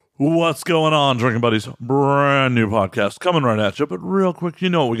What's going on, Drinking Buddies? Brand new podcast coming right at you. But real quick, you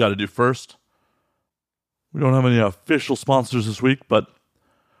know what we got to do first. We don't have any official sponsors this week, but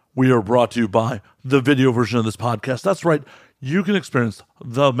we are brought to you by the video version of this podcast. That's right. You can experience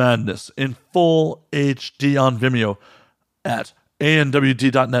the madness in full HD on Vimeo at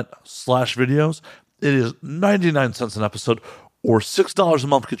anwd.net/videos. It is 99 cents an episode or $6 a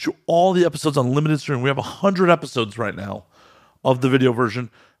month. Gets you all the episodes on limited streaming. We have 100 episodes right now of the video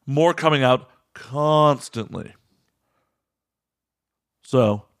version. More coming out constantly.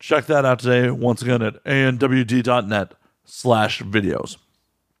 So check that out today. Once again at anwd.net/videos.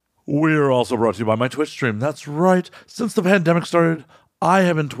 We're also brought to you by my Twitch stream. That's right. Since the pandemic started, I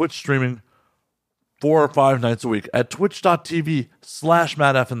have been Twitch streaming 4 or 5 nights a week at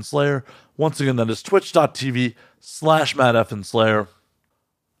twitch.tv/MattFNSlayer. Once again, that is twitch.tv/MattFNSlayer.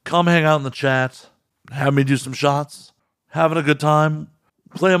 Come hang out in the chat. Have me do some shots. Having a good time.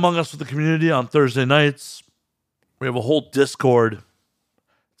 Play Among Us with the community on Thursday nights. We have a whole Discord.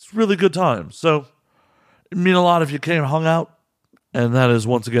 It's really good time. So it'd mean a lot if you came hung out. And that is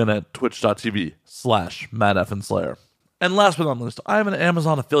once again at twitch.tv/MattFNSlayer. And last but not least, I have an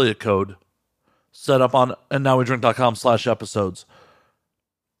Amazon affiliate code set up on andnowwedrink.com/episodes.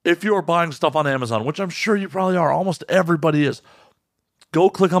 If you're buying stuff on Amazon, which I'm sure you probably are, almost everybody is, go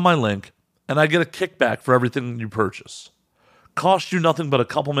click on my link and I get a kickback for everything you purchase. Costs you nothing but a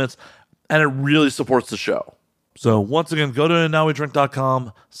couple minutes, and it really supports the show. So once again, go to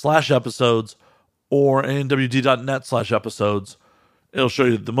nowwedrink.com/episodes or anwd.net/episodes. It'll show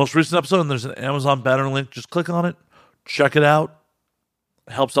you the most recent episode, and there's an Amazon banner link. Just click on it, check it out.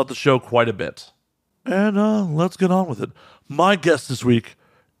 It helps out the show quite a bit. And let's get on with it. My guest this week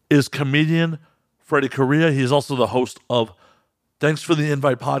is comedian Freddie Correa. He is also the host of Thanks for the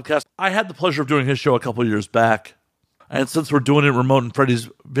Invite podcast. I had the pleasure of doing his show a couple years back. And since we're doing it remote and Freddie's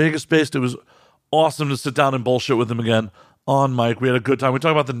Vegas-based, it was awesome to sit down and bullshit with him again on mic. We had a good time. We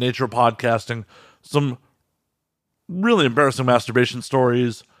talked about the nature of podcasting, some really embarrassing masturbation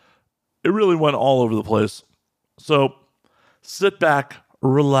stories. It really went all over the place. So sit back,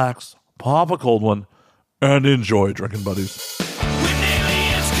 relax, pop a cold one, and enjoy, Drinking Buddies.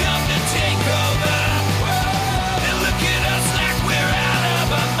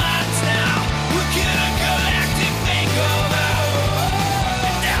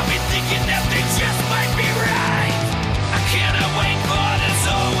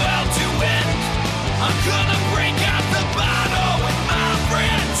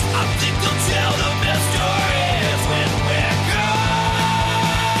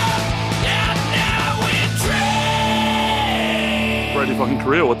 Freddie fucking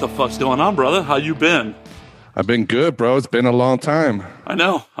Correa, what the fuck's going on, brother? How you been? I've been good, bro. It's been a long time. I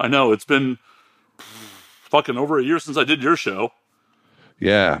know. It's been fucking over a year since I did your show.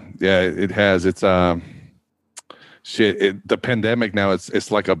 Yeah, it has. It's shit. The pandemic now.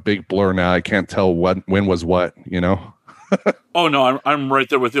 It's like a big blur now. I can't tell when was what. You know. Oh no, I'm right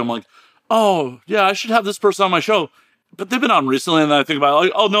there with you. I'm like, oh yeah, I should have this person on my show, but they've been on recently, and then I think about it,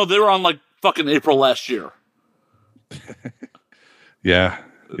 like, oh no, they were on like fucking April last year. Yeah.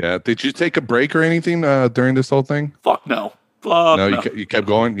 Did you take a break or anything during this whole thing? Fuck no. No. You kept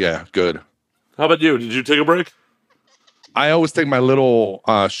going? Yeah, good. How about you? Did you take a break? I always take my little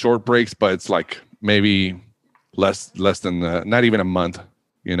short breaks, but it's like maybe less than not even a month,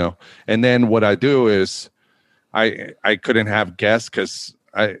 you know. And then what I do is I couldn't have guests because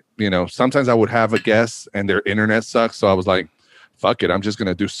sometimes I would have a guest and their internet sucks. So I was like, fuck it. I'm just going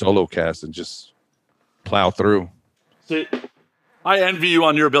to do solo cast and just plow through. See, I envy you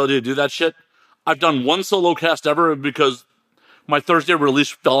on your ability to do that shit. I've done one solo cast ever because my Thursday release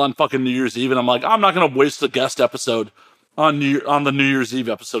fell on fucking New Year's Eve, and I'm like, I'm not going to waste the guest episode on the New Year's Eve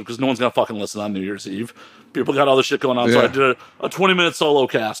episode because no one's going to fucking listen on New Year's Eve. People got other shit going on, so I did a 20-minute solo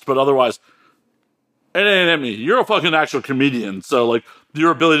cast, but otherwise, it ain't at me. You're a fucking actual comedian, so like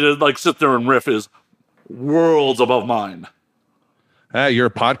your ability to like sit there and riff is worlds above mine. You're a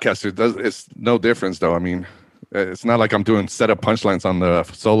podcaster. It's no difference, though. I mean, it's not like I'm doing setup punchlines on the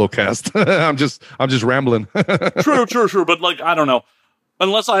solo cast. I'm just rambling. True. But like, I don't know.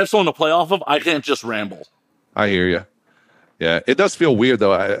 Unless I have someone to play off of, I can't just ramble. I hear you. Yeah, it does feel weird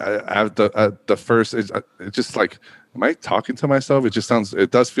though. I have the first. It's just like, am I talking to myself?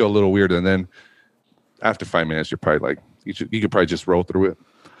 It does feel a little weird. And then after 5 minutes, you're probably like, you could probably just roll through it.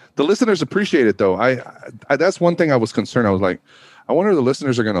 The listeners appreciate it though. I that's one thing I was concerned. I was like, I wonder if the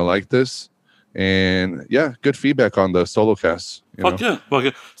listeners are gonna like this. And yeah, good feedback on the solo cast. Fuck yeah.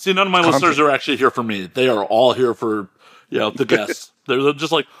 See, none of my listeners are actually here for me. They are all here for the guests. They're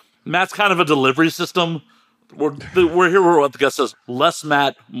just like, Matt's kind of a delivery system We're here. We're what the guest says. Less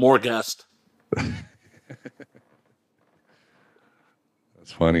Matt, more guest. That's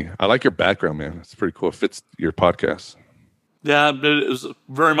funny. I like your background, man. It's pretty cool. It fits your podcast. Yeah, it was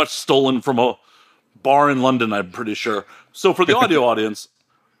very much stolen from a bar in London, I'm pretty sure. So for the audio audience,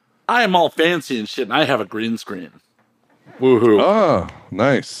 I am all fancy and shit, and I have a green screen. Woohoo. Oh,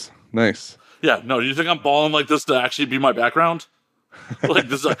 nice. Nice. Yeah, no, do you think I'm balling like this to actually be my background? Like,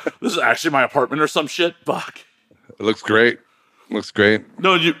 this is actually my apartment or some shit? Fuck. It looks great. Looks great.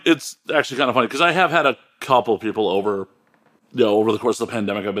 No, it's actually kind of funny, because I have had a couple people over, over the course of the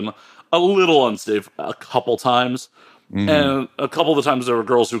pandemic. I've been a little unsafe a couple times. And a couple of the times there were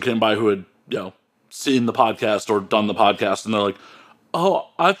girls who came by who had, seen the podcast or done the podcast, and they're like, "Oh,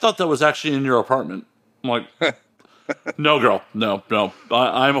 I thought that was actually in your apartment." I'm like, "No, girl, no.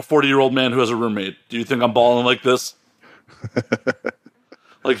 I'm a 40-year-old man who has a roommate. Do you think I'm balling like this?"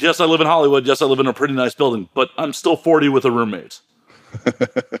 Like, yes, I live in Hollywood. Yes, I live in a pretty nice building, but I'm still 40 with a roommate.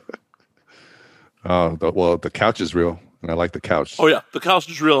 Oh, the couch is real, and I like the couch. Oh yeah, the couch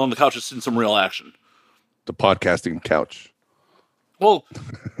is real, and the couch has seen some real action. The podcasting couch. Well,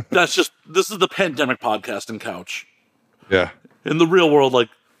 this is the pandemic podcasting couch. Yeah. In the real world, like,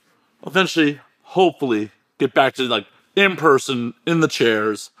 eventually, hopefully, get back to, like, in person, in the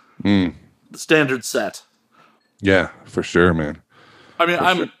chairs, the standard set. Yeah, for sure, man. I mean,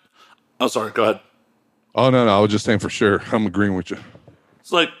 Sure. Oh, sorry, go ahead. Oh, no, I was just saying for sure. I'm agreeing with you.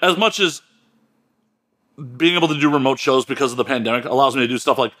 It's like, as much as being able to do remote shows because of the pandemic allows me to do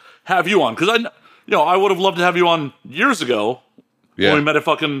stuff like have you on, because I would have loved to have you on years ago when we met at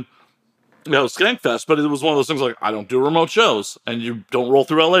fucking Skankfest, but it was one of those things like, I don't do remote shows, and you don't roll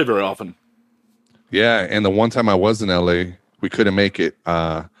through LA very often. Yeah, and the one time I was in LA, we couldn't make it.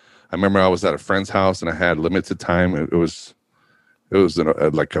 I remember I was at a friend's house and I had limited time. It was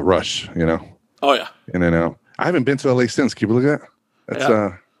like a rush, Oh yeah, in and out. I haven't been to LA since. Can you believe that?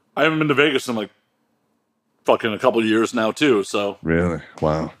 That's I haven't been to Vegas in like fucking a couple of years now too. So really,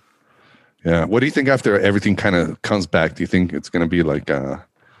 wow. Yeah. What do you think after everything kind of comes back? Do you think it's going to be like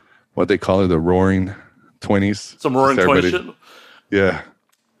what they call it, the Roaring 20s? Some Roaring 20s shit? Yeah.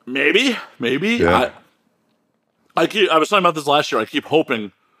 Maybe. Yeah. I was talking about this last year. I keep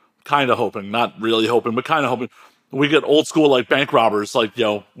hoping, not really hoping, but kind of hoping we get old school like bank robbers like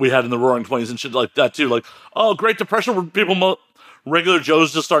we had in the Roaring 20s and shit like that too. Like, oh, Great Depression where people regular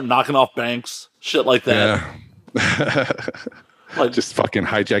Joes just start knocking off banks, shit like that. Yeah. Like, just fucking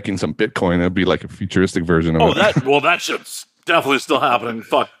hijacking some Bitcoin. It'd be like a futuristic version of it. that shit's definitely still happening.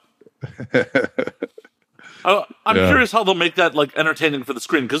 Fuck. I'm curious how they'll make that like entertaining for the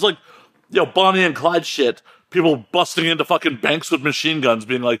screen, because like Bonnie and Clyde shit, people busting into fucking banks with machine guns,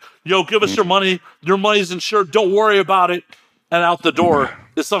 being like, "Yo, give us your money. Your money's insured. Don't worry about it." And out the door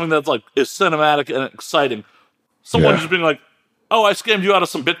is something that's like is cinematic and exciting. Someone just being like, "Oh, I scammed you out of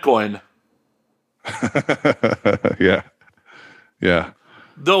some Bitcoin." Yeah.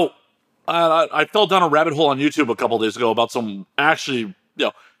 Though I fell down a rabbit hole on YouTube a couple days ago about some actually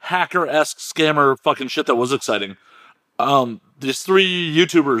hacker-esque scammer fucking shit that was exciting. These 3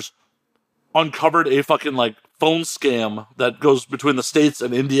 YouTubers uncovered a fucking like phone scam that goes between the States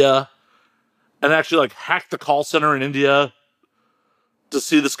and India, and actually like hacked the call center in India to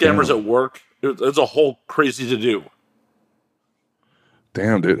see the scammers at work. It's a whole crazy to do.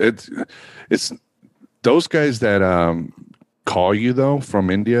 Damn, dude. It's those guys that call you though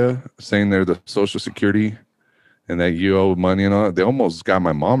from India saying they're the Social Security and that you owe money and all. They almost got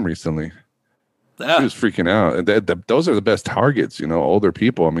my mom recently. Yeah. She was freaking out. And those are the best targets, older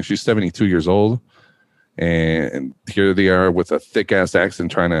people. I mean, she's 72 years old, and here they are with a thick ass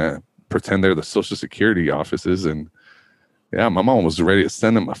accent trying to pretend they're the Social Security offices. And yeah, my mom was ready to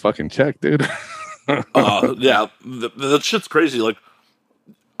send them a fucking check, dude. Yeah, that shit's crazy. Like,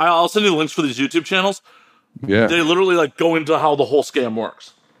 I'll send you the links for these YouTube channels. Yeah. They literally like go into how the whole scam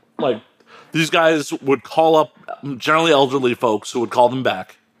works. Like, these guys would call up generally elderly folks who would call them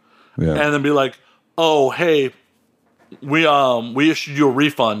back, and then be like, "Oh, hey, we issued you a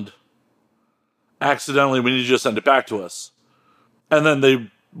refund accidentally. We need you to send it back to us." And then they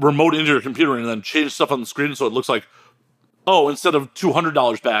remote into your computer and then change stuff on the screen so it looks like, oh, instead of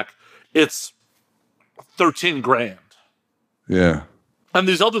 $200 back, it's $13,000. Yeah. And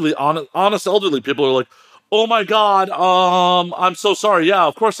these elderly, honest elderly people are like, "Oh my God, I'm so sorry. Yeah,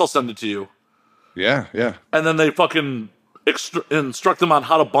 of course I'll send it to you." Yeah. And then they fucking instruct them on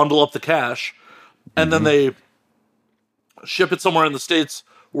how to bundle up the cash. And then they ship it somewhere in the States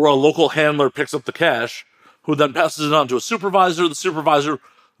where a local handler picks up the cash, who then passes it on to a supervisor. The supervisor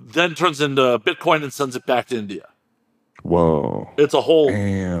then turns into Bitcoin and sends it back to India. Whoa. It's a whole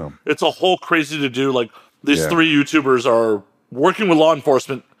Damn. It's a whole crazy to do. Like, These 3 YouTubers are working with law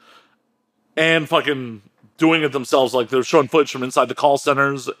enforcement and fucking doing it themselves. Like, they're showing footage from inside the call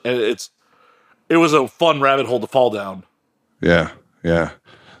centers, and it was a fun rabbit hole to fall down. Yeah, yeah.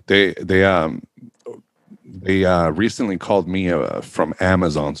 They recently called me from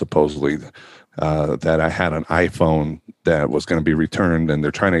Amazon, supposedly, that I had an iPhone that was going to be returned, and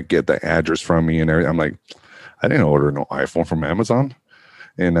they're trying to get the address from me and everything. I'm like, I didn't order no iPhone from Amazon.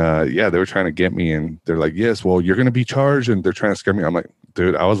 And they were trying to get me, and they're like, yes, well, you're going to be charged, and they're trying to scare me. I'm like,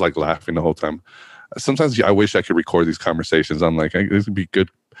 dude, I was like laughing the whole time. Sometimes I wish I could record these conversations. I'm like, this would be good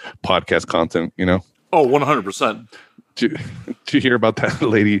podcast content, you know? Oh, 100%. Did you hear about that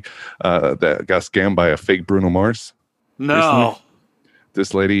lady that got scammed by a fake Bruno Mars? No. Recently?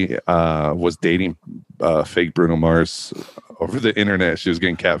 This lady was dating fake Bruno Mars over the internet. She was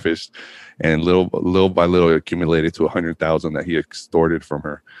getting catfished, and little by little, it accumulated to 100,000 that he extorted from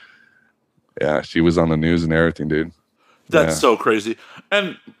her. Yeah, she was on the news and everything, dude. That's so crazy.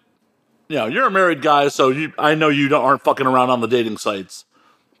 And you're a married guy, so I know you aren't fucking around on the dating sites.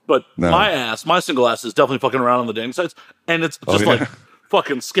 But my single ass is definitely fucking around on the dating sites, and it's just like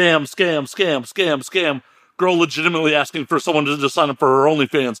fucking scam. Girl legitimately asking for someone to just sign up for her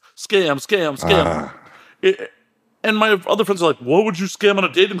OnlyFans. Scam. And my other friends are like, what would you scam on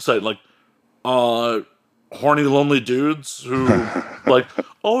a dating site? Like, horny, lonely dudes who like,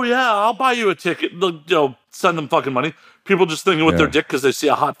 oh yeah, I'll buy you a ticket. Send them fucking money. People just thinking with their dick because they see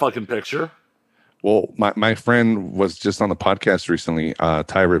a hot fucking picture. Well, my friend was just on the podcast recently,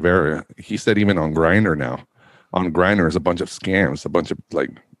 Ty Rivera. He said even on Grindr now. On Grindr is a bunch of scams, a bunch of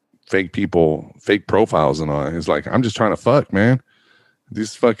like fake people, fake profiles and all. He's like, I'm just trying to fuck, man.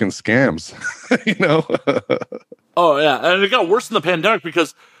 These fucking scams, you know? Oh, yeah. And it got worse in the pandemic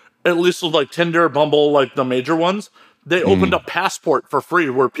because at least with like Tinder, Bumble, like the major ones, they opened up Passport for free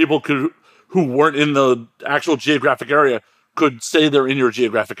where people who weren't in the actual geographic area could say they're in your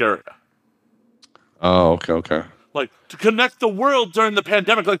geographic area. Oh, okay. Like, to connect the world during the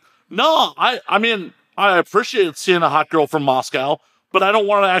pandemic. Like, no, I mean, I appreciate seeing a hot girl from Moscow, but I don't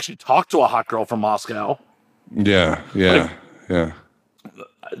want to actually talk to a hot girl from Moscow. Yeah.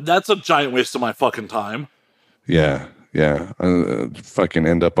 That's a giant waste of my fucking time. Yeah. Fucking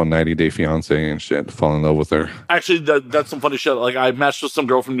end up on 90 Day Fiance and shit, fall in love with her. Actually, that's some funny shit. Like, I matched with some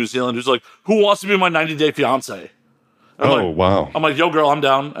girl from New Zealand who's like, who wants to be my 90 Day Fiance? Wow. I'm like, yo, girl, I'm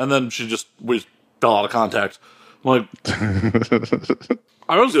down. And then we fell out of contact. I'm like,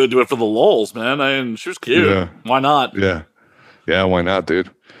 I was going to do it for the lulz, man. I mean, she was cute. Yeah. Why not? Yeah, why not,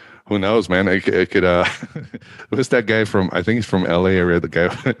 dude? Who knows, man? It could, who's that guy from, I think he's from LA area, the guy,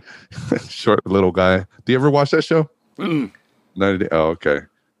 short little guy. Do you ever watch that show? Oh, okay.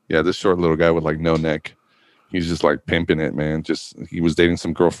 Yeah, this short little guy with like no neck. He's just like pimping it, man. He was dating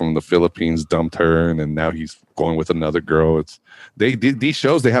some girl from the Philippines, dumped her, and then now he's going with another girl. These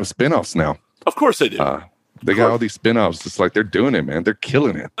shows, they have spinoffs now. Of course they do. They got all these spinoffs. It's like they're doing it, man. They're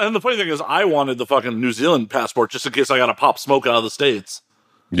killing it. And the funny thing is, I wanted the fucking New Zealand passport just in case I got to pop smoke out of the States.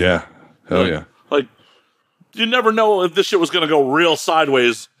 Yeah. Hell yeah. Like, you never know if this shit was going to go real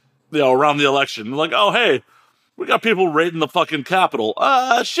sideways, around the election. Like, oh, hey, we got people raiding the fucking Capitol.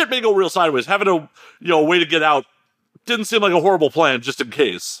 Shit may go real sideways. Having a way to get out didn't seem like a horrible plan, just in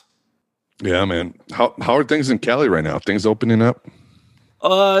case. Yeah, man. How are things in Cali right now? Things opening up?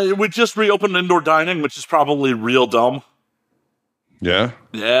 We just reopened indoor dining, which is probably real dumb. Yeah?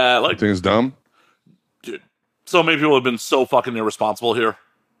 Yeah, like... Things dumb? Dude, so many people have been so fucking irresponsible here.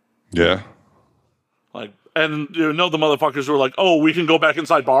 Yeah. Like, and the motherfuckers who are like, oh, we can go back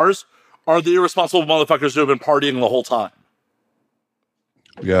inside bars, are the irresponsible motherfuckers who have been partying the whole time.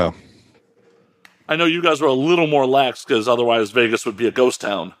 Yeah. I know you guys were a little more lax, because otherwise Vegas would be a ghost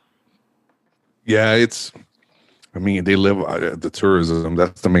town. Yeah, they live the tourism.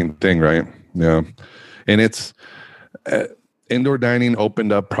 That's the main thing, right? Yeah. And it's indoor dining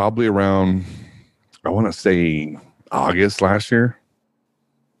opened up probably around, I want to say August last year.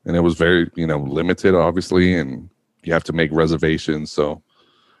 And it was very, limited, obviously. And you have to make reservations. So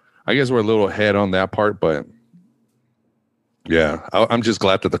I guess we're a little ahead on that part. But yeah, I'm just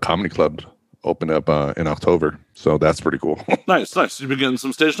glad that the comedy club opened up in October. So that's pretty cool. Nice. You been getting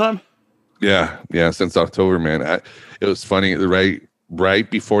some stage time? Yeah, since October, man. It was funny.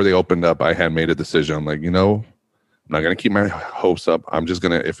 Right before they opened up, I had made a decision. I'm like, I'm not going to keep my hopes up. I'm just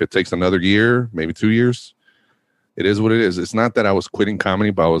going to, if it takes another year, maybe 2 years, it is what it is. It's not that I was quitting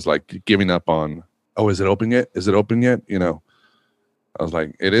comedy, but I was like giving up on, oh, is it open yet? I was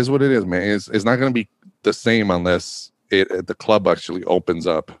like, it is what it is, man. It's not going to be the same unless the club actually opens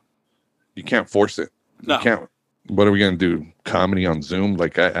up. You can't force it. No. You can't. What are we gonna do? Comedy on Zoom?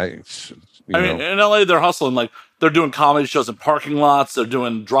 Like you I mean, know. in LA, they're hustling. Like, they're doing comedy shows in parking lots. They're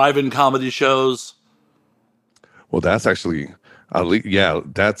doing drive-in comedy shows. Well, that's actually, yeah,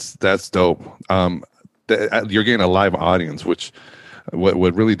 that's dope. You're getting a live audience, which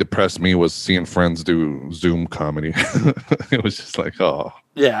what really depressed me was seeing friends do Zoom comedy. It was just like, oh,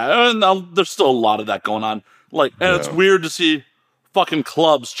 Yeah, and there's still a lot of that going on. Like, and it's yeah, weird to see fucking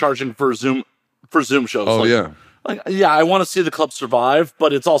clubs charging for Zoom shows. oh yeah, Yeah, I want to see the club survive,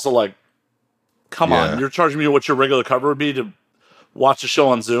 but it's also like, come on, yeah, you're charging me what your regular cover would be to watch a show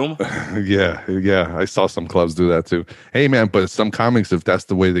on Zoom. yeah. I saw some clubs do that too. Hey man, but some comics, if that's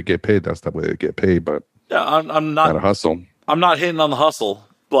the way they get paid, that's the way they get paid. But Yeah, I'm gotta not hustle. I'm not hating on the hustle,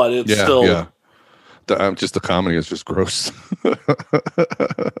 but it's Yeah, still. yeah. Just the comedy is just gross.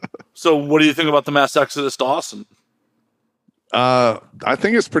 So, what do you think about the mass exodus to Austin? I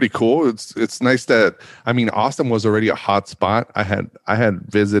think it's pretty cool. It's nice that I mean Austin was already a hot spot. I had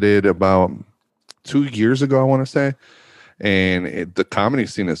visited about 2 years ago, I want to say, and the comedy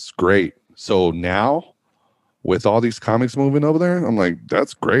scene is great. So now with all these comics moving over there, I'm like,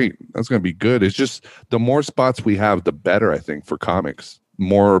 that's great. That's gonna be good. It's just the more spots we have, the better. I think for comics,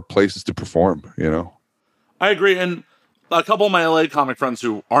 more places to perform. You know. I agree, and a couple of my LA comic friends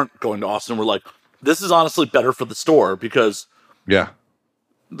who aren't going to Austin were like, "This is honestly better for the store because Yeah.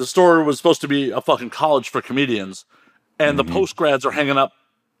 the store was supposed to be a fucking college for comedians, and the post grads are hanging up,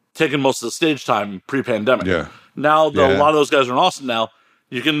 taking most of the stage time pre-pandemic. Yeah. Now that a Yeah. lot of those guys are in Austin now,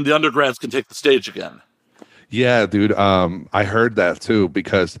 the undergrads can take the stage again. Yeah, dude. I heard that too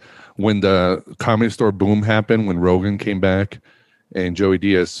because when the comedy store boom happened, when Rogan came back and Joey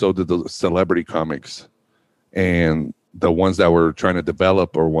Diaz, so did the celebrity comics, and the ones that were trying to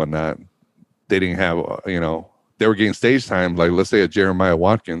develop or whatnot, they didn't have, they were getting stage time. Like let's say a Jeremiah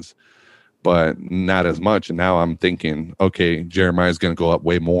Watkins, but not as much. And now I'm thinking, okay, Jeremiah's going to go up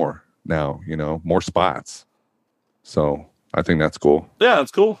way more now. More spots. So I think that's cool. Yeah,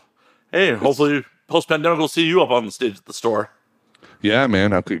 that's cool. Hey, hopefully post-pandemic we'll see you up on the stage at the store. Yeah,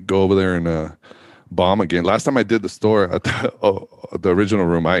 man, I could go over there and bomb again. Last time I did the store at the original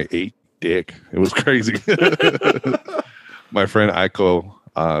room, I ate dick. It was crazy. My friend Aiko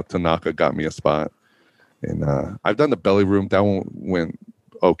Tanaka got me a spot, and I've done the belly room. That one went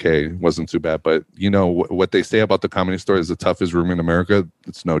okay, wasn't too bad. But what they say about the comedy store is the toughest room in America.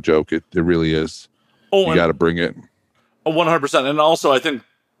 It's no joke. It really is. Oh, You got to bring it. 100%. And also, I think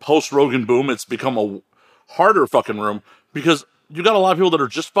post Rogan boom, it's become a harder fucking room because you got a lot of people that are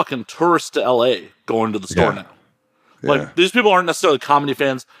just fucking tourists to LA going to the store Yeah. now. Like, these people aren't necessarily comedy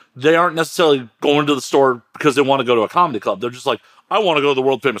fans. They aren't necessarily going to the store because they want to go to a comedy club. They're just like, I want to go to the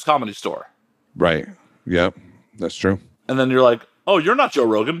world famous comedy store. Right. Yep. That's true. And then you're like, oh, you're not Joe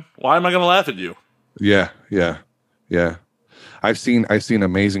Rogan. Why am I going to laugh at you? Yeah. I've seen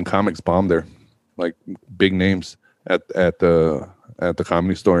amazing comics bomb there, like big names at the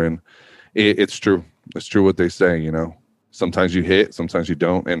comedy store, and it's true. It's true what they say. Sometimes you hit, sometimes you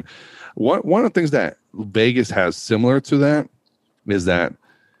don't. And one of the things that Vegas has similar to that is that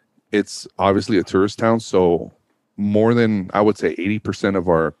it's obviously a tourist town. So more than, I would say, 80% of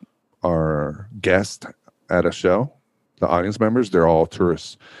our guests at a show, the audience members, they're all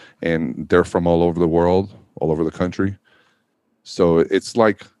tourists, and they're from all over the world, all over the country. So it's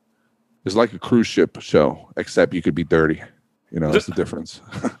like a cruise ship show, except you could be dirty. That's the difference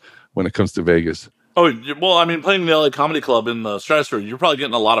when it comes to Vegas. Oh, well, I mean, playing the LA Comedy Club in the Stratosphere, you're probably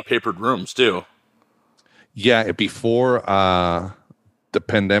getting a lot of papered rooms, too. Yeah, before the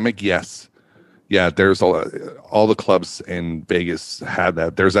pandemic, yes. Yeah, there's all the clubs in Vegas had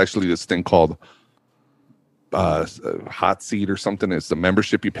that. There's actually this thing called Hot Seat or something. It's the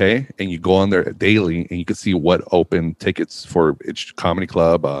membership you pay, and you go on there daily, and you can see what open tickets for each comedy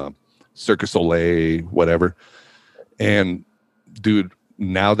club, Circus Soleil, whatever. And dude,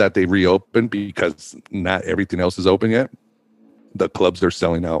 now that they reopened, because not everything else is open yet, the clubs are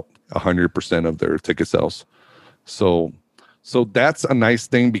selling out 100% of their ticket sales. So that's a nice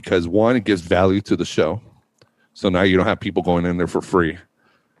thing because one, it gives value to the show. So now you don't have people going in there for free,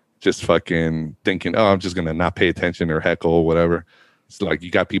 just fucking thinking, oh, I'm just gonna not pay attention or heckle or whatever. It's like you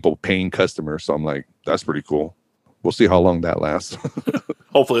got people paying customers. So I'm like, that's pretty cool. We'll see how long that lasts.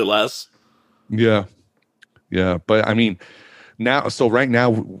 Hopefully it lasts. Yeah. But I mean, right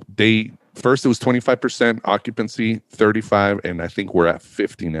now first it was 25% occupancy, 35, and I think we're at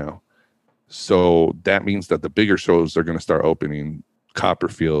 50 now. So that means that the bigger shows are going to start opening: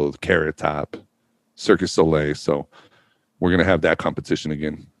 Copperfield, Carrot Top, Circus Soleil. So we're going to have that competition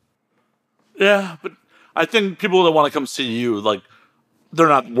again. Yeah, but I think people that want to come see you, like, they're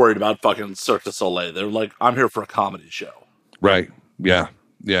not worried about fucking Cirque du Soleil. They're like, I'm here for a comedy show. Right. Yeah.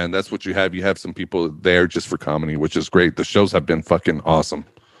 Yeah. And that's what you have. You have some people there just for comedy, which is great. The shows have been fucking awesome.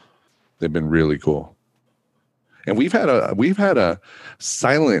 They've been really cool. And we've had a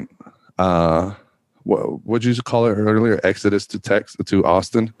silent, what'd you call it earlier? Exodus to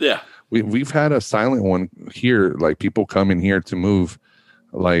Austin. Yeah. We've had a silent one here. Like people come in here to move.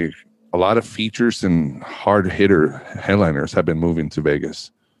 Like a lot of features and hard hitter headliners have been moving to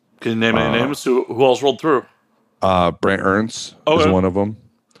Vegas. Can you name any names? Who else rolled through? Brent Ernst is one of them.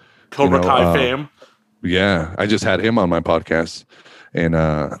 Cobra Kai fame. Yeah, I just had him on my podcast, and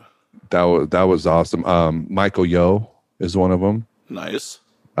that was awesome. Michael Yo is one of them. Nice.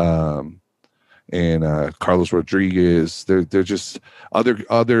 And Carlos Rodriguez. They're just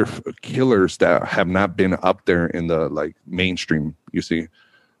other killers that have not been up there in the like mainstream. You see,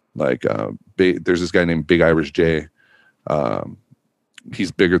 like there's this guy named Big Irish J.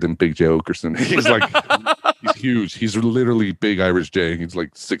 He's bigger than Big J Okerson. He's like he's huge. He's literally Big Irish J. He's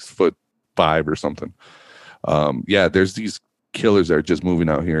like 6'5" or something. Yeah, there's these killers that are just moving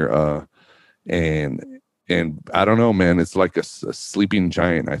out here, and I don't know, man. It's like a sleeping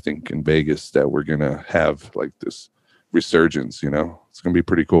giant, I think, in Vegas that we're gonna have like this resurgence. You know, it's gonna be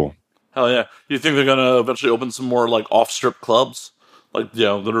pretty cool. Hell yeah! You think they're gonna eventually open some more like off-strip clubs, like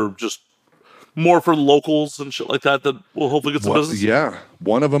that are just more for locals and shit like that will hopefully get some business? Yeah,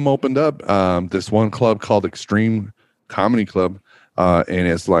 one of them opened up. This one club called Extreme Comedy Club, and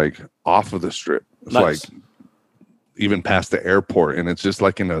it's like off of the strip. It's nice. like even past the airport, and it's just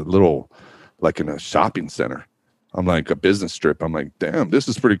like in a shopping center. I'm like a business strip. I'm like, damn, this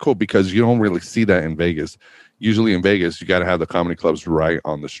is pretty cool because you don't really see that in Vegas. Usually in Vegas, you got to have the comedy clubs right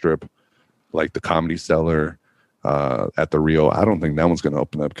on the strip, like the Comedy Cellar at the Rio. I don't think that one's going to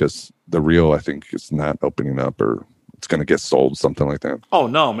open up because the Rio, I think, is not opening up or it's going to get sold, something like that. Oh,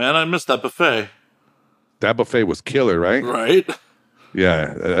 no, man. I missed that buffet. That buffet was killer, right? Right.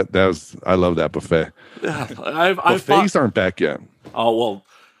 Yeah, that was. I love that buffet. Yeah, buffets aren't back yet. Oh, well.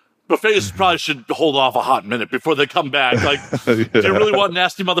 Buffets probably should hold off a hot minute before they come back. Like, yeah. Do you really want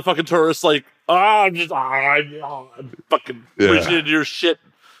nasty motherfucking tourists? Like, I'm fucking pushing into your shit.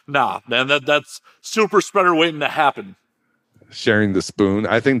 Nah, man, that's super spreader waiting to happen. Sharing the spoon.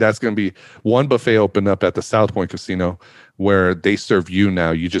 I think that's going to be one buffet open up at the South Point Casino where they serve you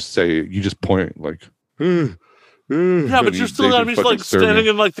now. You just point like, yeah, but you're still going to be like standing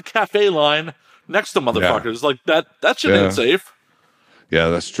in like the cafe line next to motherfuckers. Like that shit ain't safe. Yeah,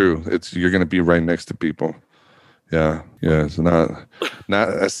 that's true. You're going to be right next to people. Yeah. It's not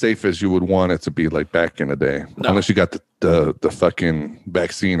as safe as you would want it to be like back in the day. No. Unless you got the fucking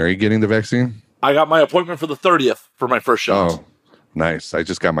vaccine. Are you getting the vaccine? I got my appointment for the 30th for my first shot. Oh, nice. I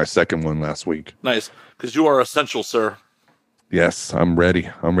just got my second one last week. Nice. Because you are essential, sir. Yes, I'm ready.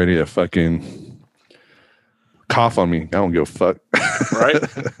 I'm ready to fucking cough on me. I don't give a fuck. Right?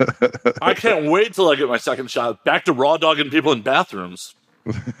 I can't wait till I get my second shot. Back to raw dogging people in bathrooms.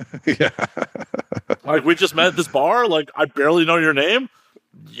 Yeah. Like, we just met at this bar. Like, I barely know your name.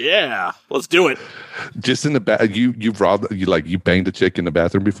 Yeah, let's do it. Just in the back, you banged a chick in the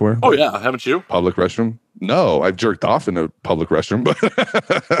bathroom before? Oh yeah, haven't you? Public restroom? No, I've jerked off in a public restroom, but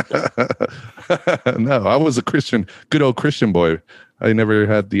no, I was a Christian, good old Christian boy. I never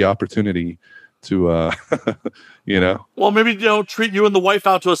had the opportunity to, Well, maybe treat you and the wife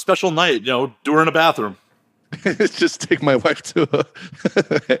out to a special night. Do her in a bathroom. Just take my wife to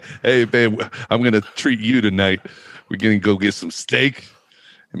hey babe, I'm gonna treat you tonight. We're gonna go get some steak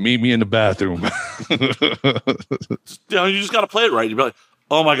and meet me in the bathroom. You just gotta play it right. You'd be like,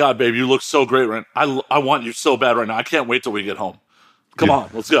 oh my god, babe, you look so great right now. I want you so bad right now. I can't wait till we get home. Come on,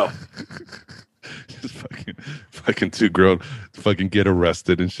 let's go. Just fucking two girls fucking get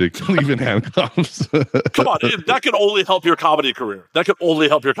arrested and shit, leaving handcuffs. Come on, that could only help your comedy career.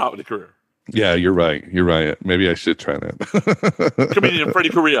 Yeah, you're right. Maybe I should try that. Comedian Freddie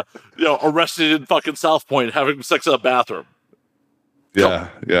Correa, arrested in fucking South Point having sex in a bathroom. Yeah.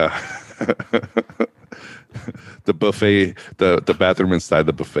 The buffet, the bathroom inside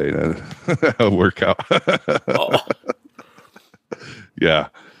the buffet. That'll work out. Oh. Yeah.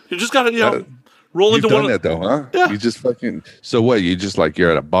 You just gotta, roll into one. You've done that though, huh? Yeah. You just fucking. So what? You just like you're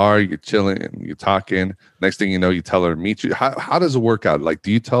at a bar, you're chilling, and you're talking. Next thing you know, you tell her to meet you. How does it work out? Like,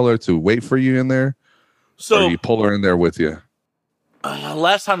 do you tell her to wait for you in there, or you pull her in there with you?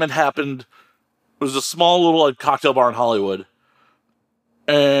 Last time it happened, it was a small little cocktail bar in Hollywood,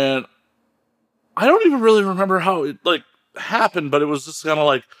 and I don't even really remember how it happened, but it was just kind of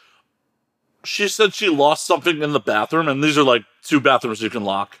like she said she lost something in the bathroom, and these are two bathrooms you can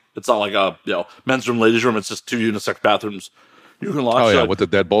lock. It's not like a men's room, ladies' room. It's just two unisex bathrooms You can lock. Oh She's yeah, like, with the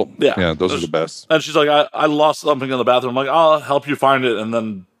deadbolt. Yeah. Yeah, those are the best. and she's like, I lost something in the bathroom. I'm like, I'll help you find it. And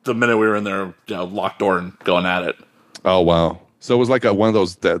then the minute we were in there, locked door and going at it. Oh wow. So it was like one of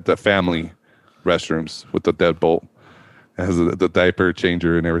those the family restrooms with the deadbolt. It has the diaper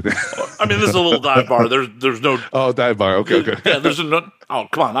changer and everything. I mean, this is a little dive bar. There's no. Oh, dive bar. Okay. Yeah, there's no. Oh,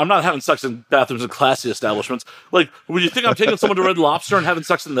 come on! I'm not having sex in bathrooms in classy establishments. Like, would you think I'm taking someone to Red Lobster and having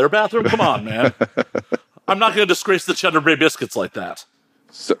sex in their bathroom? Come on, man! I'm not going to disgrace the Cheddar Bay biscuits like that.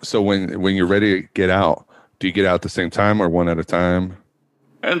 So when you're ready to get out, do you get out at the same time or one at a time?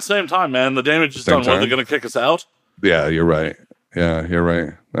 And same time, man, the damage is Same done. What, are they time? going to kick us out? Yeah, you're right. Yeah, you're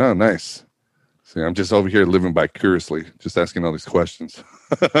right. Oh, nice. See, I'm just over here living vicariously, just asking all these questions.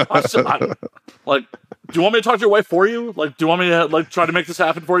 Like, do you want me to talk to your wife for you? Like, do you want me to try to make this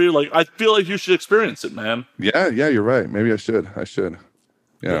happen for you? Like, I feel like you should experience it, man. Yeah, you're right. Maybe I should.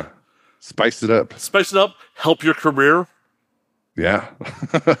 Yeah. Spice it up. Spice it up. Help your career. Yeah.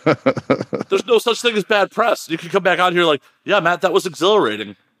 There's no such thing as bad press. You can come back out here like, yeah, Matt, that was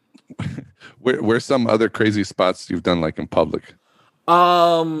exhilarating. Where's some other crazy spots you've done like in public?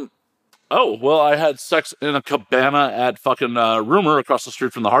 Oh, well, I had sex in a cabana at fucking Rumor across the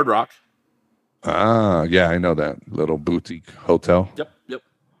street from the Hard Rock. Ah, yeah, I know that little boutique hotel. Yep.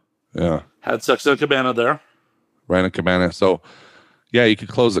 Yeah. Had sex in a cabana there. Right in a cabana. So, yeah, you could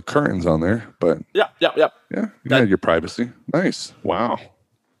close the curtains on there, but Yep. yeah, you had your privacy. Nice. Wow.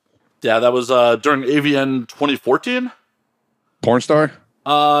 Yeah, that was during AVN 2014. Porn star?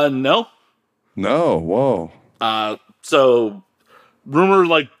 No. No. Whoa. So Rumor,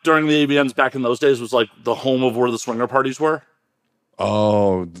 like during the AVNs back in those days, was like the home of where the swinger parties were.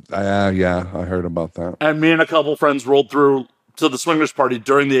 Oh, yeah, I heard about that. And me and a couple friends rolled through to the swingers party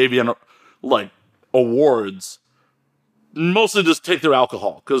during the AVN like awards. Mostly just take their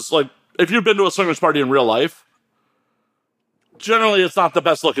alcohol, because like if you've been to a swingers party in real life, generally it's not the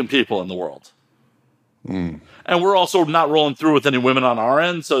best looking people in the world. And we're also not rolling through with any women on our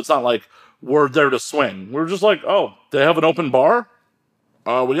end, so it's not like we're there to swing. We're just like, oh, they have an open bar?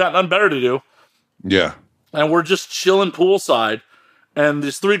 We got nothing better to do. Yeah. And we're just chilling poolside. And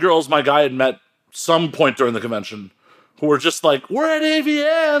these three girls my guy had met some point during the convention who were just like, we're at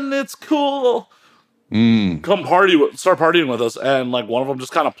AVN, it's cool. Come start partying with us. And like one of them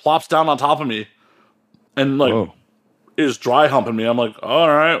just kind of plops down on top of me and like Whoa. is dry humping me. I'm like, all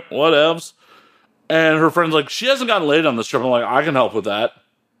right, whatevs. And her friend's like, she hasn't gotten laid on this trip. I'm like, I can help with that.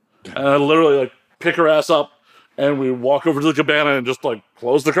 And I literally like pick her ass up and we walk over to the cabana and just like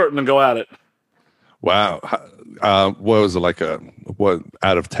close the curtain and go at it. Wow. What was it like what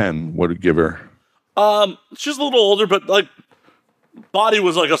out of 10? What would you give her? She's a little older, but like body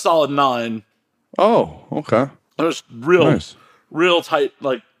was like a solid 9. Oh, okay. It was real, Nice. real tight,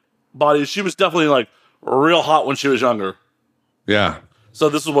 like body. She was definitely like real hot when she was younger. Yeah. So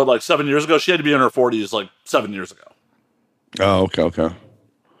this is what, like 7 years ago? She had to be in her 40s like 7 years ago. Oh, okay.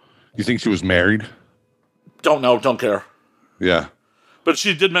 You think she was married? Don't know, don't care. Yeah. But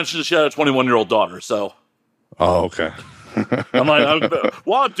she did mention she had a 21-year-old daughter, so Oh, okay. I'm like,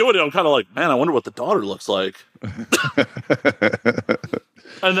 while I'm doing it, I'm kind of like, man, I wonder what the daughter looks like.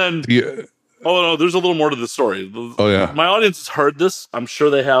 And then, Yeah. oh no, there's a little more to the story. Oh, yeah. My audience has heard this. I'm sure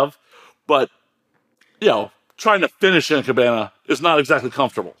they have. But, trying to finish in a cabana is not exactly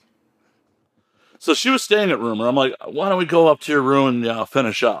comfortable. So she was staying at Rumor. I'm like, why don't we go up to your room and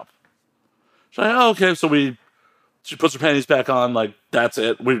finish up? She's like, oh, okay. So she puts her panties back on. Like, that's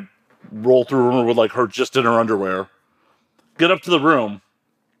it. We roll through Rumor with like her just in her underwear. Get up to the room.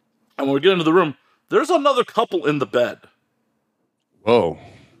 And when we get into the room, there's another couple in the bed. Whoa.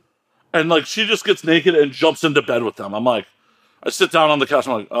 And like she just gets naked and jumps into bed with them. I'm like, I sit down on the couch.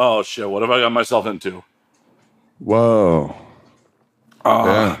 I'm like, oh shit, what have I got myself into? Whoa.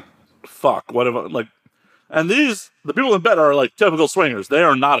 Yeah. Fuck, what have I like? And the people in bed are like typical swingers. They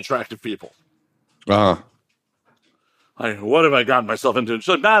are not attractive people. Uh-huh. Like, what have I gotten myself into? And she's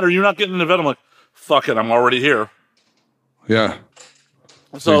like, Matt, are you not getting into bed? I'm like, fuck it, I'm already here. Yeah.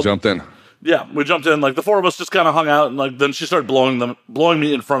 So So you jumped in. yeah, we jumped in. Like the four of us just kind of hung out, and like then she started blowing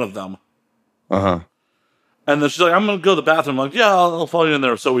me in front of them. Uh-huh. And then she's like, I'm gonna go to the bathroom. I'm like, yeah, I'll follow you in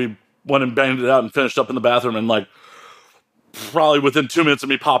there. So we went and banged it out and finished up in the bathroom. And like, probably within 2 minutes of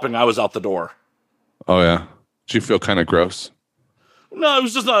me popping, I was out the door. Oh, yeah. Did you feel kind of gross? No, it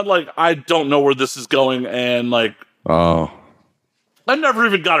was just not like, I don't know where this is going. And like, Oh. I never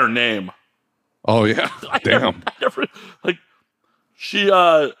even got her name. Oh, yeah. Damn. I never, like, she,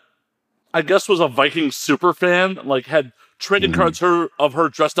 I guess was a Viking super fan. Like, had trading cards of her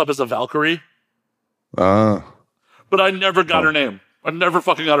dressed up as a Valkyrie. But I never got her name. I never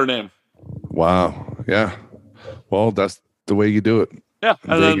fucking got her name. Wow. Yeah. Well, that's the way you do it. Yeah,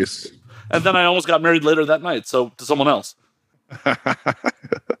 in Vegas. And then I almost got married later that night, so to someone else.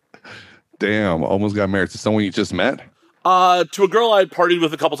 Damn, almost got married to someone you just met? To a girl I partied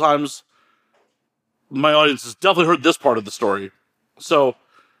with a couple times. My audience has definitely heard this part of the story. So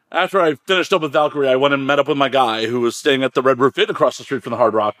after I finished up with Valkyrie, I went and met up with my guy who was staying at the Red Roof Inn across the street from the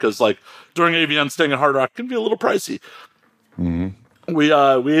Hard Rock, because like during AVN, staying at Hard Rock can be a little pricey. Mm-hmm. We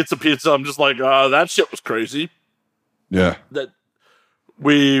ate some pizza. I'm just like, that shit was crazy. Yeah. That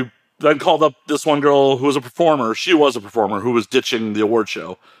we then called up this one girl who was a performer. She was a performer who was ditching the award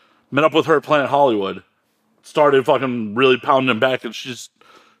show. Met up with her at Planet Hollywood. Started fucking really pounding him back, and she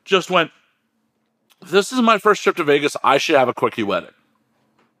just went, "This is my first trip to Vegas. I should have a quickie wedding."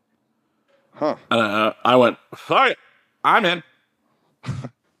 Huh. I went, "All right, I'm in."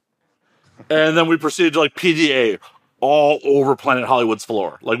 And then we proceeded to like PDA all over Planet Hollywood's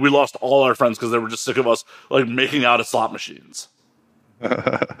floor. Like we lost all our friends because they were just sick of us like making out at slot machines.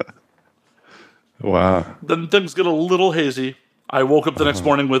 Wow. Then things get a little hazy. I woke up the next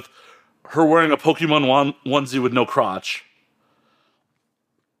morning with her wearing a Pokemon onesie with no crotch.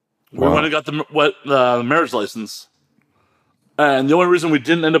 We went and got the marriage license. And the only reason we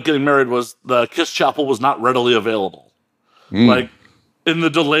didn't end up getting married was the Kiss Chapel was not readily available. Like, in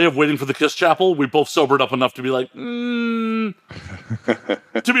the delay of waiting for the Kiss Chapel, we both sobered up enough to be like, To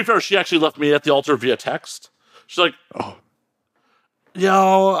be fair, she actually left me at the altar via text. She's like,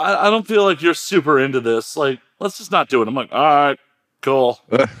 yo, I don't feel like you're super into this. Like, let's just not do it. I'm like, all right, cool.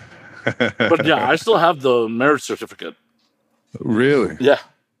 But yeah, I still have the marriage certificate. Really? Yeah.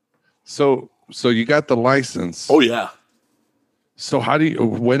 So you got the license. Oh, yeah. So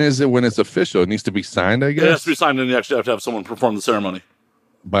when is it when it's official? It needs to be signed, I guess? It has to be signed, and you actually have to have someone perform the ceremony.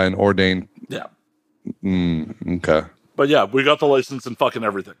 By an ordained... Yeah. Okay. But yeah, we got the license and fucking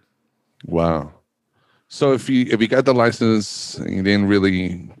everything. Wow. So if you got the license and you didn't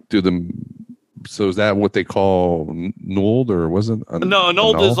really do the... So is that what they call nulled, or was it? No,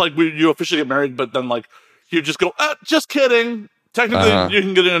 annulled is like you officially get married, but then like you just go, just kidding. Technically, you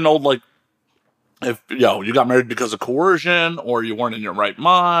can get an annulled like if you got married because of coercion, or you weren't in your right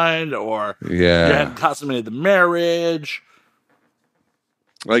mind, or you hadn't consummated the marriage.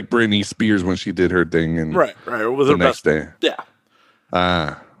 Like Britney Spears when she did her thing, and right, with her next day, yeah.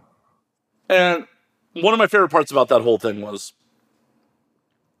 And one of my favorite parts about that whole thing was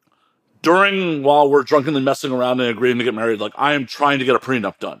while we're drunkenly messing around and agreeing to get married, like I am trying to get a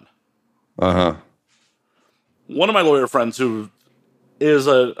prenup done. One of my lawyer friends who is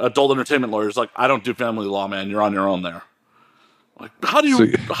an adult entertainment lawyer is like, I don't do family law, man. You're on your own there. Like, how do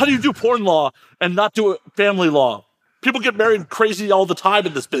you do porn law and not do family law? People get married crazy all the time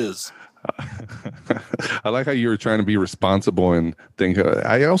in this biz. I like how you were trying to be responsible and think,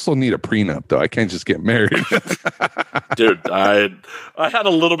 I also need a prenup, though. I can't just get married. Dude, I had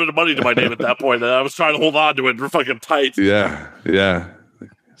a little bit of money to my name at that point, and I was trying to hold on to it fucking tight. Yeah.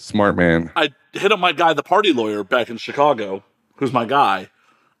 Smart man. I hit up my guy, the party lawyer back in Chicago, who's my guy,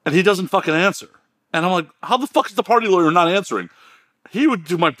 and he doesn't fucking answer. And I'm like, how the fuck is the party lawyer not answering? He would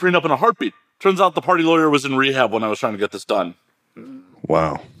do my prenup in a heartbeat. Turns out the party lawyer was in rehab when I was trying to get this done.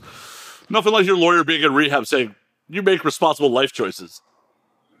 Wow. Nothing like your lawyer being in rehab saying, you make responsible life choices.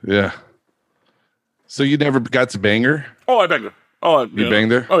 Yeah. So you never got to bang her? Oh, I banged her. Oh, you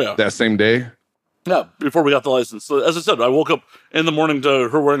banged her? Oh, yeah. That same day? Yeah, before we got the license. So, as I said, I woke up in the morning to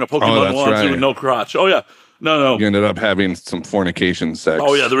her wearing a Pokemon onesie with no crotch. Oh, yeah. No. You ended up having some fornication sex.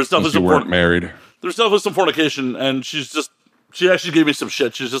 Oh, yeah. There was definitely some... You weren't married. There was definitely some fornication, and she actually gave me some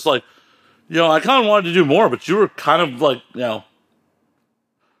shit. She's just like, I kind of wanted to do more, but you were kind of like,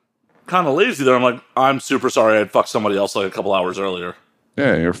 kind of lazy there. I'm like, I'm super sorry. I'd fucked somebody else like a couple hours earlier.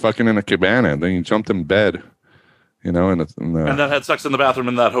 Yeah, you're fucking in a cabana. Then you jumped in bed, and then had sex in the bathroom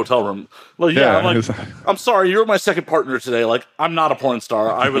in that hotel room. Like, I'm like, I'm sorry, you're my second partner today. Like, I'm not a porn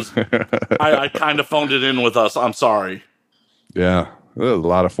star. I kind of phoned it in with us. I'm sorry. Yeah, there was a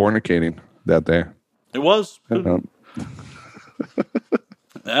lot of fornicating that day. It was.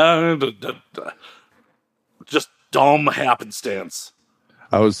 Just dumb happenstance.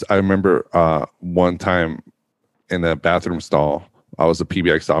 I remember one time in the bathroom stall, I was a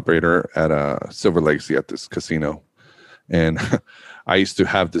PBX operator at Silver Legacy at this casino. And I used to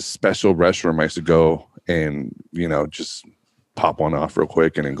have this special restroom. I used to go and, just pop one off real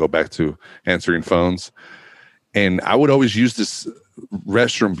quick and then go back to answering phones. And I would always use this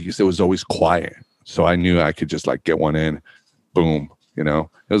restroom because it was always quiet. So I knew I could just like get one in, boom, It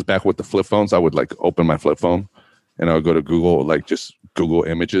was back with the flip phones. I would like open my flip phone and I would go to Google, like just Google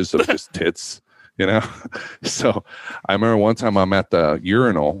images of just tits, So I remember one time I'm at the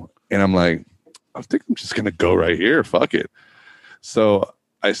urinal and I'm like, I think I'm just gonna go right here. Fuck it. So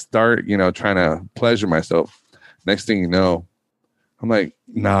I start, trying to pleasure myself. Next thing you know, I'm like,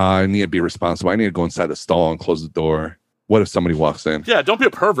 nah, I need to be responsible. I need to go inside the stall and close the door. What if somebody walks in? Yeah, don't be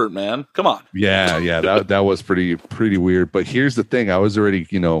a pervert, man. Come on. Yeah, that was pretty weird. But here's the thing: I was already,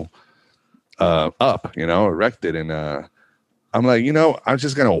 up, erected, and I'm like, I'm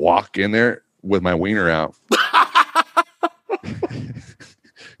just gonna walk in there with my wiener out.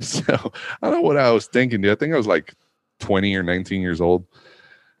 So I don't know what I was thinking, dude. I think I was like 20 or 19 years old.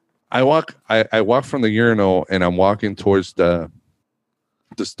 I walk from the urinal and I'm walking towards the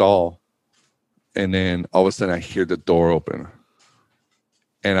stall, and then all of a sudden I hear the door open.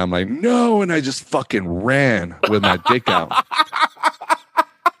 And I'm like, no, and I just fucking ran with my dick out.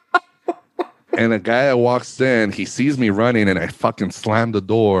 And a guy that walks in, he sees me running, and I fucking slam the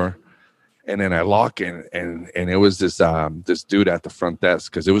door, and then I lock in, and it was this dude at the front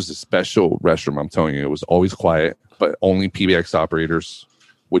desk, because it was a special restroom. I'm telling you, it was always quiet, but only PBX operators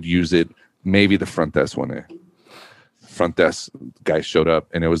would use it. Maybe the front desk one day. Front desk guy showed up,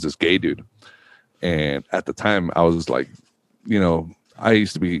 and it was this gay dude. And at the time, I was like, I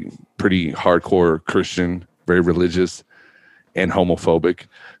used to be pretty hardcore Christian, very religious, and homophobic.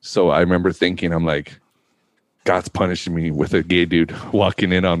 So I remember thinking, I'm like, God's punishing me with a gay dude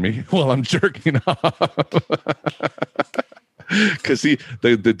walking in on me while I'm jerking off. Because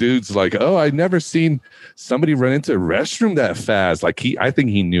the dude's like, oh, I've never seen somebody run into a restroom that fast. Like I think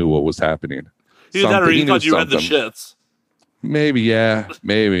he knew what was happening. Either that or he thought you had the shits. Maybe, yeah,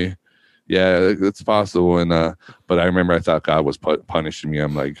 maybe. Yeah, it's possible. And but I remember I thought God was punishing me. I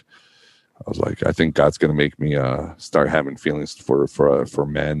was like, I think God's gonna make me start having feelings for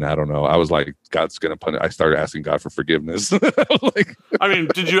men. I don't know. I was like, God's gonna punish. I started asking God for forgiveness. I mean,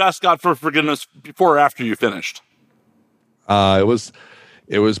 did you ask God for forgiveness before or after you finished? It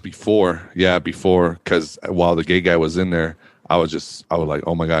was before. Yeah, before, because while the gay guy was in there, I was like,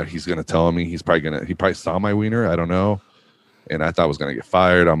 oh my God, he's gonna tell me. He probably saw my wiener. I don't know. And I thought I was gonna get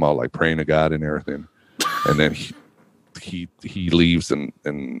fired. I'm all like praying to God and everything. And then he leaves,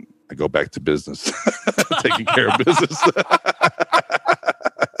 and I go back to business, taking care of business.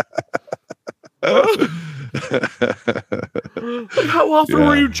 How often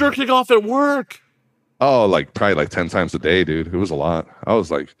were you jerking off at work? Oh, probably 10 times a day, dude. It was a lot. I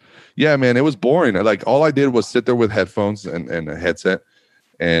was like, yeah, man, it was boring. Like all I did was sit there with headphones and a headset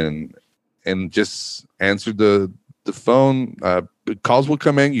and just answer the phone. Calls would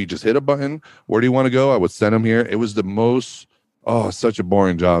come in. You just hit a button. Where do you want to go? I would send them here. It was the most, such a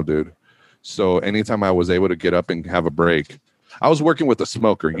boring job, dude. So anytime I was able to get up and have a break, I was working with a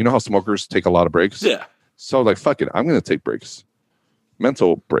smoker. You know how smokers take a lot of breaks? Yeah. So like, fuck it. I'm going to take breaks,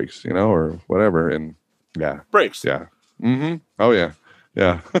 mental breaks, or whatever. And yeah. Breaks. Yeah. Mm-hmm. Oh yeah.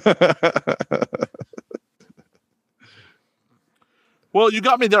 Yeah. Well, you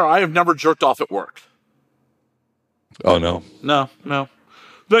got me there. I have never jerked off at work. Oh no. No.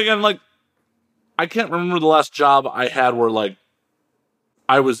 But again, I can't remember the last job I had where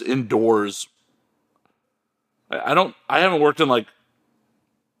I was indoors. I haven't worked in an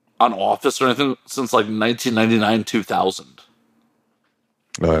office or anything since 1999, 2000.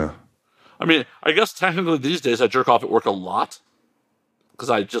 Oh yeah. I mean, I guess technically these days I jerk off at work a lot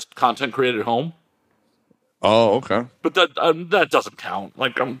because I just content create at home. Oh, okay. But that doesn't count.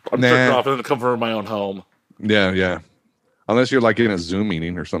 I'm jerking off in the comfort of my own home. Yeah. Unless you're in a Zoom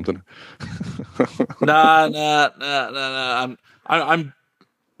meeting or something. Nah.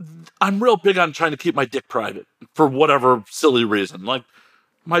 I'm real big on trying to keep my dick private for whatever silly reason.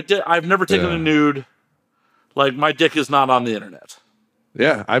 My dick, I've never taken a nude. My dick is not on the internet.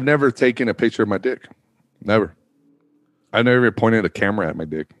 Yeah, I've never taken a picture of my dick. Never. I've never even pointed a camera at my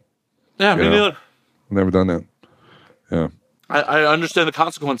dick. Yeah, me neither. I've never done that. Yeah. I understand the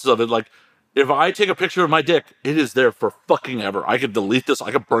consequences of it. If I take a picture of my dick, it is there for fucking ever. I could delete this.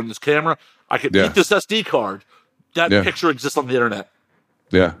 I could burn this camera. I could eat this SD card. That picture exists on the internet.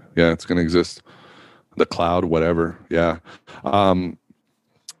 Yeah, it's going to exist. The cloud, whatever. Yeah.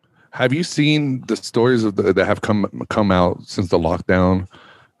 Have you seen the stories that have come out since the lockdown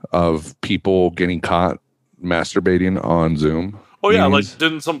of people getting caught masturbating on Zoom? Oh yeah,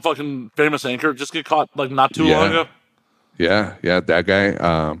 didn't some fucking famous anchor just get caught not too long ago? Yeah, that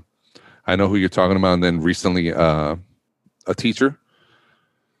guy. I know who you're talking about. And then recently, a teacher.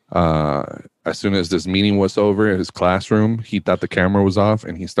 As soon as this meeting was over in his classroom, he thought the camera was off,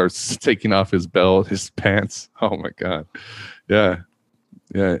 and he starts taking off his belt, his pants. Oh my God, yeah.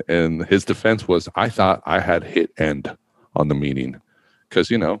 And his defense was, I thought I had hit end on the meeting, because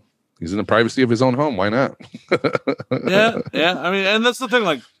he's in the privacy of his own home. Why not? yeah. I mean, and that's the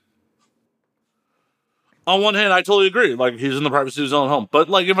thing. on one hand, I totally agree. Like, he's in the privacy of his own home. But,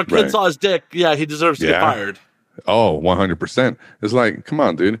 like, if a kid Right. saw his dick, yeah, he deserves to get fired. Oh, 100%. It's like, come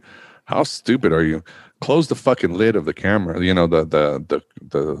on, dude. How stupid are you? Close the fucking lid of the camera, you know,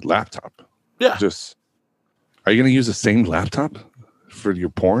 the laptop. Yeah. Just, are you going to use the same laptop for your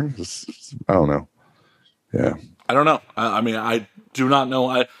porn? I don't know. Yeah. I don't know. I mean, I do not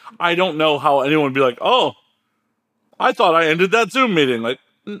know. I don't know how anyone would be like, oh, I thought I ended that Zoom meeting. Like,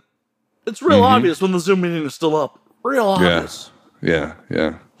 it's real obvious when the Zoom meeting is still up. Real obvious. Yeah.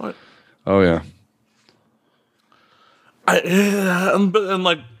 What? Oh, yeah. And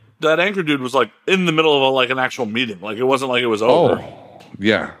like, that anchor dude was like in the middle of an actual meeting. Like, it wasn't like it was over. Oh,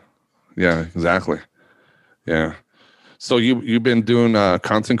 yeah. Yeah, exactly. Yeah. So you've been doing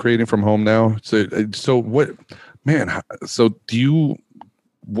content creating from home now. So what, man? So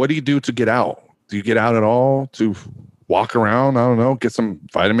what do you do to get out? Do you get out at all to walk around? I don't know. Get some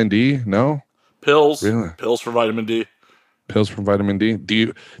vitamin D? No. Pills. Really? Pills for vitamin D. Pills for vitamin D.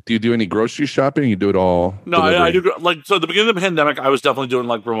 Do you do any grocery shopping? You do it all? No, I do. Like, so at the beginning of the pandemic, I was definitely doing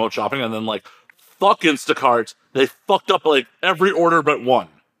like remote shopping, and then like, fuck Instacart. They fucked up like every order but one.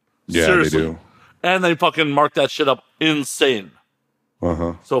 Yeah, Seriously. they do. And they fucking marked that shit up insane.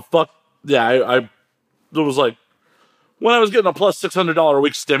 Uh-huh. So fuck yeah, I it was like when I was getting a plus $600 a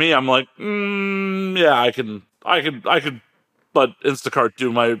week stimmy, I'm like, yeah, I could but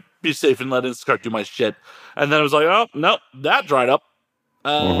Instacart be safe and let Instacart do my shit. And then it was like, oh no, that dried up.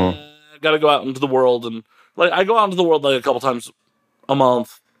 Gotta go out into the world, and like I go out into the world like a couple times a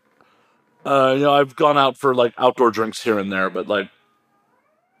month. I've gone out for like outdoor drinks here and there, but like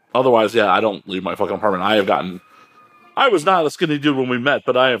otherwise, yeah, I don't leave my fucking apartment. I was not a skinny dude when we met,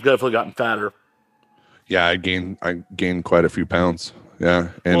 but I have definitely gotten fatter. Yeah, I gained quite a few pounds. Yeah,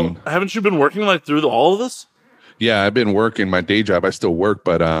 and haven't you been working like through all of this? Yeah, I've been working my day job. I still work,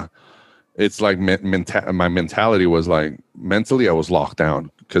 but it's like my mentality was like mentally I was locked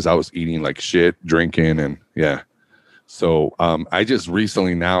down because I was eating like shit, drinking, and yeah. So I just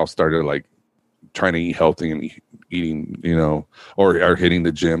recently now started like trying to eat healthy and eating, or hitting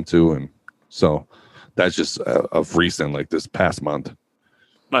the gym too, and so that's just of recent, like this past month.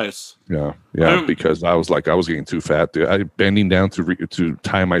 Nice. Yeah, because I was getting too fat. Dude. I bending down to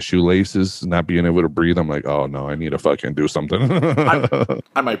tie my shoelaces, not being able to breathe. I'm like, oh no, I need to fucking do something.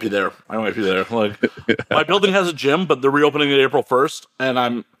 I might be there. Like, my building has a gym, but they're reopening it April 1st, and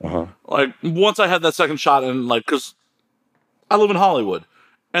I'm like, once I had that second shot, and like, because I live in Hollywood,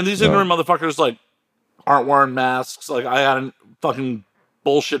 and these ignorant motherfuckers like aren't wearing masks. Like, I had a fucking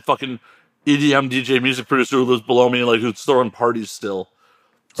bullshit fucking EDM DJ music producer who lives below me, like who's throwing parties still.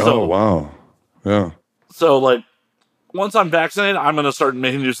 So, oh wow, yeah. So like, once I'm vaccinated, I'm gonna start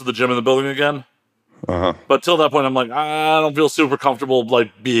making use of the gym in the building again. But till that point, I'm like, I don't feel super comfortable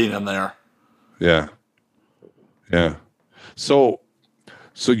like being in there. Yeah. So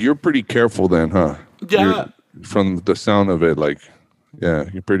you're pretty careful then, huh? Yeah. From the sound of it, like, yeah,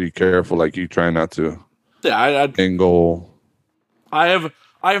 you're pretty careful. Like, you try not to. Yeah, angle. I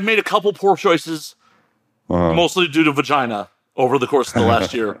have made a couple poor choices, mostly due to vagina over the course of the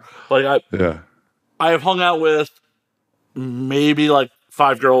last year. Like, I have hung out with maybe like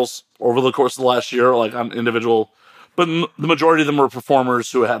 5 girls over the course of the last year, like on individual, but the majority of them were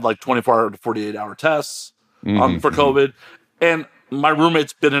performers who had like 24 to 48 hour tests for COVID. And my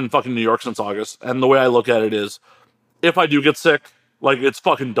roommate's been in fucking New York since August. And the way I look at it is, if I do get sick, like, it's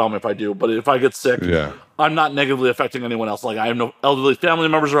fucking dumb if I do, but if I get sick, I'm not negatively affecting anyone else. Like, I have no elderly family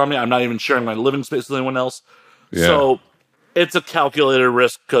members around me. I'm not even sharing my living space with anyone else. Yeah. So it's a calculated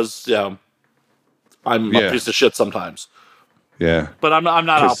risk because, I'm a piece of shit sometimes. Yeah. But I'm not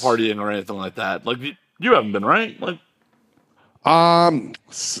out partying or anything like that. Like, you haven't been, right? Like,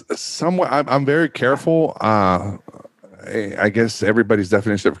 somewhat. I'm very careful. I guess everybody's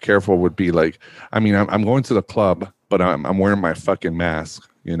definition of careful would be like, I mean, I'm going to the club, but I'm wearing my fucking mask,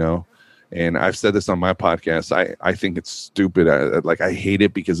 and I've said this on my podcast. I think it's stupid. I hate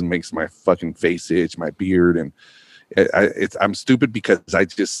it because it makes my fucking face itch, my beard, and I'm stupid because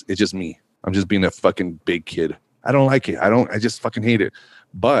it's just me. I'm just being a fucking big kid. I don't like it. I just fucking hate it.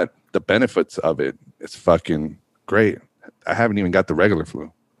 But the benefits of it's fucking great. I haven't even got the regular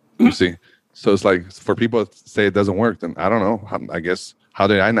flu. You see? So it's like, for people to say it doesn't work, then I don't know. I guess, how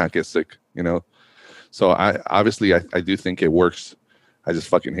did I not get sick? So I do think it works. I just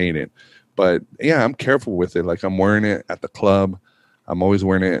fucking hate it. But yeah, I'm careful with it. Like, I'm wearing it at the club. I'm always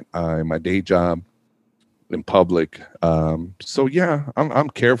wearing it in my day job, in public. So yeah, I'm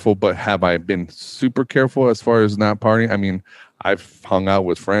careful, but have I been super careful as far as not partying? I mean, I've hung out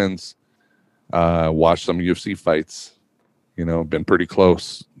with friends, watched some UFC fights, been pretty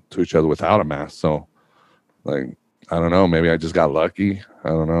close to each other without a mask. So Like, I don't know. Maybe I just got lucky. I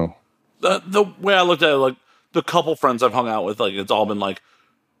don't know. The way I looked at it, like the couple friends I've hung out with, like it's all been like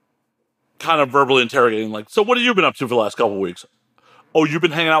kind of verbally interrogating, like, so what have you been up to for the last couple of weeks? Oh, you've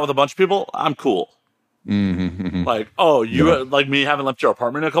been hanging out with a bunch of people? I'm cool. Mm-hmm. Like, oh, you like me haven't left your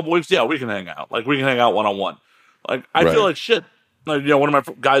apartment in a couple weeks? Yeah, we can hang out. Like, we can hang out one-on-one. Like, I feel like shit. Like, one of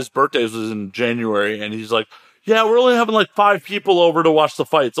my guys' birthdays was in January, and he's like, yeah, we're only having like 5 people over to watch the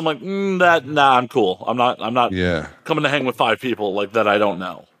fights. I'm like, nah, I'm cool. I'm not coming to hang with 5 people like that I don't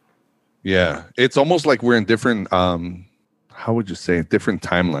know. Yeah. It's almost like we're in different, how would you say, different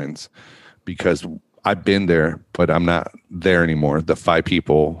timelines, because I've been there, but I'm not there anymore. The 5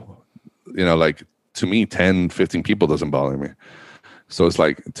 people, like to me, 10, 15 people doesn't bother me. So it's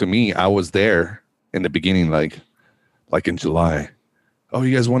like, to me, I was there in the beginning, like in July. Oh,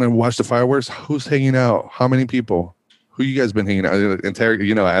 you guys want to watch the fireworks? Who's hanging out? How many people? Who you guys been hanging out?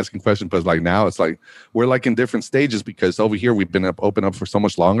 Asking questions. But like now it's like, we're like in different stages, because over here we've been open up for so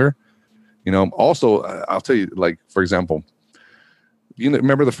much longer. Also, I'll tell you, like, for example,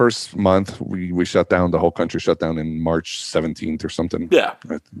 remember the first month we shut down, the whole country shut down in March 17th or something. Yeah.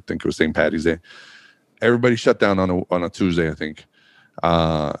 I think it was St. Patty's Day. Everybody shut down on a Tuesday, I think.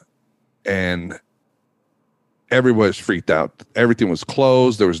 And everybody's freaked out. Everything was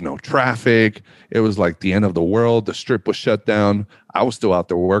closed. There was no traffic. It was like the end of the world. The strip was shut down. I was still out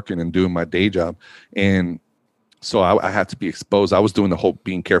there working and doing my day job. And so I had to be exposed. I was doing the whole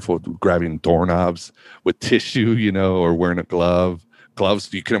being careful with grabbing doorknobs with tissue, or wearing a gloves.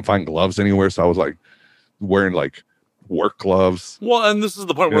 You couldn't find gloves anywhere. So I was like wearing like work gloves. Well, and this is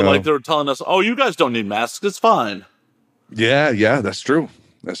the point where like they were telling us, oh, you guys don't need masks. It's fine. Yeah, that's true.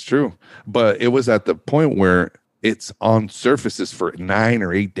 That's true. But it was at the point where it's on surfaces for 9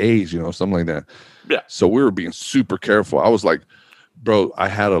 or 8 days, something like that. Yeah. So we were being super careful. I was like, bro, I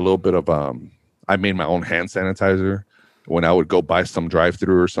had a little bit of, I made my own hand sanitizer when I would go buy some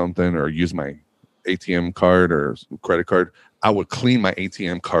drive-through or something, or use my ATM card or credit card. I would clean my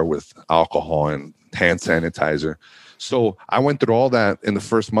ATM card with alcohol and hand sanitizer. So I went through all that in the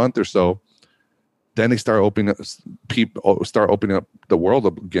first month or so. Then they start opening up the world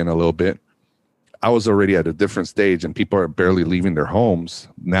again a little bit. I was already at a different stage, and people are barely leaving their homes.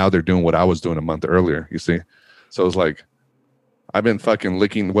 Now they're doing what I was doing a month earlier, you see? So it's like, I've been fucking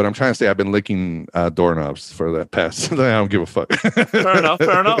licking, what I'm trying to say, I've been licking doorknobs for the past, I don't give a fuck. Fair enough.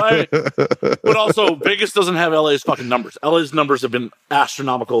 But also, Vegas doesn't have LA's fucking numbers. LA's numbers have been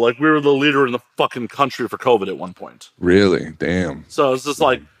astronomical. Like, we were the leader in the fucking country for COVID at one point. Really? Damn. So it's just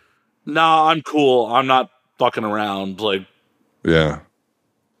like, nah, I'm cool. I'm not fucking around. Like, yeah.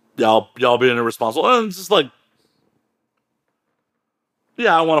 Y'all being irresponsible. And it's just like,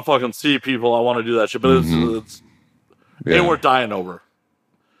 yeah, I want to fucking see people. I want to do that shit. But it's ain't worth dying over.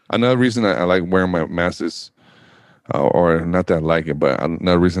 Another reason I like wearing my mask is, or not that I like it, but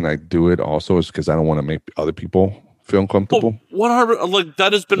another reason I do it also is because I don't want to make other people feel uncomfortable. 100, like,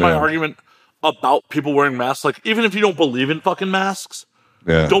 that has been my argument about people wearing masks. Like, even if you don't believe in fucking masks,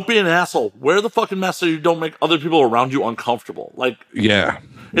 don't be an asshole. Wear the fucking mask so you don't make other people around you uncomfortable. Like,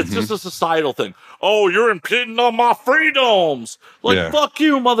 it's just a societal thing. Oh, you're impeding on my freedoms. Like, fuck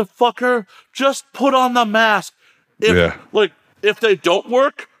you, motherfucker. Just put on the mask. If they don't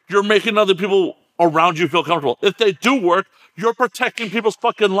work, you're making other people around you feel comfortable. If they do work, you're protecting people's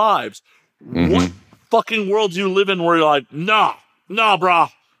fucking lives. What fucking world do you live in where you're like, nah,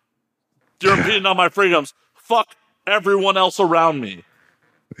 brah. You're impeding on my freedoms. Fuck everyone else around me.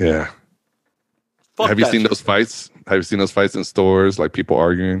 Yeah. Have you seen those fights? Have you seen those fights in stores, like people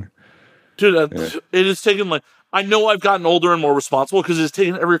arguing? Dude, it has taken, like, I know I've gotten older and more responsible, because it's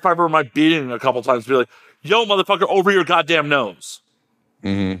taken every fiber of my being a couple times to be like, yo, motherfucker, over your goddamn nose.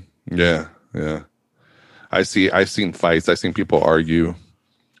 Yeah. I've seen fights. I've seen people argue.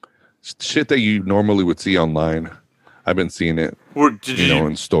 Shit that you normally would see online. I've been seeing it,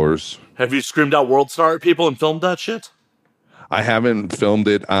 in stores. Have you screamed out World Star at people and filmed that shit? I haven't filmed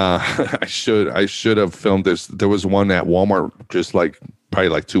it. I should have filmed this. There was one at Walmart just probably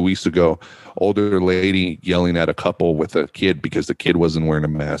like 2 weeks ago. Older lady yelling at a couple with a kid because the kid wasn't wearing a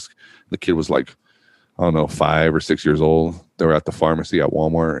mask. The kid was like, I don't know, 5 or 6 years old. They were at the pharmacy at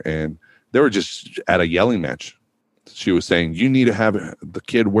Walmart, and they were just at a yelling match. She was saying, you need to have the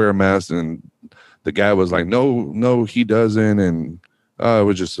kid wear a mask. And the guy was like, no, he doesn't. And it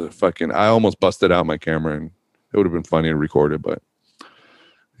was just I almost busted out my camera, and it would have been funny to record it, but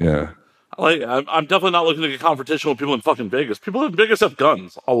yeah. I'm definitely not looking to get confrontational with people in fucking Vegas. People in Vegas have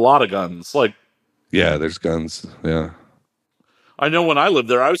guns. A lot of guns. Like, yeah, there's guns. Yeah. I know when I lived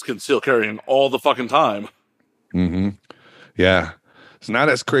there, I was concealed carrying all the fucking time. Yeah. It's not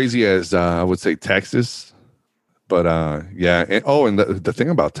as crazy as I would say Texas. But yeah. And the thing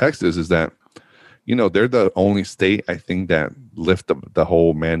about Texas is that, they're the only state, I think, that lift the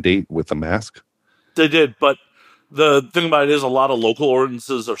whole mandate with the mask. They did, but the thing about it is a lot of local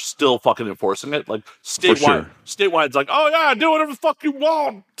ordinances are still fucking enforcing it. Like statewide, like, oh yeah, do whatever the fuck you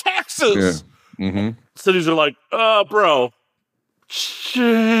want. Texas. Yeah. Mm-hmm. Cities are like, bro,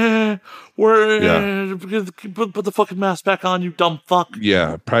 put the fucking mask back on, you dumb fuck.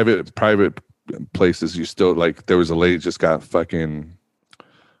 Yeah, private places, you still, like, there was a lady just got fucking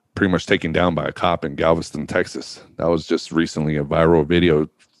pretty much taken down by a cop in Galveston, Texas. That was just recently a viral video.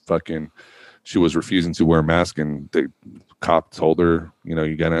 Fucking, she was refusing to wear a mask, and the cop told her,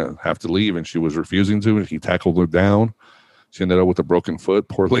 you're gonna have to leave, and she was refusing to. He tackled her down. She ended up with a broken foot,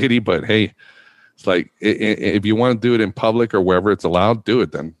 poor lady. But hey, it's like, if you want to do it in public or wherever it's allowed, do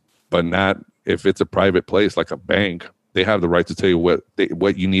it then. But not if it's a private place like a bank. They have the right to tell you what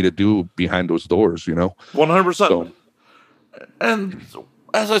you need to do behind those doors. 100%. So, and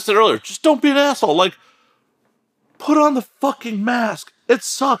as I said earlier, just don't be an asshole. Like, put on the fucking mask. It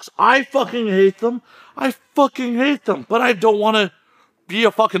sucks. I fucking hate them. But I don't want to be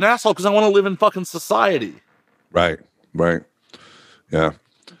a fucking asshole because I want to live in fucking society. Right. Yeah.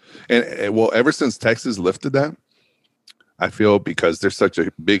 And well, ever since Texas lifted that, I feel, because they're such a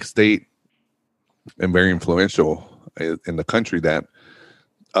big state and very influential in the country, that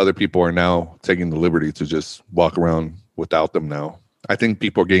other people are now taking the liberty to just walk around without them now. I think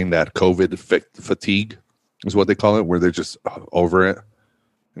people are getting that COVID fatigue, is what they call it, where they're just over it.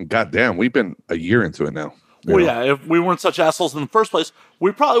 And goddamn, we've been a year into it now. Well, yeah, if we weren't such assholes in the first place,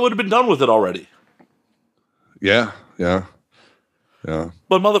 we probably would have been done with it already. Yeah. But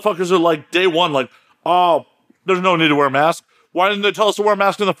motherfuckers are like, day one, like, oh, there's no need to wear a mask. Why didn't they tell us to wear a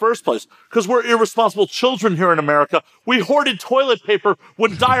mask in the first place? Because we're irresponsible children here in America. We hoarded toilet paper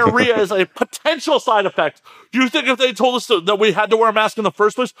when diarrhea is a potential side effect. Do you think if they told us that we had to wear a mask in the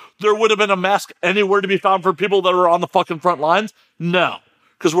first place, there would have been a mask anywhere to be found for people that are on the fucking front lines? No.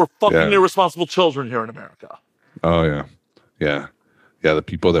 Because we're fucking irresponsible children here in America. Oh, yeah. Yeah. Yeah, the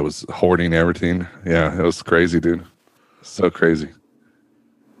people that was hoarding everything. Yeah, it was crazy, dude. So crazy.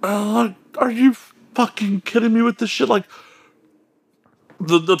 Are you fucking kidding me with this shit? Like,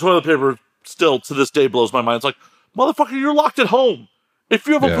 the toilet paper still to this day blows my mind. It's like, motherfucker, you're locked at home. If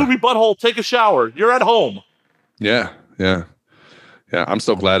you have a poopy butthole, take a shower. You're at home. Yeah. I'm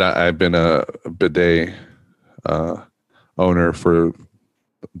so glad I've been a bidet owner for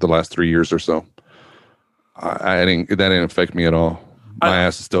the last 3 years or so. That didn't affect me at all. My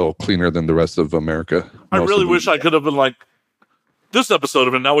ass is still cleaner than the rest of America. I really wish I could have been like, this episode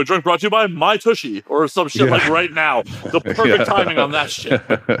of it Now We Drink brought to you by My Tushy or some shit like right now. The perfect timing on that shit.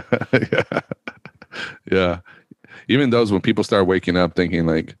 Yeah. Even those, when people start waking up thinking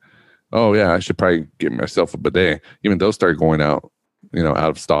like, oh yeah, I should probably get myself a bidet. Even those started going out, out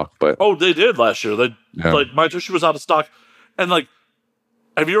of stock. But they did last year. Like My Tushy was out of stock. And like,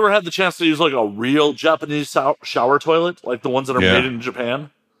 have you ever had the chance to use like a real Japanese shower toilet, like the ones that are made in Japan?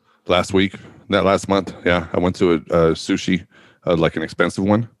 Last month. Yeah, I went to a sushi. Like an expensive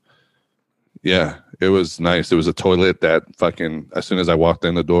one. Yeah, it was nice. It was a toilet that fucking, as soon as I walked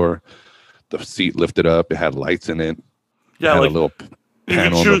in the door, the seat lifted up. It had lights in it. Yeah, it had like a little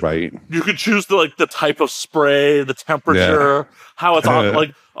panel on the right. You could choose the type of spray, the temperature, how it's on.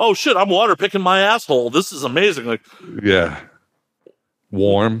 Like, oh shit, I'm water picking my asshole. This is amazing. Like, yeah,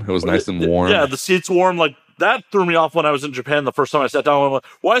 warm. It was nice and warm. Yeah, the seat's warm. Like, that threw me off when I was in Japan the first time I sat down. I'm like,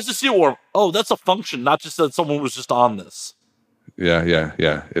 why is the seat warm? Oh, that's a function, not just that someone was just on this.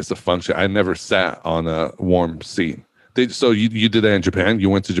 Yeah. It's a function. I never sat on a warm seat. So you did that in Japan? You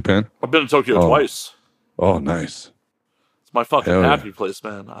went to Japan? I've been to Tokyo twice. Oh, nice. It's my fucking happy place,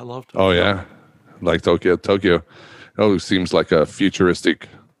 man. I love Tokyo. Oh, yeah. Like Tokyo. It always seems like a futuristic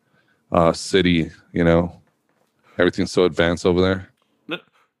city, Everything's so advanced over there.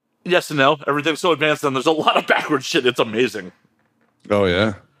 Yes and no. Everything's so advanced, and there's a lot of backward shit. It's amazing. Oh,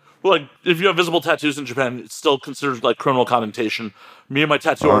 yeah. Well, like, if you have visible tattoos in Japan, it's still considered like criminal connotation. Me and my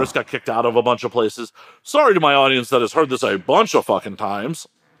tattoo artist got kicked out of a bunch of places. Sorry to my audience that has heard this a bunch of fucking times.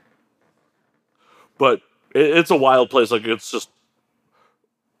 But it's a wild place. Like, it's just,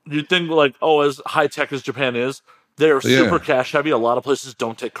 you'd think like, oh, as high tech as Japan is, they're super cash heavy. A lot of places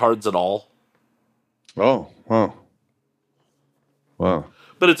don't take cards at all. Oh, wow.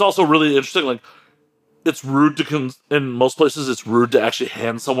 But it's also really interesting. Like, it's rude to in most places. It's rude to actually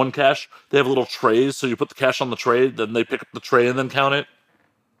hand someone cash. They have little trays, so you put the cash on the tray, then they pick up the tray and then count it.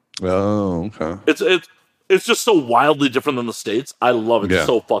 Oh, okay. It's just so wildly different than the States. I love it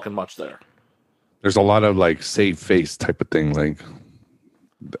so fucking much there. There's a lot of like save face type of thing. Like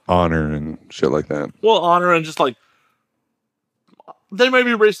honor and shit like that. Well, honor and just like they may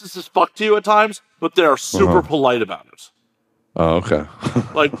be racist as fuck to you at times, but they are super polite about it. Oh, okay.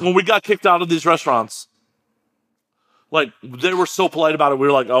 Like when we got kicked out of these restaurants, like they were so polite about it. We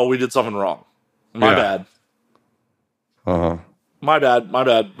were like, "Oh, we did something wrong. My bad. My bad.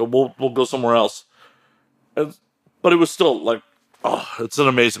 But we'll go somewhere else." But it was still like, oh, it's an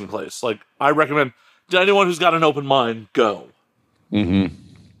amazing place. Like I recommend to anyone who's got an open mind, go. Mm-hmm.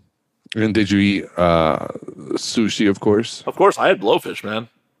 And did you eat sushi? Of course. Of course, I had blowfish, man.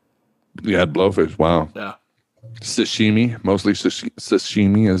 You had blowfish. Wow. Yeah. Sashimi, mostly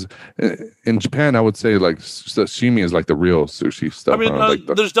sashimi is in Japan. I would say like sashimi is like the real sushi stuff. I mean, like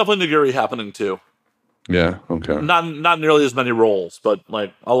there's definitely nigiri happening too. Yeah. Okay. Not nearly as many rolls, but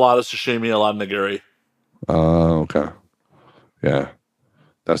like a lot of sashimi, a lot of nigiri. Oh, okay. Yeah,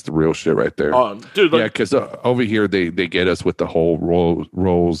 that's the real shit right there. Dude. Yeah, because over here they get us with the whole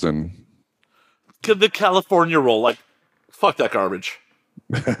rolls and the California roll. Like, fuck that garbage.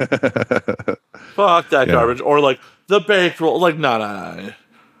 Fuck that garbage. Or like the baked roll. Like, nah.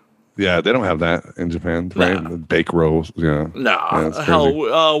 Yeah, they don't have that in Japan, right? Nah. Bake rolls. Yeah. Nah.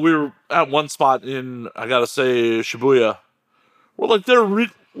 Hell, we were at one spot in, I gotta say, Shibuya, where like they're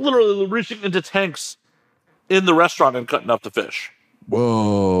literally reaching into tanks in the restaurant and cutting up the fish.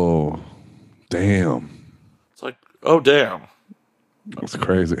 Whoa. Damn. It's like, oh, damn. That's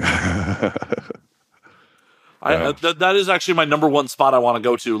crazy. That is actually my number one spot I want to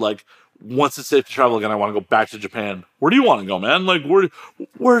go to. Like, once it's safe to travel again, I want to go back to Japan. Where do you want to go, man? Like,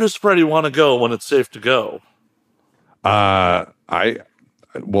 where does Freddie want to go when it's safe to go? Well,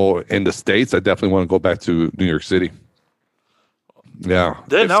 in the States, I definitely want to go back to New York City. Yeah.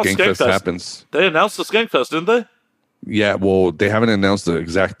 They announced Skankfest. Happens. They announced the Skankfest, didn't they? Yeah, well, they haven't announced the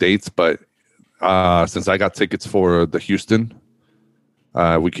exact dates, but since I got tickets for the Houston,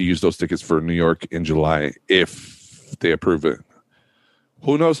 we could use those tickets for New York in July if they approve it.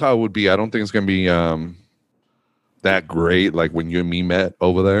 Who knows how it would be? I don't think it's going to be that great like when you and me met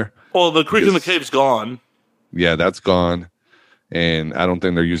over there. Well, the Creek in the Cave's gone. Yeah, that's gone. And I don't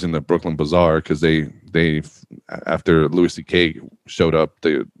think they're using the Brooklyn Bazaar because they after Louis C.K. showed up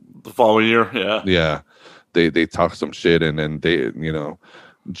the following year, yeah, they talked some shit and then they,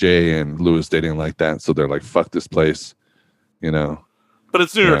 Jay and Louis, they didn't like that, so they're like, fuck this place, But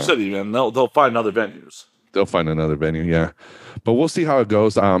it's New York City, man. They'll find other venues. They'll find another venue, yeah. But we'll see how it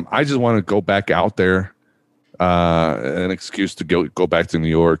goes. I just want to go back out there, an excuse to go back to New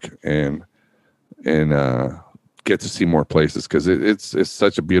York and get to see more places because it's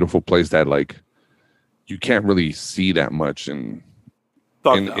such a beautiful place that like you can't really see that much. And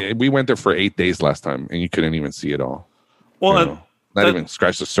we went there for 8 days last time, and you couldn't even see it all. Well, not even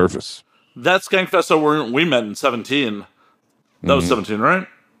scratch the surface. That Skankfest that we met in 2017. That was 2017, right?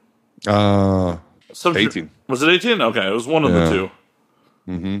 18. Was it 18? Okay, it was one of the two.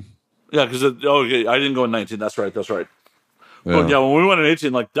 Mm-hmm. Yeah, because I didn't go in 19. That's right. Yeah. But yeah, when we went in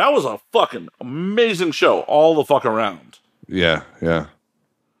 18, like that was a fucking amazing show all the fuck around. Yeah. Yeah.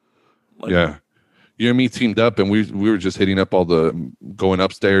 You and me teamed up, and we were just hitting up all the going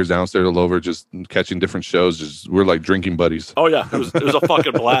upstairs, downstairs, all over, just catching different shows. We're like drinking buddies. Oh yeah, it was a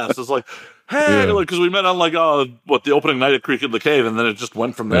fucking blast. It's like, hey, because we met on like the opening night at Creek in the Cave, and then it just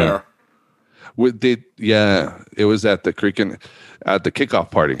went from there. It was at the Creek at the kickoff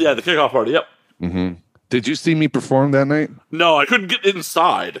party. Yeah, the kickoff party. Yep. Mm-hmm. Did you see me perform that night? No, I couldn't get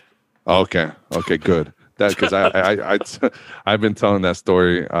inside. Okay, good. That because I've been telling that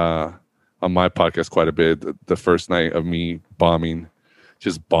story on my podcast quite a bit. The first night of me bombing.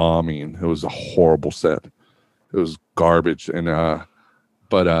 It was a horrible set. It was garbage, and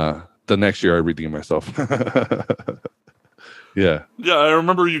but the next year I redeemed myself. Yeah. Yeah, I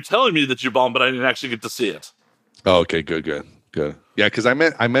remember you telling me that you bombed, but I didn't actually get to see it. Oh, okay, good. Yeah, because I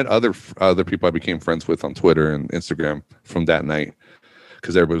met other people I became friends with on Twitter and Instagram from that night.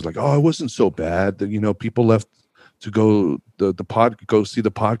 Because everybody was like, "Oh, it wasn't so bad." People left to go go see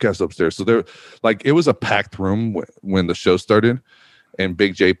the podcast upstairs. So there, like, it was a packed room when the show started, and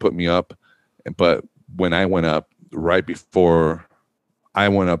Big J put me up. But when I went up, right before I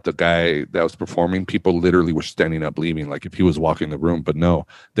went up, the guy that was performing, people literally were standing up, leaving, like if he was walking the room. But no,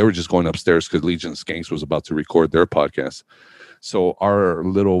 they were just going upstairs because Legion Skanks was about to record their podcast. So our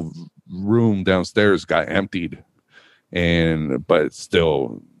little room downstairs got emptied, but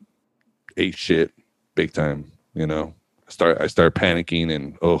still ate shit big time. I started panicking,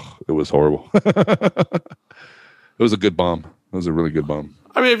 and it was horrible. It was a good bomb. It was a really good bomb.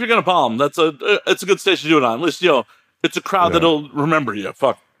 I mean, if you're gonna bomb, it's a good stage to do it on. At least it's a crowd that'll remember you.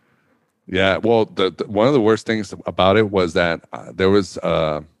 Fuck. Yeah. Well, the one of the worst things about it was that there was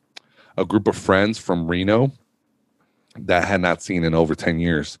a group of friends from Reno that I had not seen in over 10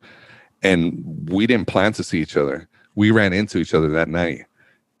 years. And we didn't plan to see each other. We ran into each other that night.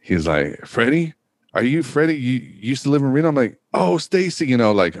 He's like, Freddie, are you Freddie? You used to live in Reno? I'm like, oh, Stacy, you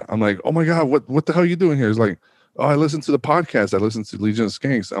know, like, I'm like, oh my God, what the hell are you doing here? He's like, oh, I listened to the podcast. I listened to Legion of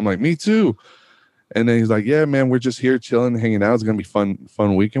Skanks. I'm like, me too. And then he's like, yeah, man, we're just here chilling, hanging out. It's going to be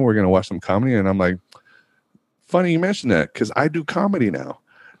fun weekend. We're going to watch some comedy. And I'm like, funny you mentioned that because I do comedy now.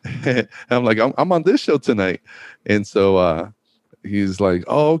 And I'm like, I'm on this show tonight. And so he's like,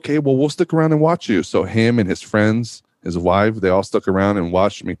 oh, okay, well, we'll stick around and watch you. So him and his friends, his wife, they all stuck around and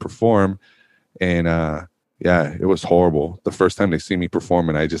watched me perform. And yeah, it was horrible. The first time they see me perform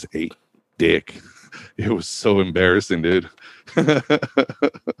and I just ate dick. It was so embarrassing, dude.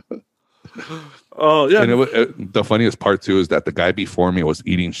 Oh, yeah. And the funniest part, too, is that the guy before me was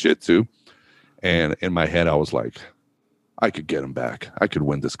eating shit, too. And in my head, I was like, I could get him back. I could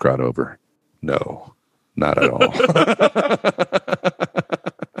win this crowd over. No, not at all.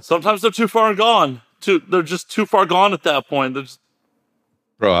 Sometimes they're too far gone. They're just too far gone at that point.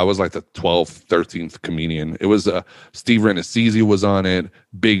 Bro, I was like the 12th, 13th comedian. It was Steve Renassisi was on it,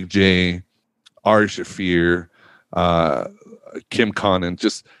 Big J, Ari Shafir, Kim Connon,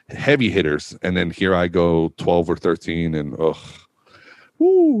 just heavy hitters. And then here I go 12 or 13 and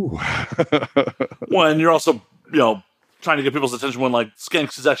woo. Well, and you're also, trying to get people's attention when like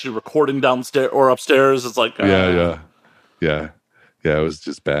Skanks is actually recording downstairs or upstairs. It's like, yeah. It was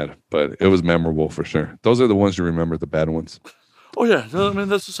just bad, but it was memorable for sure. Those are the ones you remember, the bad ones. Oh yeah. I mean,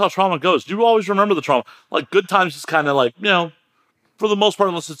 that's just how trauma goes. You always remember the trauma. Like good times is kind of like, for the most part,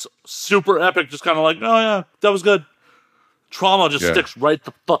 unless it's super epic, just kind of like, oh yeah, that was good. Trauma just sticks right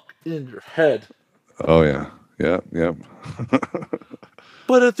the fuck in your head. Oh yeah. Yeah.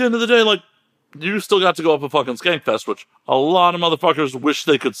 But at the end of the day, like, you still got to go up a fucking Skank Fest, which a lot of motherfuckers wish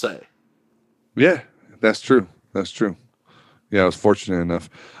they could say. Yeah, that's true. Yeah, I was fortunate enough.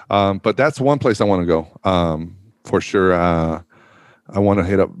 But that's one place I want to go. For sure. I want to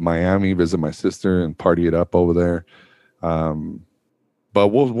hit up Miami, visit my sister, and party it up over there. But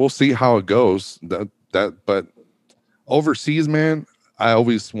we'll see how it goes. But overseas, man, I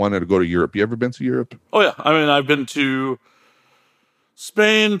always wanted to go to Europe. You ever been to Europe? Oh yeah, I mean, I've been to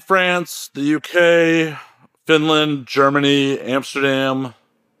Spain, France, the UK, Finland, Germany, Amsterdam.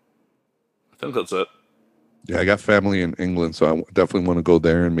 I think that's it. Yeah, I got family in England, so I definitely want to go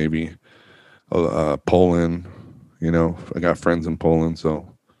there, and maybe Poland. I got friends in Poland, so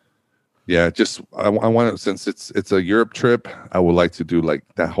yeah. Just I want to, since it's a Europe trip, I would like to do like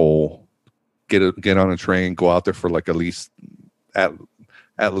that whole get on a train, go out there for like at least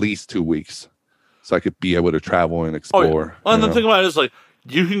 2 weeks, so I could be able to travel and explore. Oh, yeah. Well, and the thing about it is, like,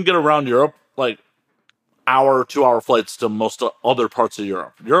 you can get around Europe like 2-hour flights to most other parts of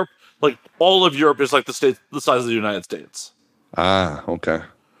Europe. Like all of Europe is like the size of the United States. Ah, okay.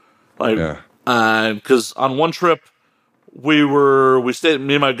 Like, yeah. Because on one trip, me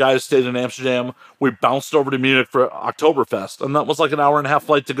and my guys stayed in Amsterdam. We bounced over to Munich for Oktoberfest, and that was like an 1.5-hour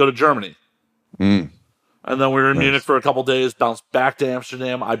flight to go to Germany. And then we were in Munich for a couple days, bounced back to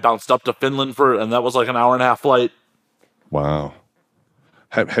Amsterdam. I bounced up to Finland and that was like an 1.5-hour flight. Wow.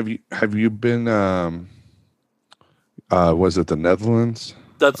 Have you been? Was it the Netherlands?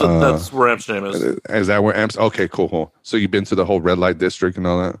 That's where Amsterdam is. Is that where Amsterdam? Okay, cool. So you've been to the whole red light district and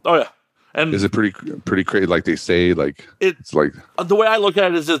all that? Oh yeah. And is it pretty crazy? Like they say, like it's like the way I look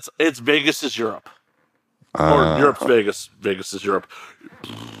at it is it's Vegas is Europe, or Europe's Vegas. Vegas is Europe.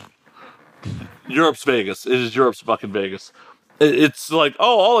 Europe's Vegas. It is Europe's fucking Vegas. It's like,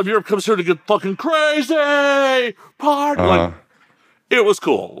 all of Europe comes here to get fucking crazy party. Like, it was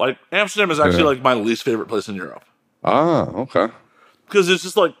cool. Like Amsterdam is actually like my least favorite place in Europe. Okay. Because it's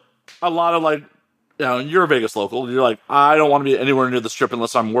just like a lot of like, you're a Vegas local. You're like, I don't want to be anywhere near the strip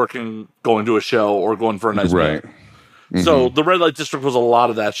unless I'm working, going to a show, or going for a nice meal. Mm-hmm. So the red light district was a lot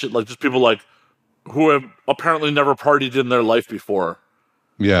of that shit. Like just people like who have apparently never partied in their life before.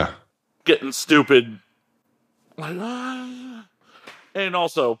 Yeah. Getting stupid. Like, and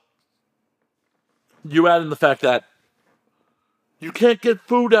also, you add in the fact that you can't get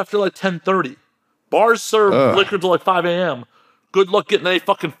food after like 10:30. Bars serve liquor till like 5 a.m. Good luck getting any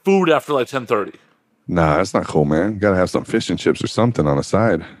fucking food after like 10:30. Nah, that's not cool, man. You gotta have some fish and chips or something on the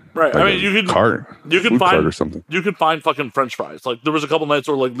side. Right. Like I mean, you can find or something. You can find fucking French fries. Like there was a couple nights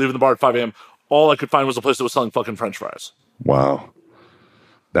where like leaving the bar at 5 a.m. All I could find was a place that was selling fucking French fries. Wow.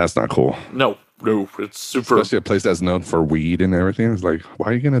 That's not cool. No, it's super. Especially a place that's known for weed and everything. It's like, why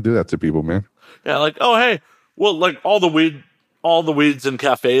are you going to do that to people, man? Yeah, like, oh, hey, well, like all the weed all the weeds in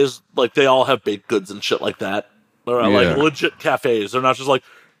cafes, like they all have baked goods and shit like that. They're like legit cafes. They're not just like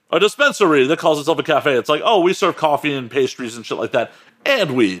a dispensary that calls itself a cafe. It's like, oh, we serve coffee and pastries and shit like that,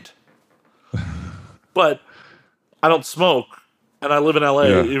 and weed. But I don't smoke, and I live in LA.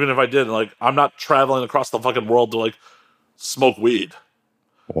 Yeah. Even if I did, like, I'm not traveling across the fucking world to like smoke weed.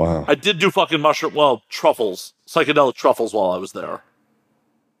 Wow. I did do fucking truffles, psychedelic truffles while I was there.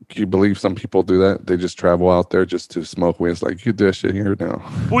 Can you believe some people do that? They just travel out there just to smoke weed. It's like, you do that shit here now.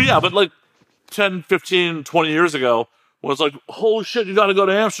 Well, yeah, but like 10, 15, 20 years ago, when it's like, holy shit, you got to go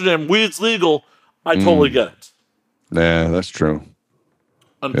to Amsterdam. Weed's legal. I totally get it. Yeah, that's true.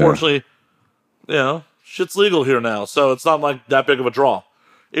 Unfortunately, shit's legal here now, so it's not like that big of a draw.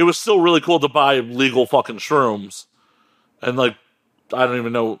 It was still really cool to buy legal fucking shrooms. And like, I don't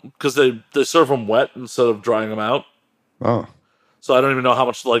even know, because they serve them wet instead of drying them out. Oh. So I don't even know how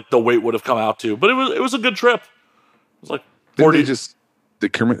much like the weight would have come out to. But it was a good trip. It was like 40. Did they just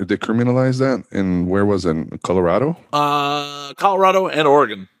decriminalize that? And where was it? In Colorado? Colorado and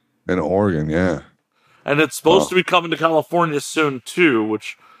Oregon. In Oregon, yeah. And it's supposed to be coming to California soon too,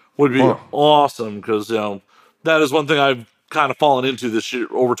 which would be awesome because, that is one thing I've kind of fallen into this year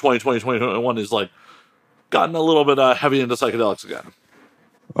over 2020, 2021 is like gotten a little bit heavy into psychedelics again.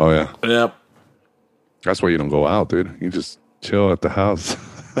 Oh, yeah. Yeah. That's why you don't go out, dude. You just chill at the house.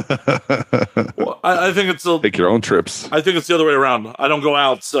 Well, I think it's take your own trips. I think it's the other way around. I don't go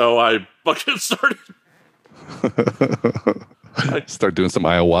out, so I fucking started. Start doing some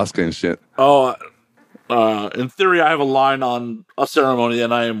ayahuasca and shit. Oh, in theory, I have a line on a ceremony,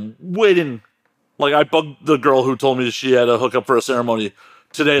 and I am waiting. Like, I bugged the girl who told me she had a hookup for a ceremony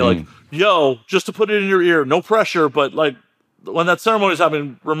today. Like, yo, just to put it in your ear, no pressure, but like when that ceremony's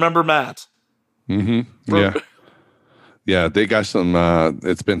happening, remember Matt. Mm-hmm. Yeah. Yeah, they got some.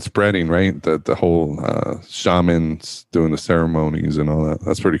 It's been spreading, right? The whole shamans doing the ceremonies and all that.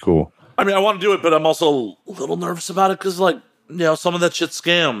 That's pretty cool. I mean, I want to do it, but I'm also a little nervous about it because, like, some of that shit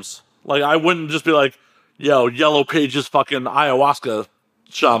scams. Like, I wouldn't just be like, yo, Yellow Pages fucking ayahuasca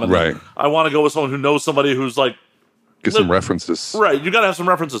shaman. Right. I want to go with someone who knows somebody who's like, get some references. Right. You got to have some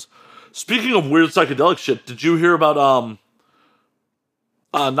references. Speaking of weird psychedelic shit, did you hear about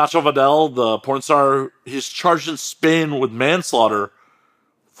Nacho Vidal, the porn star? He's charged in Spain with manslaughter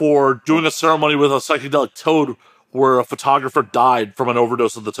for doing a ceremony with a psychedelic toad where a photographer died from an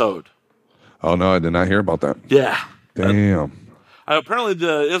overdose of the toad. Oh, no, I did not hear about that. Yeah. Damn. Apparently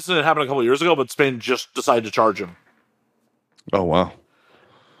the incident happened a couple of years ago, but Spain just decided to charge him. Oh, wow.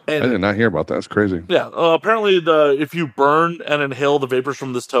 And, I did not hear about that. That's crazy. Yeah. Apparently if you burn and inhale the vapors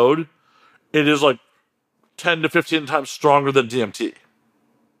from this toad, it is like 10 to 15 times stronger than DMT.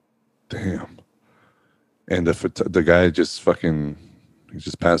 Damn. And the guy just fucking, he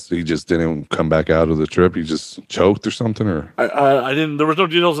just passed. He just didn't come back out of the trip. He just choked or something, or I didn't. There was no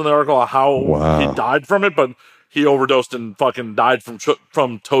details in the article on how he died from it, but he overdosed and fucking died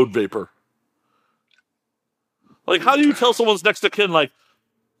from toad vapor. Like, how do you tell someone's next of kin, like,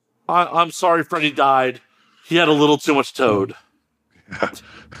 I'm sorry, Freddie died. He had a little too much toad.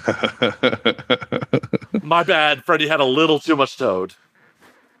 My bad. Freddie had a little too much toad.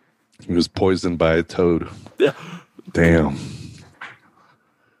 He was poisoned by a toad. Yeah. Damn.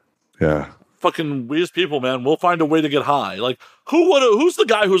 Yeah. Fucking we as people, man, we'll find a way to get high. Like, who's the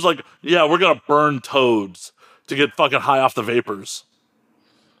guy who's like, yeah, we're gonna burn toads to get fucking high off the vapors?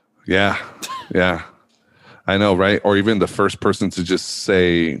 Yeah. Yeah. I know, right? Or even the first person to just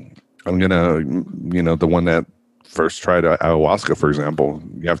say, I'm gonna, the one that first tried ayahuasca, for example,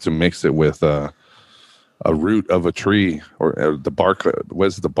 you have to mix it with a root of a tree, or the bark.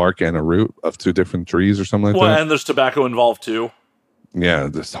 Was the bark and a root of two different trees or something like that? Well, and there's tobacco involved too. Yeah,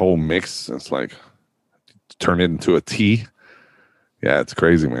 this whole mix. It's like turn it into a tea. Yeah, it's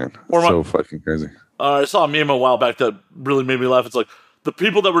crazy, man. It's so fucking crazy. I saw a meme a while back that really made me laugh. It's like the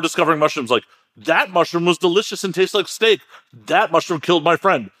people that were discovering mushrooms, like, that mushroom was delicious and tastes like steak. That mushroom killed my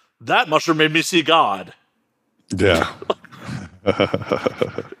friend. That mushroom made me see God. Yeah.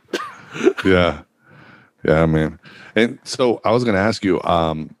 Yeah. Yeah, man. And so I was going to ask you,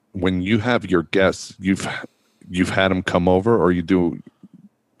 when you have your guests, you've had them come over, or are you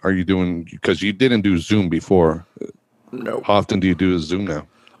doing, because you didn't do Zoom before. No. How often do you do Zoom now?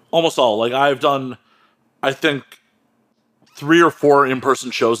 Almost all. Like, I've done, I think, 3 or 4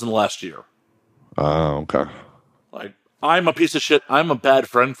 in-person shows in the last year. Oh, okay. Like, I'm a piece of shit. I'm a bad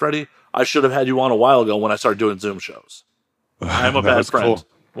friend, Freddie. I should have had you on a while ago when I started doing Zoom shows. I'm a bad friend.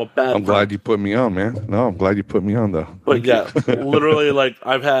 Cool. I'm glad you put me on, man. No, I'm glad you put me on, though. But yeah, literally, like,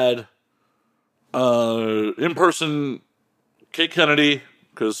 I've had in-person Kate Kennedy,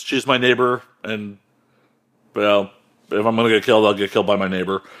 because she's my neighbor, and, well, if I'm gonna get killed, I'll get killed by my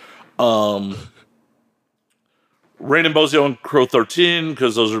neighbor. Rain and Bozio and Crow 13,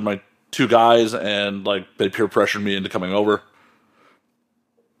 because those are my two guys, and like they peer pressured me into coming over.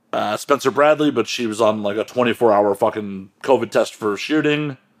 Spencer Bradley, but she was on like a 24-hour fucking COVID test for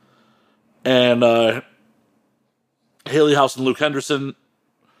shooting. And Haley House and Luke Henderson,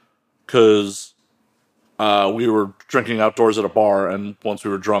 because we were drinking outdoors at a bar, and once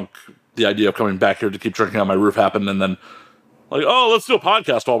we were drunk, the idea of coming back here to keep drinking on my roof happened, and then like, oh, let's do a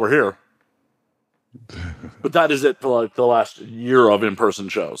podcast while we're here. But that is it for like the last year of in-person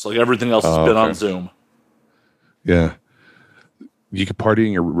shows. Like everything else has been on Zoom. Yeah. You could party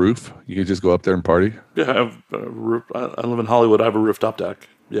in your roof. You could just go up there and party. Yeah, I have a roof. I live in Hollywood. I have a rooftop deck.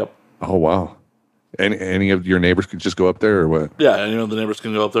 Yep. Oh, wow. Any of your neighbors could just go up there or what? Yeah, any of the neighbors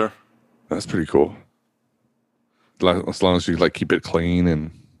can go up there. That's pretty cool. As long as you like keep it clean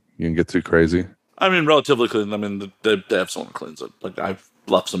and you can get too crazy. I mean, relatively clean. I mean, they have someone who cleans it. Like I've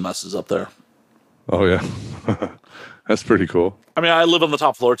left some messes up there. Oh yeah, that's pretty cool. I mean, I live on the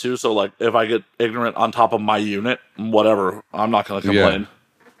top floor too, so like if I get ignorant on top of my unit, whatever, I'm not going to complain.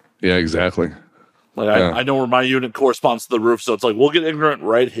 Yeah, exactly. Like I know where my unit corresponds to the roof, so it's like we'll get ignorant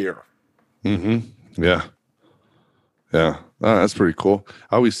right here. Mm-hmm. Yeah. Oh, that's pretty cool.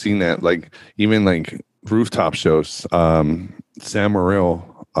 I always seen that, like even like rooftop shows. Sam Morril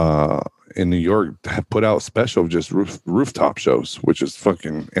in New York have put out special just rooftop shows, which is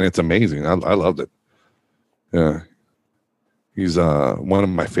fucking, and it's amazing. I loved it. Yeah. He's one of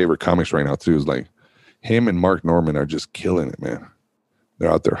my favorite comics right now too. Is like him and Mark Norman are just killing it, man. They're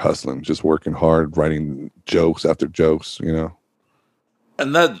out there hustling, just working hard, writing jokes after jokes, you know.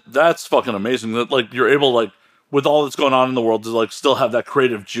 And that's fucking amazing. That like you're able, like, with all that's going on in the world, to like still have that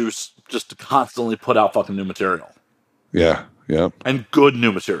creative juice just to constantly put out fucking new material. Yeah. And good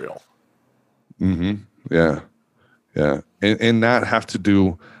new material. Mm-hmm. Yeah. And not have to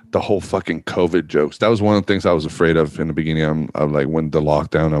do the whole fucking COVID jokes. That was one of the things I was afraid of in the beginning. I'm like, when the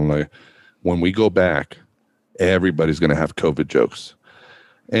lockdown, I'm like, when we go back, everybody's going to have COVID jokes.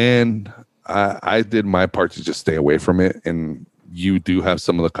 And I did my part to just stay away from it. And you do have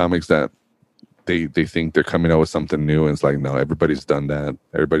some of the comics that they think they're coming out with something new. And it's like, no, everybody's done that.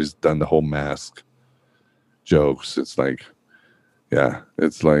 Everybody's done the whole mask jokes. It's like, yeah,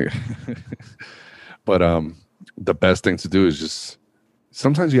 it's like, but the best thing to do is just,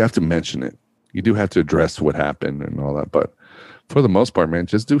 sometimes you have to mention it. You do have to address what happened and all that. But for the most part, man,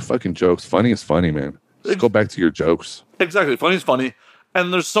 just do fucking jokes. Funny is funny, man. Just go back to your jokes. Exactly. Funny is funny.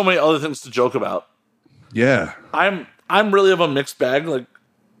 And there's so many other things to joke about. Yeah. I'm really of a mixed bag. Like,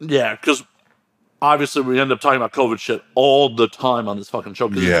 yeah, because obviously we end up talking about COVID shit all the time on this fucking show.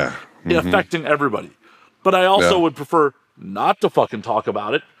 Yeah. It's affecting everybody. But I also would prefer not to fucking talk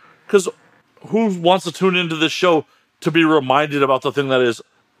about it, because who wants to tune into this show to be reminded about the thing that is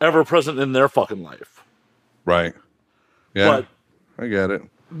ever present in their fucking life? Right. Yeah. But I get it.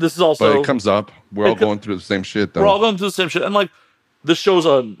 This is also, but it comes up. We're all going through the same shit, though. We're all going through the same shit. And like, this show's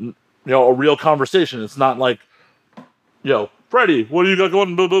a real conversation. It's not like, Freddie, what do you got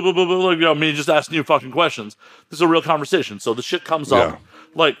going? Blah, blah, blah, blah, blah. Like, me just asking you fucking questions. This is a real conversation. So the shit comes up.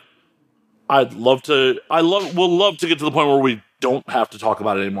 Like, we'll love to get to the point where we don't have to talk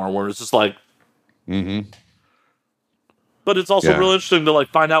about it anymore, where it's just like, but it's also real interesting to like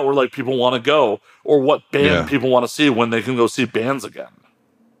find out where like people want to go, or what band people want to see when they can go see bands again.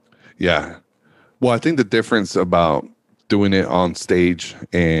 Yeah. Well, I think the difference about doing it on stage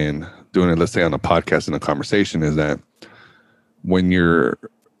and doing it, let's say, on a podcast and a conversation, is that when you're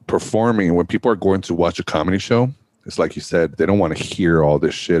performing, when people are going to watch a comedy show, it's like you said, they don't want to hear all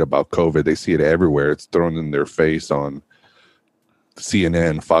this shit about COVID. They see it everywhere. It's thrown in their face on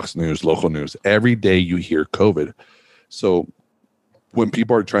CNN, Fox News, local news. Every day you hear COVID. So when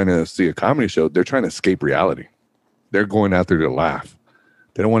people are trying to see a comedy show, they're trying to escape reality. They're going out there to laugh.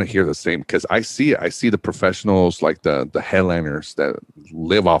 They don't want to hear the same, because I see it. I see the professionals, like the headliners that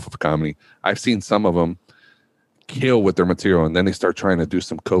live off of comedy. I've seen some of them kill with their material, and then they start trying to do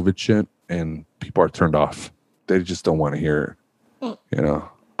some COVID shit, and people are turned off. They just don't want to hear it,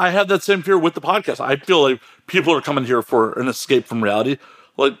 I had that same fear with the podcast. I feel like people are coming here for an escape from reality.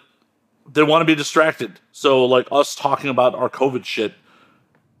 Like, they want to be distracted. So, like, us talking about our COVID shit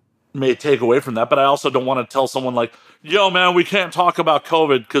may take away from that, but I also don't want to tell someone like, yo, man, we can't talk about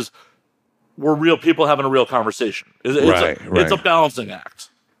COVID, because we're real people having a real conversation. It's a balancing act.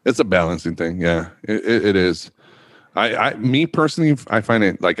 It's a balancing thing. Yeah, it is. Me personally, I find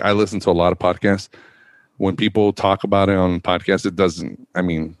it, like, I listen to a lot of podcasts. When people talk about it on podcasts, it doesn't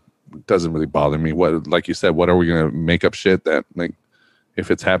really bother me. What, like you said, what are we going to make up shit that, like, if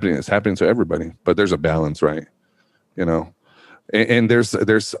it's happening to everybody? But there's a balance, right? you know. And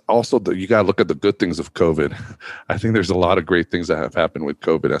there's also you got to look at the good things of COVID. I think there's a lot of great things that have happened with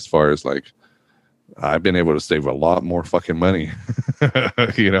COVID, as far as like I've been able to save a lot more fucking money,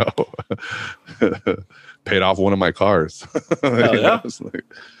 you know, paid off one of my cars, Hell you know, yeah. it's like,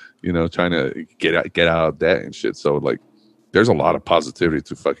 you know, trying to get out of debt and shit. So like, there's a lot of positivity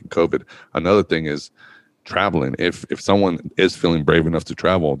to fucking COVID. Another thing is traveling. If someone is feeling brave enough to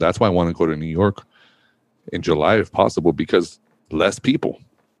travel, that's why I want to go to New York in July if possible, because less people,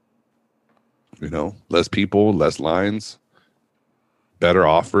 you know, less people, less lines, better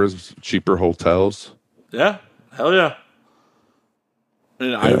offers, cheaper hotels. Yeah. Hell yeah. I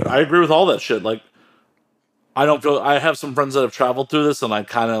mean, I agree with all that shit. Like, I have some friends that have traveled through this, and I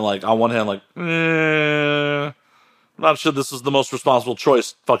kind of like, on one hand, like, I'm not sure this is the most responsible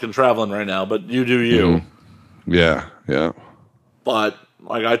choice fucking traveling right now, but you do you. Mm-hmm. Yeah. But,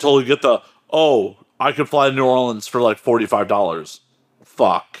 like, I totally get I could fly to New Orleans for like $45.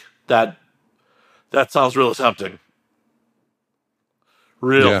 Fuck. That sounds real tempting.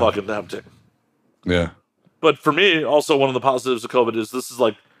 Real fucking tempting. Yeah. But for me, also one of the positives of COVID is this is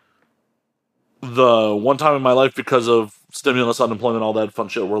like the one time in my life, because of stimulus, unemployment, all that fun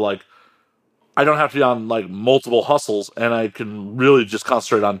shit, where like I don't have to be on like multiple hustles, and I can really just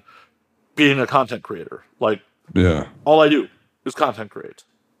concentrate on being a content creator. Like, Yeah. all I do is content create.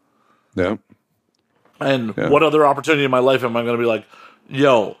 Yeah. And what other opportunity in my life am I going to be like,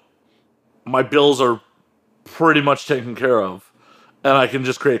 yo, my bills are pretty much taken care of, and I can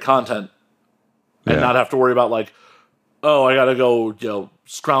just create content and not have to worry about like, oh, I got to go, you know,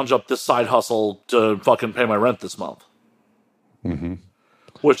 scrounge up this side hustle to fucking pay my rent this month. Mm-hmm.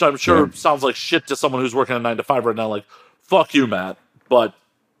 Which I'm sure sounds like shit to someone who's working a 9 to 5 right now. Like, fuck you, Matt. But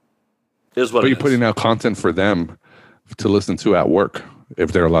is what. But you're putting out content for them to listen to at work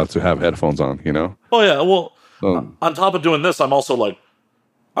if they're allowed to have headphones on, you know? Oh yeah. Well, on top of doing this, I'm also like,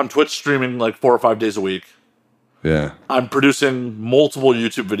 I'm Twitch streaming like 4 or 5 days a week. Yeah. I'm producing multiple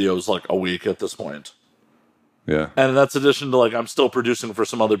YouTube videos like a week at this point. Yeah. And that's addition to like, I'm still producing for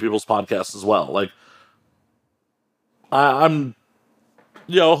some other people's podcasts as well. Like, I'm,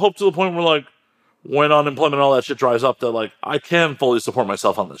 you know, hope to the point where like, when unemployment and all that shit dries up, that like, I can fully support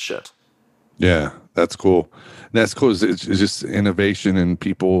myself on this shit. Yeah, that's cool. That's cool. It's just innovation and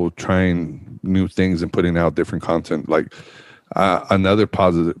people trying new things and putting out different content. Like another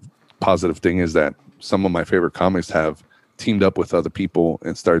positive thing is that some of my favorite comics have teamed up with other people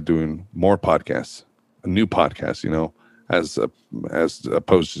and started doing more podcasts, a new podcast, you know, as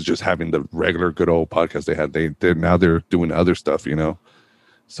opposed to just having the regular good old podcast they had. They're doing other stuff, you know.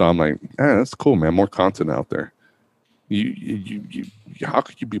 So I'm like, that's cool, man. More content out there. You how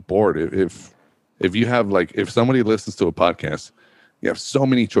could you be bored if you have like, if somebody listens to a podcast, you have so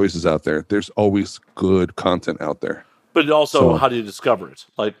many choices out there. There's always good content out there. But also, how do you discover it?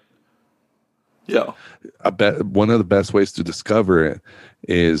 Like, yeah, one of the best ways to discover it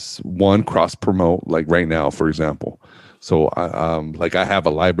is one, cross promote. Like right now, for example, so I have a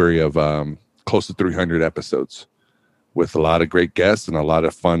library of close to 300 episodes with a lot of great guests and a lot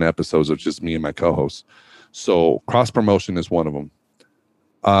of fun episodes of just me and my co-hosts. So cross promotion is one of them.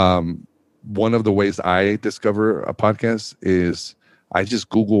 One of the ways I discover a podcast is I just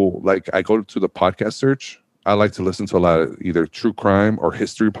Google, like I go to the podcast search. I like to listen to a lot of either true crime or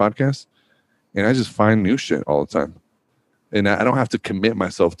history podcasts, and I just find new shit all the time. And I don't have to commit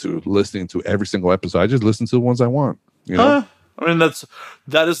myself to listening to every single episode. I just listen to the ones I want. You know? I mean,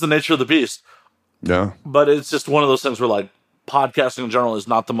 that is the nature of the beast. Yeah. But it's just one of those things where like podcasting in general is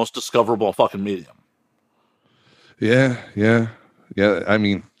not the most discoverable fucking medium. Yeah. I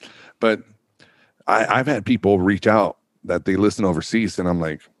mean, but I've had people reach out that they listen overseas, and I'm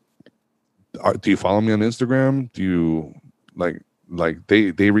like, do you follow me on Instagram? Do you like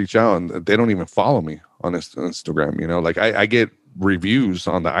they reach out and they don't even follow me on Instagram, you know? Like I get reviews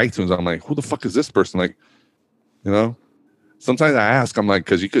on the iTunes. I'm like, who the fuck is this person? Like, you know, sometimes I ask, I'm like,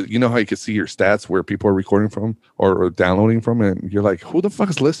 because you know how you can see your stats where people are recording from or downloading from, and you're like, who the fuck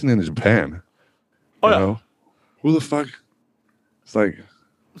is listening to Japan? You know? Who the fuck? It's like,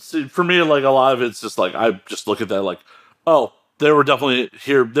 see, for me, like a lot of it's just like I just look at that like, oh, they were definitely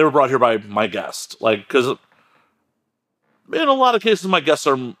here. They were brought here by my guest, like because in a lot of cases, my guests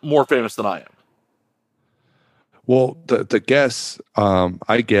are more famous than I am. Well, the guests,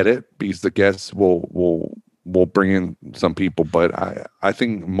 I get it because the guests will bring in some people, but I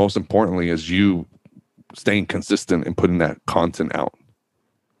think most importantly is you staying consistent and putting that content out.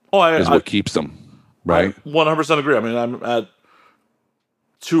 Is what keeps them, right? 100% agree. I mean, I'm at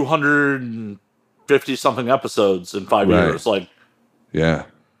 250 something episodes in 5 years. Like, yeah.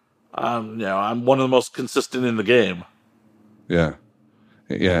 I'm one of the most consistent in the game. Yeah.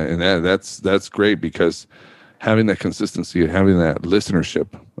 Yeah, and that's great because having that consistency and having that listenership,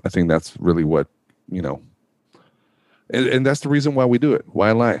 I think that's really what, and that's the reason why we do it.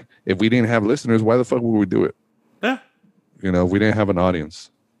 Why lie? If we didn't have listeners, why the fuck would we do it? Yeah. If we didn't have an audience,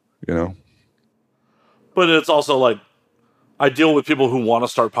 But it's also like, I deal with people who want to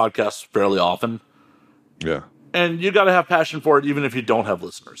start podcasts fairly often. Yeah. And you got to have passion for it, even if you don't have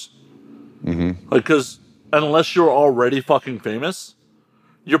listeners. Mm-hmm. Like, because unless you're already fucking famous,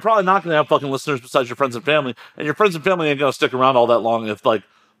 you're probably not going to have fucking listeners besides your friends and family. And your friends and family ain't going to stick around all that long if, like,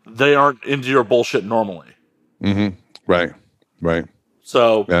 they aren't into your bullshit normally. Mm-hmm. Right.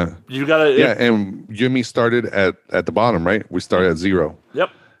 So, yeah. You got to... Yeah, and you and me started at the bottom, right? We started at 0. Yep.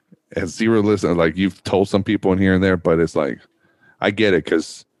 At 0 listeners. Like, you've told some people in here and there, but it's like, I get it,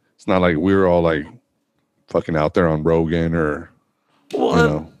 because it's not like we're all, like, fucking out there on Rogan or,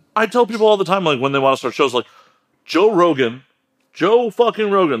 I tell people all the time, like, when they want to start shows, like, Joe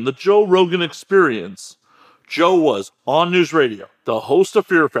fucking Rogan, the Joe Rogan Experience. Joe was on News Radio, the host of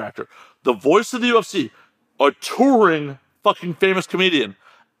Fear Factor, the voice of the UFC, a touring fucking famous comedian.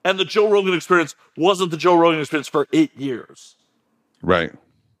 And the Joe Rogan Experience wasn't the Joe Rogan Experience for 8 years. Right.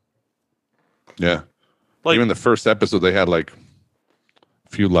 Yeah. Like, even the first episode, they had, like, a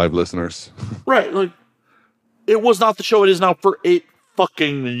few live listeners. Right. Like, it was not the show it is now for 8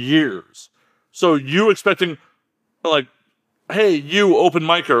 fucking years. So you expecting, like, hey, you open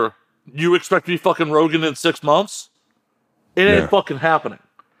micer, you expect to be fucking Rogan in 6 months? It ain't fucking happening.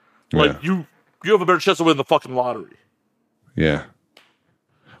 Like, you have a better chance of winning the fucking lottery. Yeah.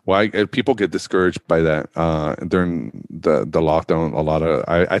 Well, people get discouraged by that during the lockdown. A lot of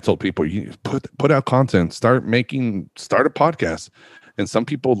I told people, you put out content, start a podcast, and some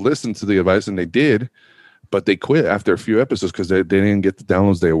people listened to the advice and they did, but they quit after a few episodes because they didn't get the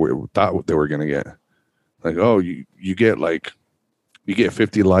downloads they thought they were going to get. Like, oh, you get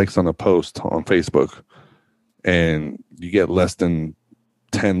 50 likes on a post on Facebook, and you get less than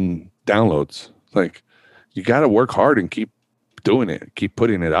 10 downloads. Like, you got to work hard and keep doing it, keep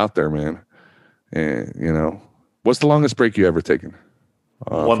putting it out there, man. And what's the longest break you ever taken?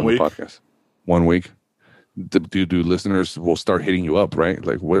 1 week. Podcast. 1 week. Do listeners will start hitting you up, right?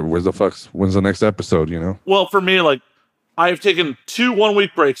 Like, where's the fuck's? When's the next episode? Well, for me, like, I've taken 2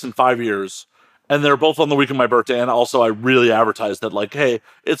 1-week breaks in 5 years, and they're both on the week of my birthday. And also, I really advertised that, like, hey,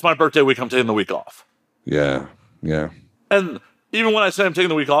 it's my birthday week. I'm taking the week off. Yeah. And even when I say I'm taking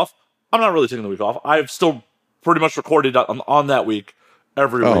the week off, I'm not really taking the week off. I've still pretty much recorded on that week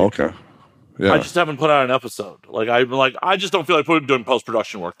every week. Oh, okay. Yeah. I just haven't put out an episode. I just don't feel like doing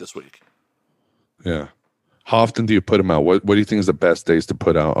post-production work this week. Yeah. How often do you put them out? What do you think is the best days to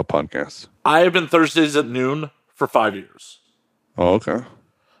put out a podcast? I have been Thursdays at noon for 5 years. Oh, okay.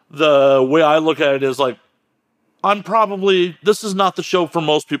 The way I look at it is, like, this is not the show for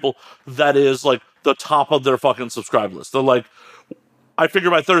most people that is, like, the top of their fucking subscribe list. They're like, I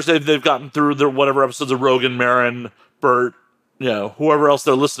figure by Thursday they've gotten through their whatever episodes of Rogan, Marin, Bert, whoever else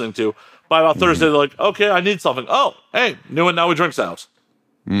they're listening to. By about Thursday, they're like, okay, I need something. Oh, hey, new and Now We Drink out.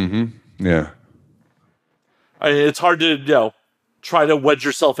 Mm-hmm. Yeah. I mean, it's hard to, try to wedge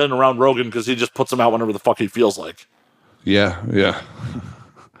yourself in around Rogan because he just puts them out whenever the fuck he feels like. Yeah. Yeah,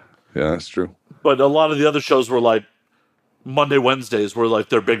 that's true. But a lot of the other shows were like Monday, Wednesdays were like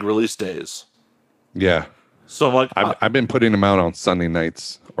their big release days. Yeah. So I'm like, I've been putting them out on Sunday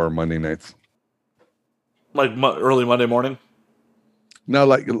nights or Monday nights. Like early Monday morning? No,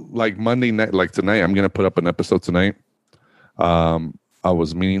 like Monday night, like tonight. I'm going to put up an episode tonight. I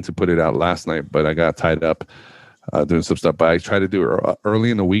was meaning to put it out last night, but I got tied up doing some stuff. But I try to do it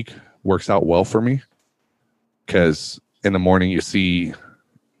early in the week. Works out well for me. Because in the morning, you see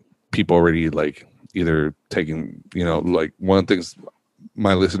people already, like, either taking, like, one of the things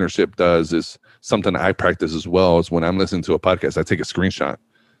my listenership does is something I practice as well, is when I'm listening to a podcast, I take a screenshot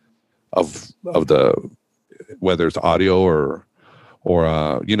of the, whether it's audio or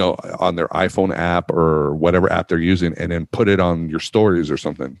on their iPhone app or whatever app they're using, and then put it on your stories or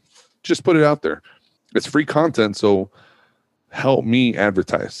something. Just put it out there. It's free content, so help me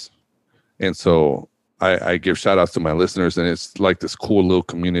advertise. And so I give shout outs to my listeners, and it's like this cool little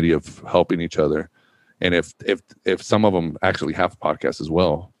community of helping each other. And if some of them actually have podcasts as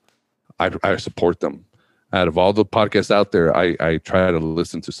well, I support them. Out of all the podcasts out there, I try to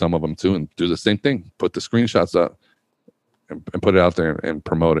listen to some of them too and do the same thing. Put the screenshots up and put it out there and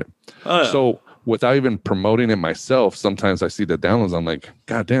promote it. Oh, yeah. So without even promoting it myself, sometimes I see the downloads. I'm like,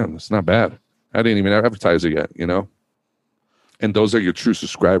 God damn, it's not bad. I didn't even advertise it yet, And those are your true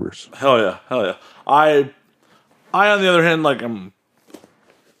subscribers. Hell yeah. I on the other hand, like,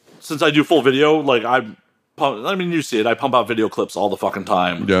 since I do full video, like you see it. I pump out video clips all the fucking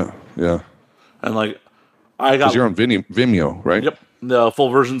time. Yeah, yeah. And like, I got. Because you're on Vimeo, right? Yep. The full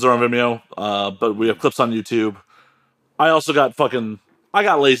versions are on Vimeo, but we have clips on YouTube. I also got I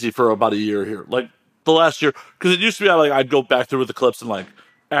got lazy for about a year here. Like, the last year, because it used to be I'd go back through with the clips and like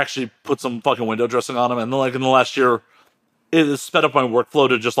actually put some fucking window dressing on them. And then like in the last year, it has sped up my workflow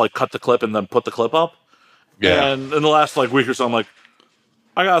to just like cut the clip and then put the clip up. Yeah. And in the last like week or so, I'm like,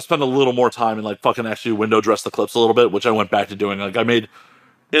 I gotta spend a little more time and like fucking actually window dress the clips a little bit, which I went back to doing. Like, I made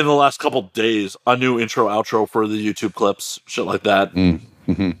in the last couple days a new intro outro for the YouTube clips, shit like that.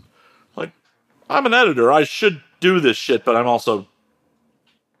 Mm-hmm. Like, I'm an editor. I should do this shit, but I'm also,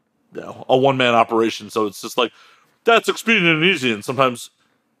 a one-man operation, so it's just like, that's expedient and easy, and sometimes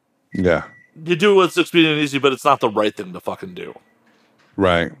Yeah. you do what's expedient and easy, but it's not the right thing to fucking do.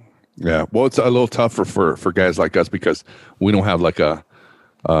 Right. Yeah. Well, it's a little tougher for guys like us because we don't have like a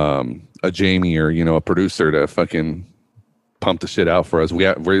Jamie or, a producer to fucking pump the shit out for us.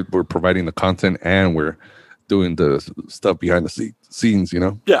 We're providing the content and we're doing the stuff behind the scenes,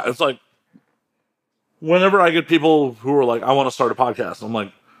 Yeah, it's like, whenever I get people who are like, I want to start a podcast, I'm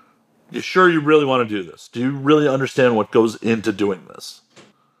like, you sure you really want to do this? Do you really understand what goes into doing this?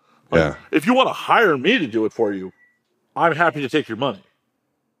 Like, yeah. If you want to hire me to do it for you, I'm happy to take your money.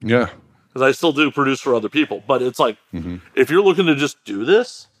 Yeah. Because I still do produce for other people. But it's like, if you're looking to just do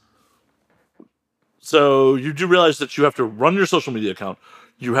this, so you do realize that you have to run your social media account.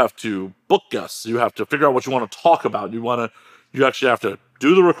 You have to book guests. You have to figure out what you want to talk about. You actually have to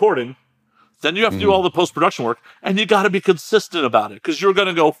do the recording. Then you have to do all the post-production work, and you got to be consistent about it, because you're going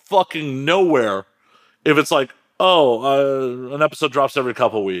to go fucking nowhere if it's like, an episode drops every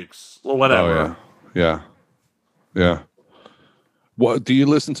couple weeks or whatever. Oh, yeah. Yeah. What, do you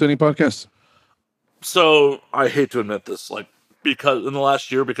listen to any podcasts? So I hate to admit this, like, because in the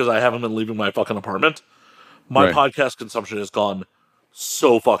last year, because I haven't been leaving my fucking apartment, my podcast consumption has gone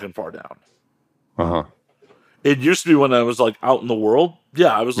so fucking far down. Uh-huh. It used to be when I was like out in the world.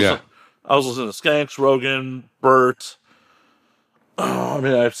 Yeah, I was listening to Skanks, Rogan, Bert.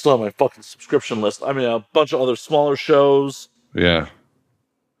 I still have my fucking subscription list. A bunch of other smaller shows. Yeah.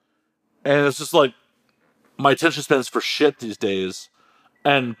 And it's just like, my attention span is for shit these days.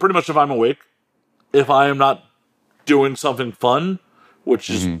 And pretty much if I'm awake, if I am not doing something fun,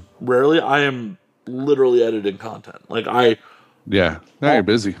 which is rarely, I am literally editing content. Like, Yeah. Now you're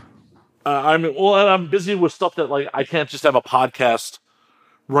busy. and I'm busy with stuff that, like, I can't just have a podcast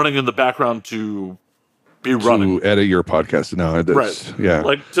running in the background to be running. To edit your podcast. No, Right. Yeah.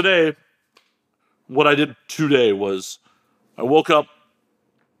 Like today, what I did today was I woke up,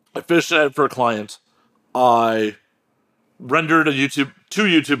 I finished an edit for a client, I rendered two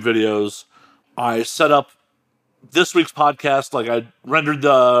YouTube videos, I set up this week's podcast, like I rendered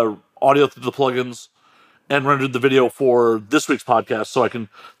the audio through the plugins and rendered the video for this week's podcast, so I can,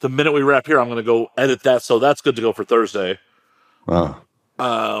 the minute we wrap here, I'm going to go edit that, so that's good to go for Thursday. Wow.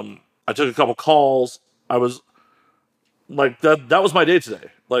 I took a couple calls. I was like, that was my day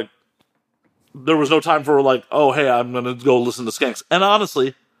today. Like, there was no time for like, oh, hey, I'm going to go listen to Skanks. And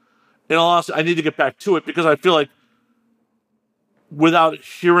honestly, in all honesty, I need to get back to it, because I feel like without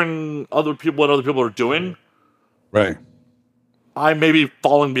hearing what other people are doing, Right. I may be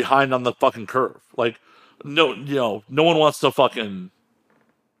falling behind on the fucking curve. Like, no one wants to fucking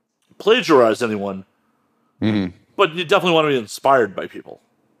plagiarize anyone, but you definitely want to be inspired by people.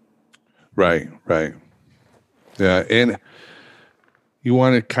 Right. Yeah, and you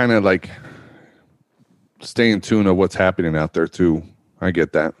want to kind of like stay in tune of what's happening out there too. I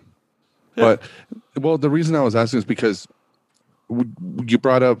get that. Yeah. But, the reason I was asking is because you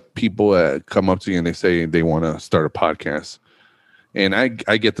brought up people that come up to you and they say they want to start a podcast. And I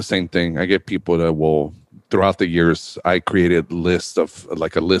get the same thing. I get people that will, throughout the years, I created a list of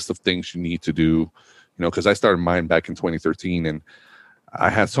things you need to do, because I started mine back in 2013. And I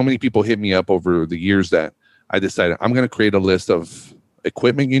had so many people hit me up over the years that I decided I'm going to create a list of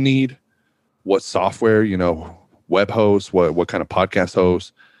equipment you need, what software, web host, what kind of podcast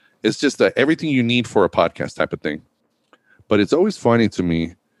host. It's just everything you need for a podcast type of thing. But it's always funny to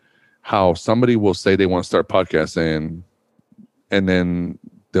me how somebody will say they want to start a podcast and then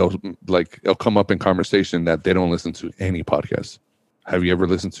it'll come up in conversation that they don't listen to any podcasts. Have you ever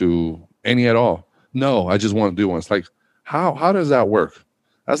listened to any at all? No, I just want to do one. It's like, how does that work?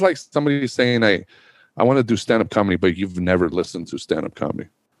 That's like somebody saying, I want to do stand-up comedy, but you've never listened to stand-up comedy.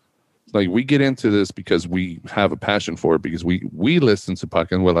 Like, we get into this because we have a passion for it, because we listen to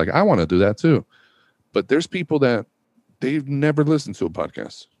podcasts and we're like, I want to do that too. But there's people that they've never listened to a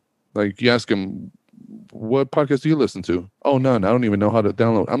podcast. Like, you ask them, what podcast do you listen to? Oh, none. I don't even know how to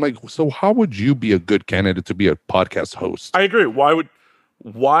download. I'm like, so how would you be a good candidate to be a podcast host? I agree. Why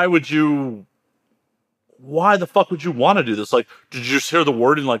the fuck would you want to do this? Like, did you just hear the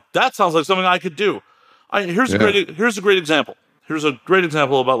word and like, that sounds like something I could do? Here's a great example. Here's a great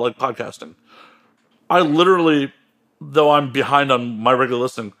example about like podcasting. I literally, though I'm behind on my regular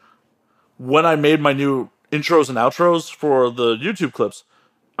listening, when I made my new intros and outros for the YouTube clips,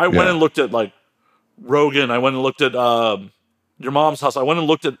 I went and looked at like Rogan. I went and looked at Your Mom's House. I went and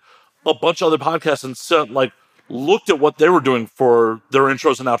looked at a bunch of other podcasts and looked at what they were doing for their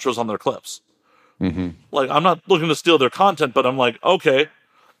intros and outros on their clips. Mm-hmm. Like, I'm not looking to steal their content, but I'm like, okay,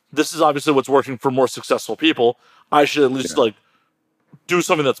 this is obviously what's working for more successful people. I should at least like do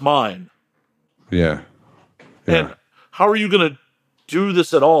something that's mine. Yeah. And how are you going to do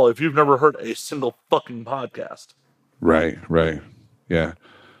this at all if you've never heard a single fucking podcast? Right. Yeah.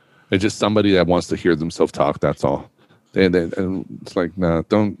 It's just somebody that wants to hear themselves talk. That's all. And it's like, nah,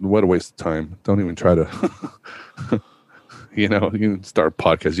 what a waste of time. Don't even try to, you can start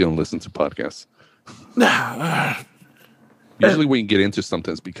podcasts. You don't listen to podcasts. Usually when you get into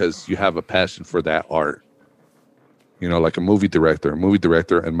something, it's because you have a passion for that art. Like a movie director. A movie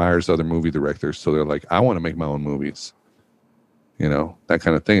director admires other movie directors. So they're like, I want to make my own movies. That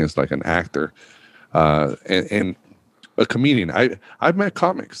kind of thing. Is like an actor. And a comedian. I've met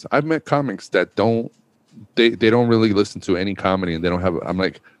comics. I've met comics that don't really listen to any comedy, and they don't have. I'm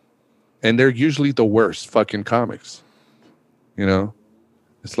like, and they're usually the worst fucking comics.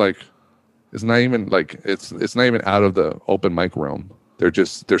 It's like, it's not even like it's not even out of the open mic realm.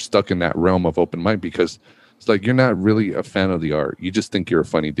 They're stuck in that realm of open mic because it's like you're not really a fan of the art. You just think you're a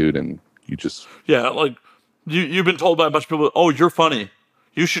funny dude, and you just like you've been told by a bunch of people, oh, you're funny,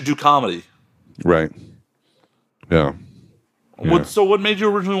 you should do comedy. Right. Yeah. So what made you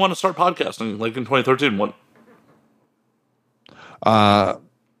originally want to start podcasting, like in 2013? What? I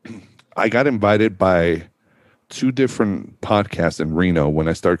got invited by 2 different podcasts in Reno when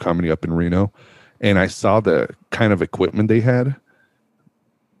I started comedy up in Reno, and I saw the kind of equipment they had,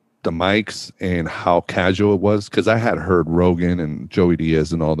 the mics, and how casual it was. Because I had heard Rogan and Joey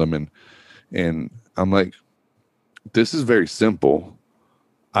Diaz and all them, and I'm like, this is very simple.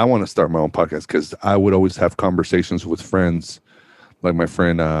 I want to start my own podcast because I would always have conversations with friends, like my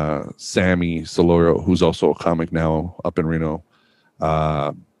friend Sammy Solorio, who's also a comic now up in Reno.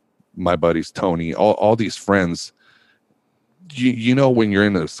 My buddies Tony, all these friends. When you're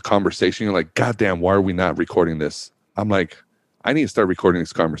in this conversation, you're like, God damn, why are we not recording this? I'm like, I need to start recording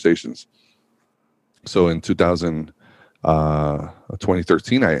these conversations. So in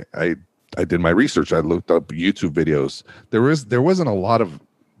 2013, I did my research. I looked up YouTube videos. There wasn't a lot of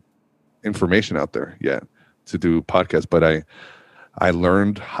information out there yet to do podcasts, but I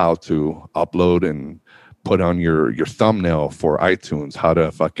learned how to upload and put on your thumbnail for iTunes, how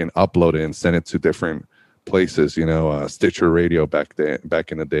to fucking upload it and send it to different places, Stitcher Radio back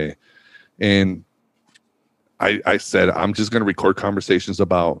in the day. And I said, I'm just going to record conversations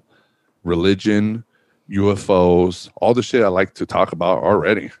about religion, UFOs, all the shit I like to talk about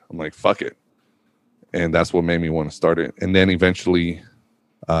already. I'm like, fuck it. And that's what made me want to start it. And then eventually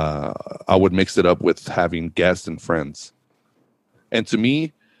I would mix it up with having guests and friends. And to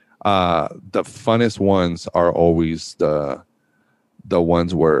me, the funnest ones are always the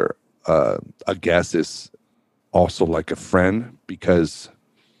ones where a guest is also like a friend, because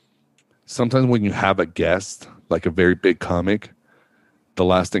sometimes when you have a guest, like a very big comic, the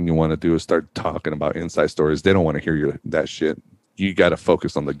last thing you want to do is start talking about inside stories. They don't want to hear that shit. You got to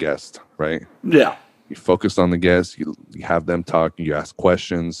focus on the guest, right? Yeah. You focus on the guest. You have them talk. You ask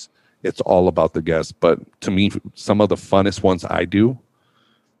questions. It's all about the guest. But to me, some of the funnest ones I do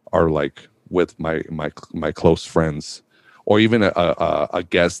are like with my close friends, or even a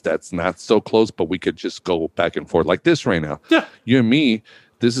guest that's not so close, but we could just go back and forth like this right now. Yeah. You and me,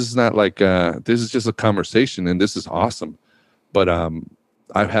 this is not like, this is just a conversation, and this is awesome. But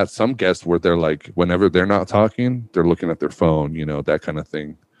I've had some guests where they're like, whenever they're not talking, they're looking at their phone, that kind of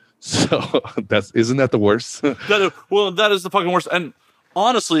thing. So isn't that the worst? That is the fucking worst. And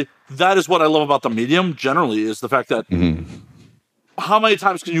honestly, that is what I love about the medium generally, is the fact that how many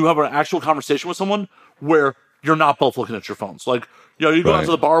times can you have an actual conversation with someone where you're not both looking at your phones? Like, you go out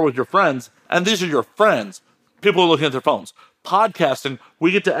to the bar with your friends, and these are your friends. People are looking at their phones. Podcasting,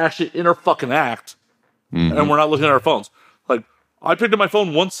 we get to actually fucking act, and we're not looking at our phones. Like, I picked up my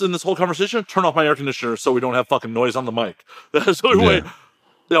phone once in this whole conversation, turn off my air conditioner so we don't have fucking noise on the mic. That's the only way.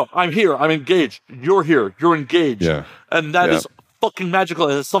 I'm here, I'm engaged. You're here, you're engaged. Yeah. And that is fucking magical.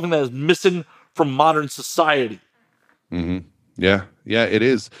 It's something that is missing from modern society. Mm-hmm. Yeah, it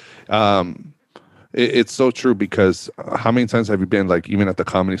is. It's so true because how many times have you been like even at the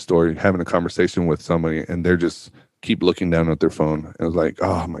Comedy Store having a conversation with somebody and they're just keep looking down at their phone and it's like,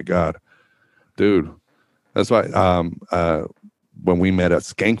 oh my god, dude. That's why when we met at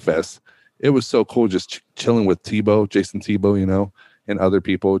Skankfest, it was so cool just chilling with Jason Tebow, you know, and other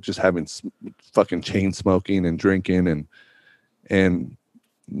people just having fucking chain smoking and drinking and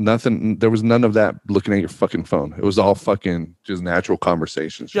nothing. There was none of that looking at your fucking phone. It was all fucking just natural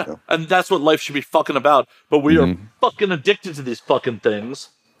conversations. Yeah, you know? and that's what life should be fucking about. But we are fucking addicted to these fucking things.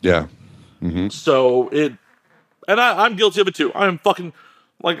 Yeah. So and I'm guilty of it too. I'm fucking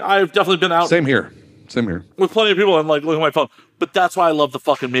like I've definitely been out. Same here With plenty of people and like looking at my phone. But that's why I love the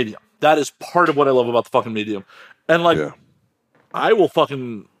fucking medium. That is part of what I love about the fucking medium. And like I will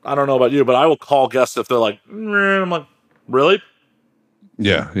fucking, I don't know about you, but I will call guests if they're like, I'm like, really?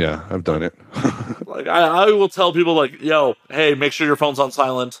 Yeah, I've done it. Like I will tell people like, yo, hey, make sure your phone's on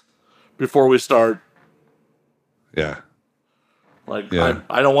silent before we start. Yeah. Like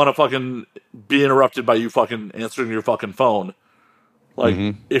I don't want to fucking be interrupted by you fucking answering your fucking phone. Like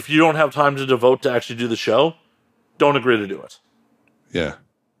if you don't have time to devote to actually do the show, don't agree to do it. Yeah.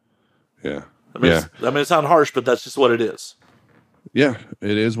 Yeah. That may sound harsh, but that's just what it is. Yeah,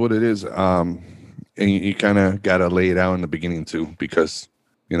 it is what it is. And you kind of got to lay it out in the beginning too, because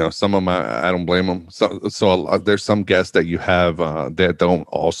you know some of my, I don't blame them. So there's some guests that you have that don't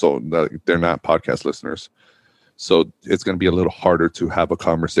also, they're not podcast listeners. So it's going to be a little harder to have a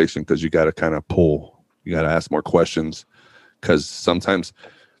conversation because you got to kind of you got to ask more questions because sometimes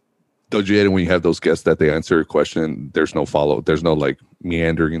when you have those guests that they answer a question, there's no follow, there's no like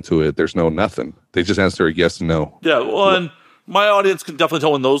meandering into it, there's no nothing. They just answer a yes and no. Yeah, well, and my audience can definitely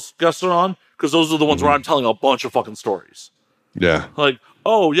tell when those guests are on because those are the ones where I'm telling a bunch of fucking stories. Yeah. Like,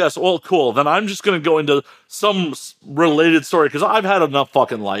 oh, yes, well, cool. Then I'm just going to go into some related story because I've had enough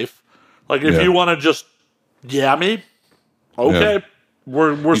fucking life. Like, if you want to just me, okay. Yeah.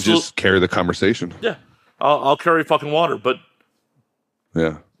 We're still, just carry the conversation. Yeah. I'll carry fucking water, but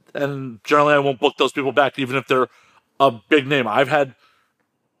yeah. And generally I won't book those people back even if they're a big name. I've had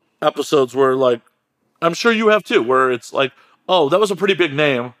episodes where, like, I'm sure you have too, where it's like, oh, that was a pretty big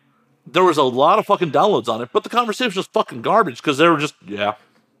name. There was a lot of fucking downloads on it, but the conversation was fucking garbage because they were just, It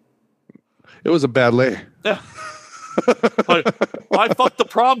was a bad lay. Yeah. Like, I fucked the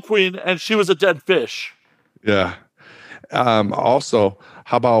prom queen and she was a dead fish. Yeah. Also,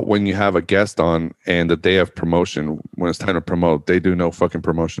 how about when you have a guest on and the day of promotion, when it's time to promote, they do no fucking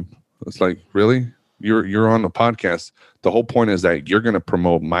promotion. It's like, really? You're on the podcast. The whole point is that you're going to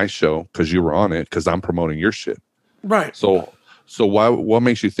promote my show because you were on it because I'm promoting your shit. Right. So what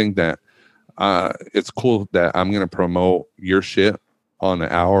makes you think that it's cool that I'm going to promote your shit on an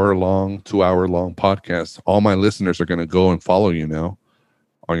 2-hour-long podcast? All my listeners are going to go and follow you now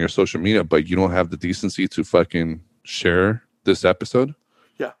on your social media, but you don't have the decency to fucking share this episode?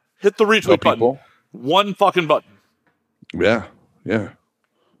 Yeah. Hit the retweet button. One fucking button. Yeah. Yeah.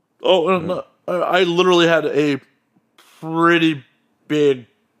 Oh, no. I literally had a pretty big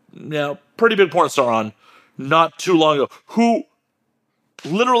porn star on not too long ago who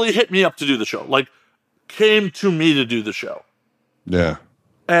literally hit me up to do the show. Like, came to me to do the show. Yeah.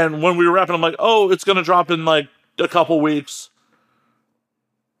 And when we were wrapping, I'm like, oh, it's going to drop in like a couple weeks.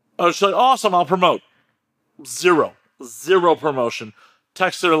 I was like, awesome, I'll promote. Zero promotion.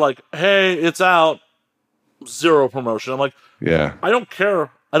 Text her like, hey, it's out. Zero promotion. I'm like, yeah, I don't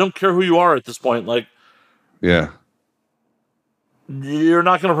care. I don't care who you are at this point. Like, yeah, you're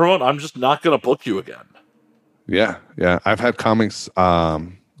not going to promote. I'm just not going to book you again. Yeah. Yeah. I've had comics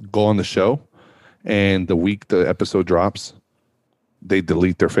go on the show and the week the episode drops, they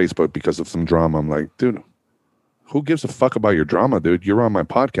delete their Facebook because of some drama. I'm like, dude, who gives a fuck about your drama, dude? You're on my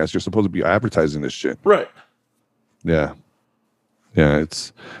podcast. You're supposed to be advertising this shit. Right. Yeah. Yeah.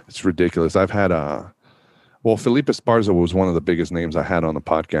 It's ridiculous. I've had, Felipe Esparza was one of the biggest names I had on the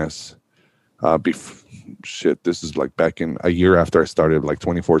podcast. This is like back in a year after I started, like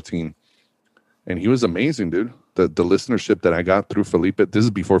 2014. And he was amazing, dude. The listenership that I got through Felipe, this is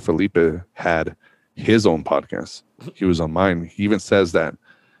before Felipe had his own podcast. He was on mine. He even says that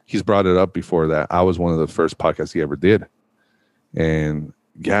he's brought it up before that I was one of the first podcasts he ever did. And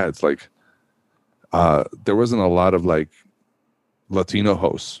yeah, it's like there wasn't a lot of like Latino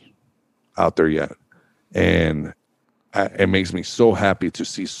hosts out there yet. And it makes me so happy to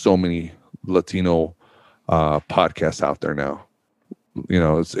see so many Latino podcasts out there now. You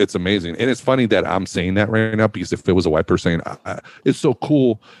know, it's amazing. And it's funny that I'm saying that right now because if it was a white person saying, it's so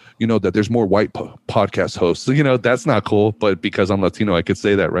cool, that there's more white podcast hosts. So, that's not cool. But because I'm Latino, I could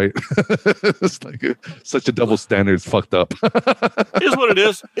say that, right? It's like such a double standard. It's fucked up. Is what it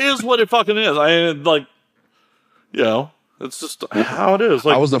is. Is what it fucking is. It's just how it is.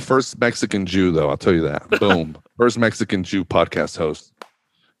 Like, I was the first Mexican Jew, though. I'll tell you that. Boom. First Mexican Jew podcast host,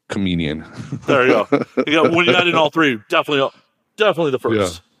 comedian. There you go. When you add in all three, definitely the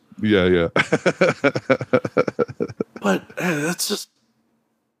first. Yeah. But that's just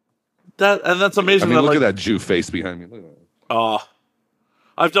that, and that's amazing. I mean, look at that Jew face behind me. Look at that.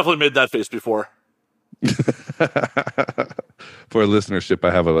 I've definitely made that face before. For listenership,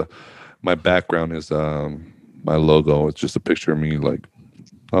 I have my background is my logo. It's just a picture of me, like,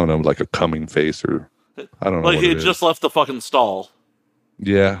 I don't know, like a coming face, or I don't know. Like he had just left the fucking stall.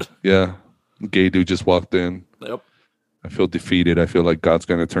 Yeah. Gay dude just walked in. Yep. I feel defeated. I feel like God's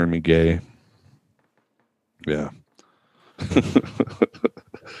gonna turn me gay. Yeah.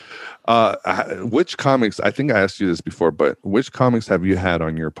 Which comics? I think I asked you this before, but which comics have you had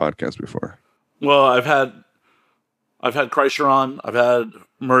on your podcast before? Well, I've had Kreischer on. I've had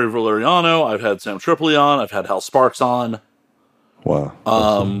Murray Valeriano. I've had Sam Tripoli on. I've had Hal Sparks on. Wow.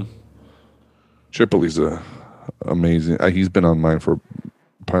 Tripoli's amazing. He's been on mine for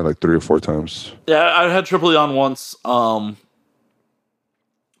probably like 3 or 4 times. Yeah, I had Tripoli on once.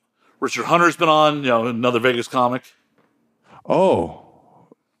 Richard Hunter's been on. Another Vegas comic. Oh,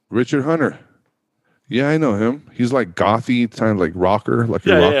 Richard Hunter. Yeah, I know him. He's like gothy, kind of like rocker, like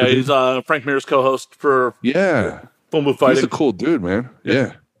a rocker. Yeah. He's Frank Mir's co-host for Phone Booth Fighting. He's a cool dude, man.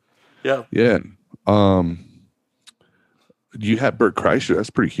 Yeah. You had Bert Kreischer. That's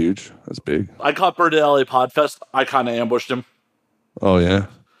pretty huge. That's big. I caught Bert at LA Podfest. I kind of ambushed him. Oh yeah.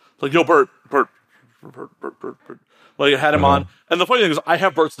 Like, yo, Bert. Like, I had him on. And the funny thing is, I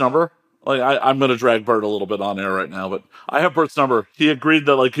have Bert's number. Like, I'm going to drag Bert a little bit on air right now, but I have Bert's number. He agreed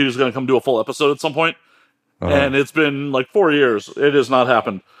that, like, he was going to come do a full episode at some point. And it's been, like, 4 years. It has not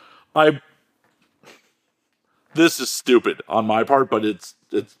happened. This is stupid on my part, but it's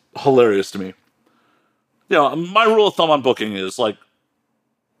hilarious to me. My rule of thumb on booking is, like,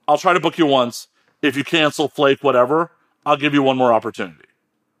 I'll try to book you once. If you cancel, flake, whatever, I'll give you one more opportunity.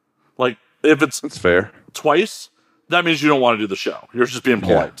 Like, if that's fair. Twice, that means you don't want to do the show. You're just being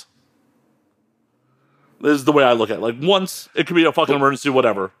polite. This is the way I look at it. Like, once, it could be a fucking emergency,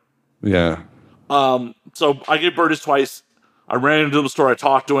 whatever. Yeah. So I gave Bert his twice. I ran into the store. I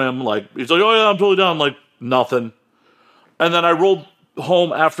talked to him. Like, he's like, oh, yeah, I'm totally down. Like, nothing. And then I rolled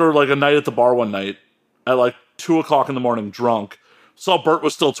home after, like, a night at the bar one night at, like, 2 o'clock in the morning, drunk. Saw Bert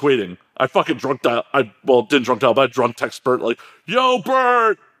was still tweeting. I fucking didn't drunk dial, but I drunk text Bert, like, yo,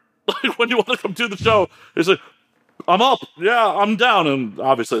 Bert! Like, when you want to come do the show? He's like, I'm up. Yeah, I'm down. And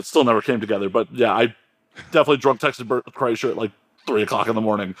obviously, it still never came together. But yeah, I definitely drunk texted Bert Kreischer at like 3 o'clock in the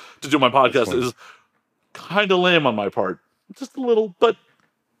morning to do my podcast. Is kind of lame on my part. Just a little, but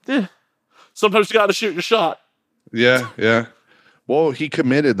sometimes you got to shoot your shot. Yeah. Well, he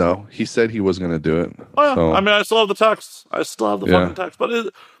committed, though. He said he was going to do it. Oh, yeah. So. I mean, I still have the text. I still have the fucking text.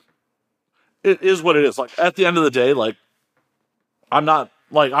 But it is what it is. Like, at the end of the day, like, I'm not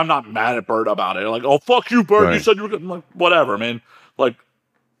mad at Bert about it. Like, oh, fuck you, Bert. Right. You said you were good. Like, whatever, man. Like,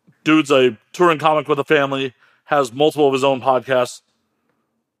 dude's a touring comic with a family, has multiple of his own podcasts.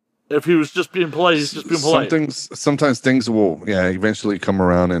 If he was just being polite, he's just being polite. Sometimes things will, eventually come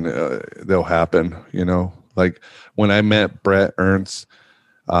around and they'll happen, Like, when I met Brett Ernst,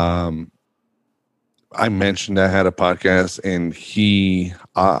 I mentioned I had a podcast, and he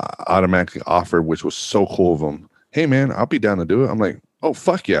automatically offered, which was so cool of him. Hey, man, I'll be down to do it. I'm like, oh,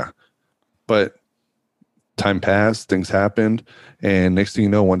 fuck yeah. But time passed, things happened, and next thing you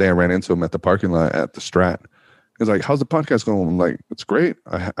know, one day I ran into him at the parking lot at the Strat. He's like, how's the podcast going? I'm like, it's great.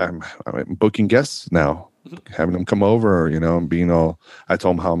 I'm booking guests now, having them come over, and being all, I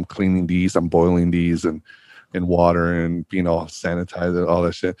told him how I'm cleaning these, I'm boiling these and in water and being all sanitized and all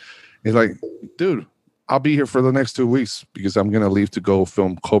that shit. He's like, dude, I'll be here for the next 2 weeks because I'm going to leave to go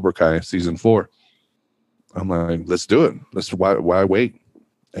film Cobra Kai season 4. I'm like, let's do it. Why wait?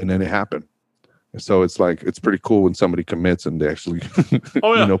 And then it happened. And so it's like, it's pretty cool when somebody commits and they actually,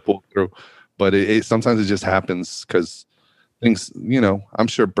 pull through. But it sometimes it just happens because things, I'm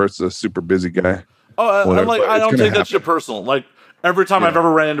sure Bert's a super busy guy. Oh, whatever, like, I don't take that shit personal. Like, every time I've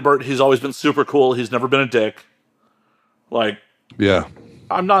ever ran into Bert, he's always been super cool. He's never been a dick. Like,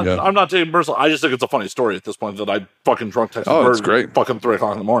 I'm not taking it personal. I just think it's a funny story at this point that I fucking drunk texted Bert it's great. Fucking 3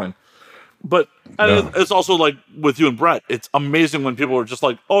 o'clock in the morning. But it's also like with you and Brett, it's amazing when people are just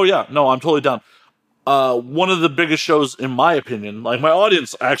like, oh yeah, no, I'm totally down. One of the biggest shows, in my opinion, like, my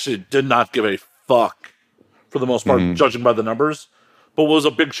audience actually did not give a fuck for the most part, judging by the numbers. But what was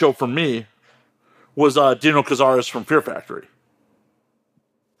a big show for me was Dino Cazares from Fear Factory.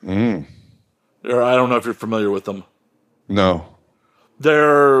 Mm. I don't know if you're familiar with them. No.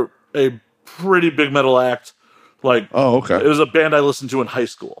 They're a pretty big metal act. Like, Oh, okay. It was a band I listened to in high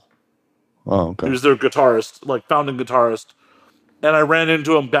school. Oh, okay. He was their guitarist, like founding guitarist. And I ran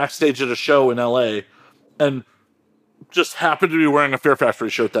into him backstage at a show in LA and just happened to be wearing a Fear Factory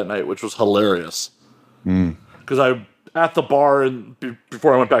shirt that night, which was hilarious. Because I, at the bar and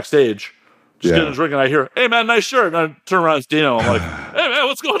before I went backstage, just getting a drink and I hear, "Hey man, nice shirt." And I turn around, it's Dino. I'm like, "Hey man,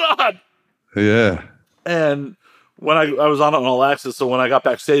 what's going on?" Yeah. And when I was on it on All Access, so when I got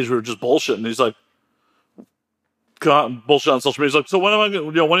backstage, we were just bullshitting. He's like, bullshit on social media. He's like, "So when are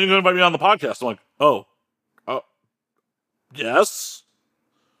you going to invite me on the podcast?" I'm like, "Oh, yes."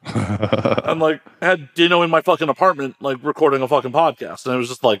 I'm like, I had Dino in my fucking apartment, like recording a fucking podcast, and it was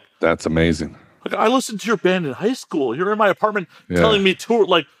just like, that's amazing. Like, I listened to your band in high school. You're in my apartment telling me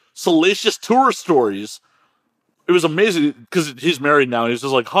salacious tour stories. It was amazing because he's married now. And he's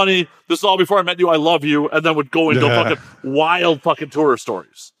just like, "Honey, this is all before I met you. I love you," and then would go into fucking wild fucking tour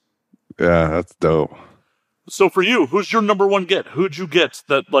stories. Yeah, that's dope. So for you, who's your number one get? Who'd you get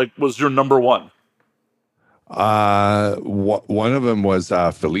that like was your number one? One of them was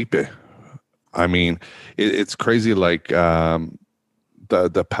Felipe. I mean, it's crazy. Like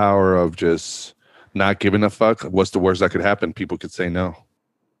the power of just not giving a fuck. What's the worst that could happen? People could say no.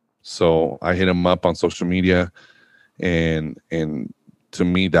 So I hit him up on social media, and to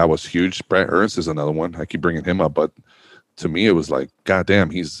me that was huge. Brett Ernst is another one. I keep bringing him up, but to me it was like, goddamn,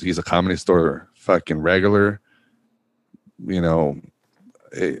 he's a Comedy Store fucking regular. You know,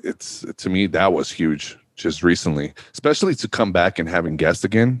 it's to me that was huge. Just recently, especially to come back and having guests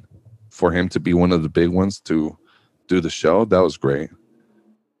again, for him to be one of the big ones to do the show, that was great.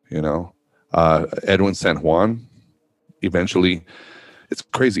 You know, Edwin San Juan, eventually, it's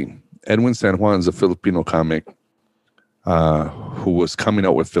crazy. Edwin San Juan is a Filipino comic who was coming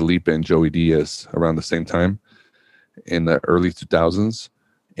out with Felipe and Joey Diaz around the same time in the early 2000s.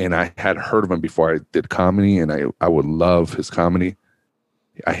 And I had heard of him before I did comedy, and I would love his comedy.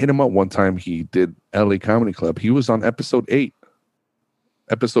 I hit him up one time. He did LA Comedy Club. He was on episode 8,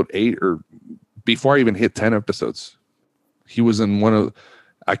 or before I even hit 10 episodes. He was in one of,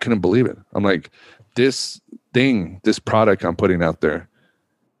 I couldn't believe it. I'm like, this product I'm putting out there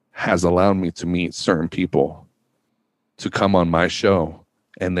has allowed me to meet certain people to come on my show.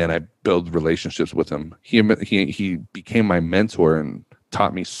 And then I build relationships with him. He became my mentor and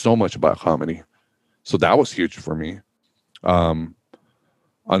taught me so much about comedy. So that was huge for me.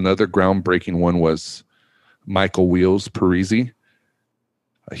 Another groundbreaking one was Michael Wheels Parisi.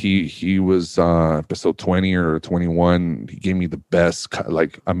 He was episode 20 or 21. He gave me the best,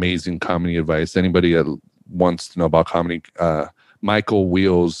 amazing comedy advice. Anybody that wants to know about comedy, Michael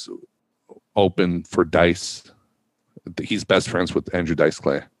Wheels opened for Dice. He's best friends with Andrew Dice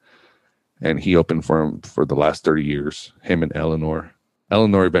Clay. And he opened for him for the last 30 years, him and Eleanor.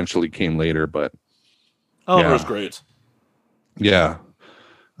 Eleanor eventually came later, but Eleanor's great. Yeah.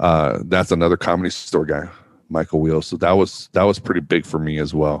 That's another Comedy Store guy, Michael Wheels. So that was pretty big for me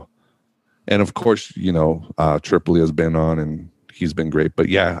as well. And of course, Tripoli has been on and he's been great. But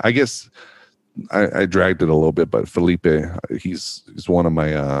yeah, I guess I dragged it a little bit, but Felipe, he's one of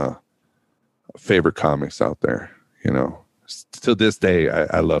my favorite comics out there. To this day,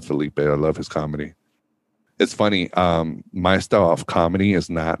 I love Felipe. I love his comedy. It's funny. My style of comedy is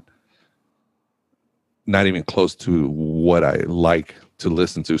not even close to what I like to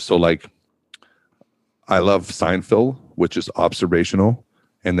listen to. So I love Seinfeld, which is observational.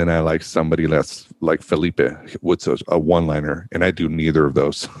 And then I like somebody that's like Felipe, with a one-liner. And I do neither of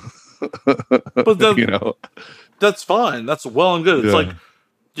those. But then, that's fine. That's well and good. It's like,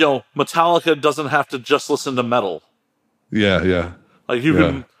 Metallica doesn't have to just listen to metal. Yeah. Like you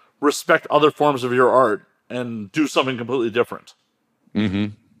can respect other forms of your art and do something completely different.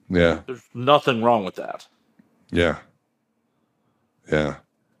 Mm-hmm. Yeah. There's nothing wrong with that. Yeah. Okay.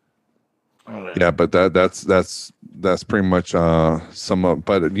 Yeah, but that's pretty much some of,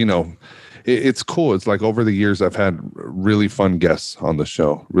 but it's cool. It's like over the years I've had really fun guests on the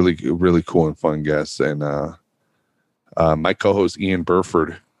show. Really, really cool and fun guests. And my co-host Ian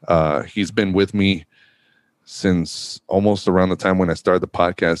Burford, he's been with me since almost around the time when I started the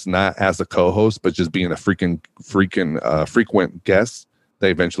podcast, not as a co-host, but just being a frequent guest.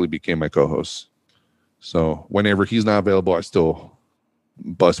 They eventually became my co-hosts. So whenever he's not available, I still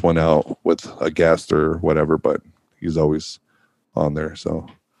bust one out with a guest or whatever, but he's always on there. So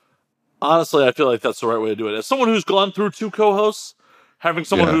honestly, I feel like that's the right way to do it. As someone who's gone through 2 co-hosts, having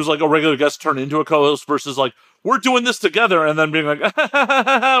someone who's like a regular guest turn into a co-host versus like we're doing this together, and then being like, this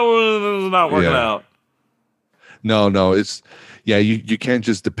is not working out. No, it's you can't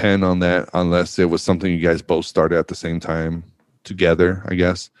just depend on that unless it was something you guys both started at the same time together, I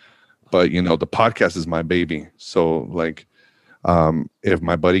guess. But the podcast is my baby. So like if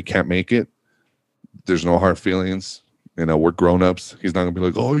my buddy can't make it, there's no hard feelings. We're grown-ups. He's not gonna be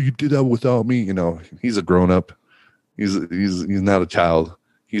like, oh, you did that without me. He's a grown-up. He's not a child.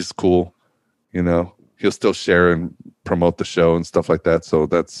 He's cool. He'll still share and promote the show and stuff like that. So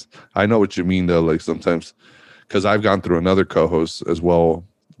I know what you mean though. Like sometimes, because I've gone through another co-host as well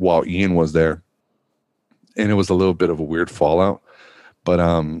while Ian was there, and it was a little bit of a weird fallout. But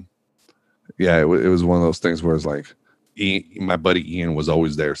it was one of those things where it's like my buddy Ian was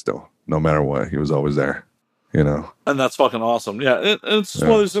always there still, no matter what. He was always there, And that's fucking awesome. Yeah, it's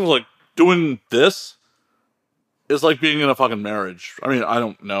one of those things like doing this is like being in a fucking marriage. I mean, I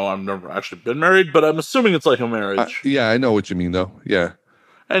don't know. I've never actually been married, but I'm assuming it's like a marriage. I know what you mean, though. Yeah.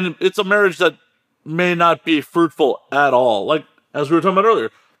 And it's a marriage that may not be fruitful at all. Like, as we were talking about earlier,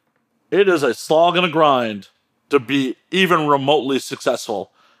 it is a slog and a grind to be even remotely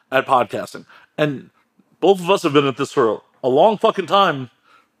successful at podcasting. And both of us have been at this for a long fucking time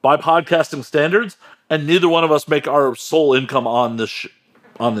by podcasting standards, and neither one of us make our sole income on this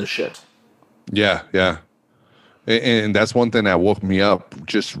shit. Yeah. And that's one thing that woke me up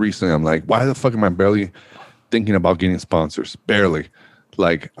just recently. I'm like, why the fuck am I barely thinking about getting sponsors? Barely.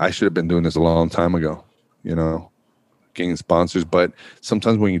 Like, I should have been doing this a long time ago, getting sponsors. But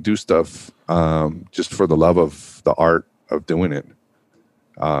sometimes when you do stuff just for the love of the art of doing it,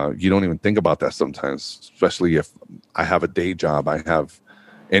 you don't even think about that sometimes, especially if I have a day job, I have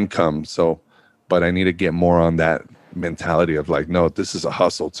income. But I need to get more on that mentality of like, no, this is a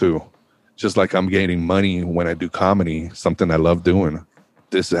hustle too. Just like I'm gaining money when I do comedy, something I love doing.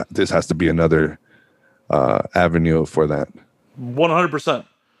 This has to be another avenue for that. 100%.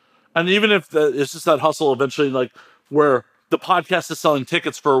 And even if it's just that hustle eventually, like where the podcast is selling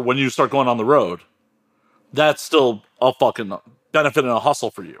tickets for when you start going on the road, that's still a fucking benefit and a hustle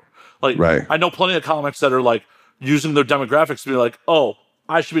for you. Like, right. I know plenty of comics that are like using their demographics to be like, oh,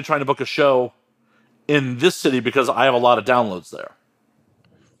 I should be trying to book a show in this city because I have a lot of downloads there.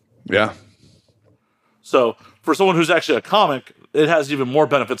 Yeah. So for someone who's actually a comic, it has even more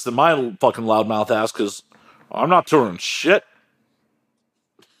benefits than my fucking loudmouth ass because I'm not touring shit.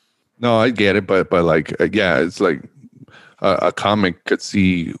 No, I get it, but like, it's like a comic could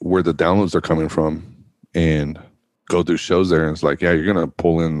see where the downloads are coming from and go do shows there, and it's like, yeah, you're gonna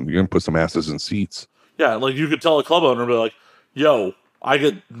put some asses in seats. Yeah, like you could tell a club owner, be like, yo, I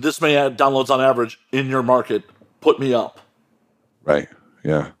get this many downloads on average in your market. Put me up. Right.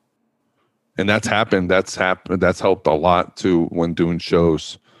 Yeah. And that's happened. That's helped a lot too when doing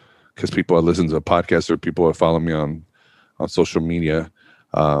shows, because people that listen to the podcast or people that follow me on social media,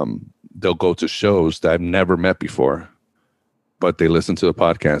 they'll go to shows that I've never met before, but they listen to the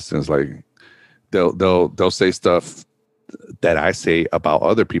podcast, and it's like they'll say stuff that I say about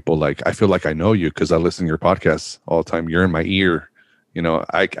other people. Like, I feel like I know you because I listen to your podcasts all the time. You're in my ear.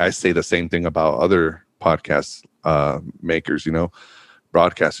 I say the same thing about other podcast makers,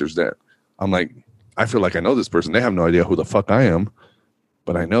 broadcasters, that I'm like, I feel like I know this person. They have no idea who the fuck I am,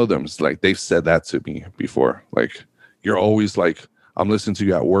 but I know them. It's like they've said that to me before. Like, you're always like, I'm listening to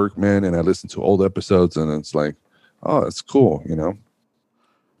you at work, man, and I listen to old episodes, and it's like, oh, it's cool,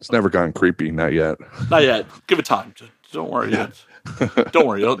 It's never gotten creepy, not yet. Not yet. Give it time. Don't worry. Yeah. Don't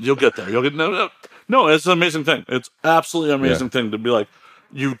worry. You'll get there. You'll get no. It's an amazing thing. It's absolutely an amazing thing to be like,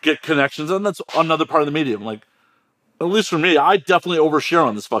 you get connections, and that's another part of the medium. Like, at least for me, I definitely overshare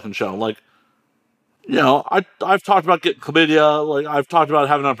on this fucking show. Like, I've talked about getting chlamydia. Like, I've talked about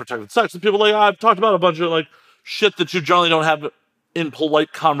having unprotected sex with people. Like, I've talked about a bunch of like shit that you generally don't have in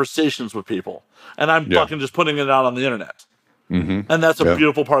polite conversations with people, and I'm fucking just putting it out on the internet. Mm-hmm. And that's a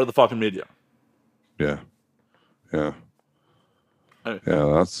beautiful part of the fucking medium. Yeah.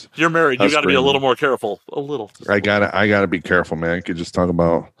 That's. You're married. You got to be a little more careful. A little. I gotta be careful, man. I could just talk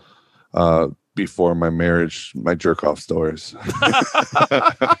about before my marriage, my jerk off stories.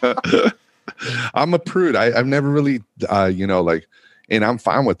 I'm a prude. I've never really, like, and I'm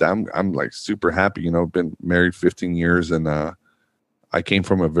fine with that. I'm like super happy. Been married 15 years, and I came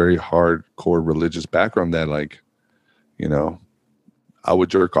from a very hardcore religious background that, like, I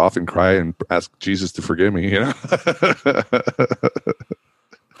would jerk off and cry and ask Jesus to forgive me,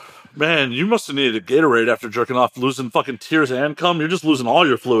 Man, you must have needed a Gatorade after jerking off, losing fucking tears and cum. You're just losing all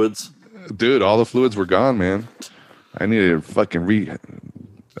your fluids. Dude, all the fluids were gone, man. I needed to fucking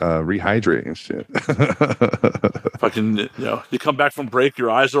rehydrate and shit. Fucking, you come back from break,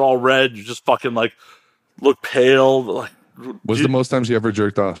 your eyes are all red. You're just fucking like look pale. Like, What's the most times you ever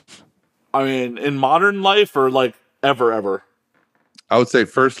jerked off? I mean, in modern life or like ever? I would say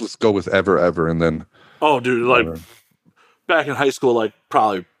first, let's go with ever, and then. Oh, dude, like back in high school, like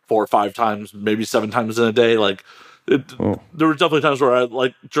probably 4 or 5 times, maybe 7 times in a day. Like, there were definitely times where I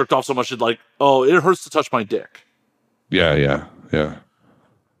like jerked off so much it hurts to touch my dick. Yeah.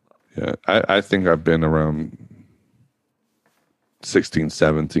 I think I've been around 16,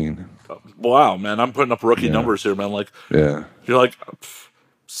 17. Wow, man, I'm putting up rookie numbers here, man. Like, Yeah. you're like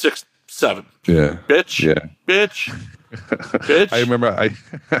 6, 7. Yeah. Bitch. Yeah. Bitch. Bitch. I remember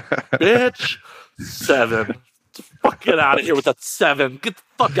Bitch. 7. Fuck, get out of here with that 7. Get the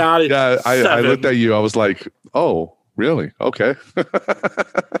fuck out of here. Yeah, I looked at you. I was like, oh, really? Okay.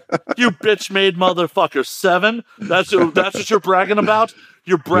 You bitch-made motherfucker. 7? That's what you're bragging about?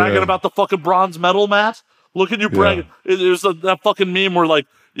 You're bragging about the fucking bronze medal, Matt? Look at you bragging. Yeah. There's that fucking meme where, like,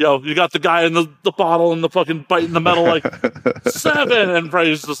 yo, you got the guy in the bottle and the fucking biting the metal, like, 7. And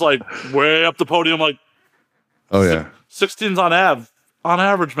Freddie's just, like, way up the podium, like, oh, yeah. 16's on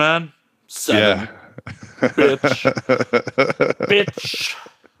average, man. 7. Yeah. Bitch.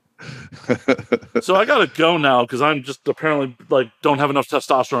 So I gotta go now because I'm just apparently like don't have enough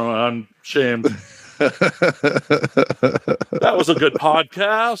testosterone. I'm shamed. That was a good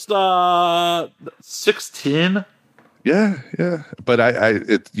podcast. 16. Yeah. But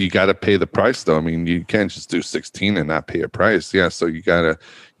you got to pay the price though. I mean, you can't just do 16 and not pay a price. Yeah, so you get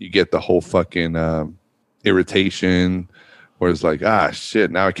the whole fucking irritation. Where it's like,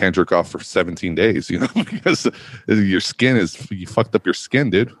 shit, now I can't jerk off for 17 days, because your skin you fucked up your skin,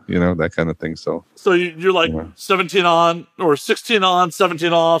 dude, that kind of thing. So you're like 17 on or 16 on,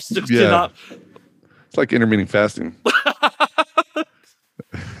 17 off, 16 on. It's like intermittent fasting.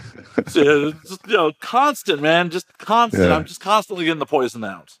 So, just, constant, man, just constant. Yeah. I'm just constantly getting the poison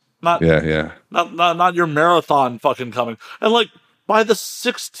out. Not your marathon fucking coming. And like by the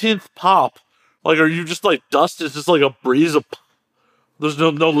 16th pop, like, are you just like dust? It's just like a breeze of. There's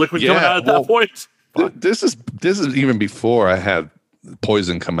no liquid coming out at that point. This is even before I had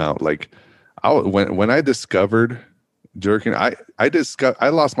poison come out. Like, when I discovered jerking, I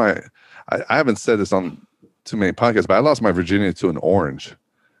lost my. I haven't said this on too many podcasts, but I lost my virginity to an orange.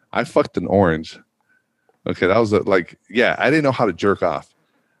 I fucked an orange. Okay, that was I didn't know how to jerk off.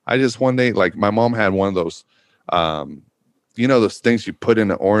 I just one day, like, my mom had one of those. Those things you put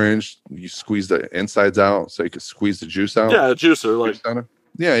in an orange, you squeeze the insides out so you can squeeze the juice out. Yeah, a juicer. Like,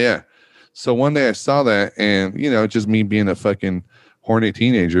 yeah. So one day I saw that, and just me being a fucking horny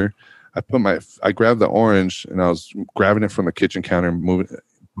teenager, I grabbed the orange and I was grabbing it from the kitchen counter and moving.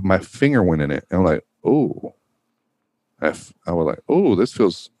 My finger went in it, and I'm like, oh. I was like, oh, this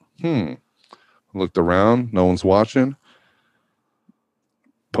feels. I looked around, no one's watching.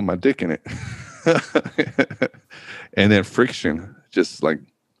 Put my dick in it. And then friction, just like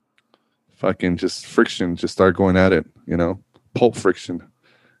fucking just friction, just start going at it, pulp friction.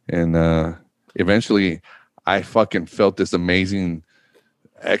 And eventually I fucking felt this amazing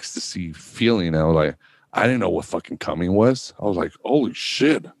ecstasy feeling. I was like, I didn't know what fucking coming was. I was like, holy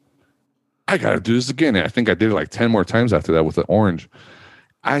shit, I got to do this again. And I think I did it like 10 more times after that with the orange.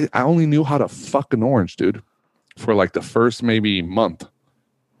 I only knew how to fuck an orange, dude, for like the first maybe month.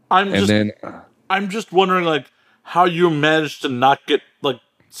 I'm just wondering, like, how you managed to not get like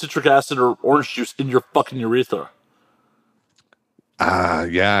citric acid or orange juice in your fucking urethra. I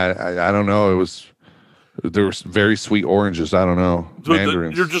don't know. There were very sweet oranges. I don't know.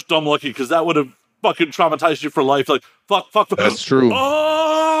 Mandarins. You're just dumb lucky because that would have fucking traumatized you for life. Like, fuck. That's true.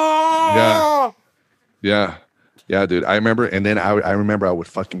 Oh! Yeah, dude. I remember, and then I remember I would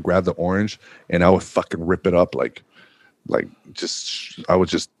fucking grab the orange and I would fucking rip it up I would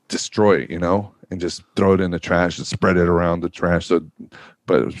just destroy it, and just throw it in the trash and spread it around the trash. So,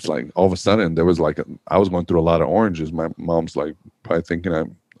 but it was like all of a sudden there was like I was going through a lot of oranges. My mom's like probably thinking I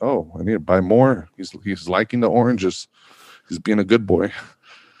need to buy more. He's liking the oranges. He's being a good boy,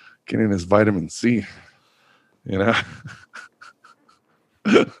 getting his vitamin C. And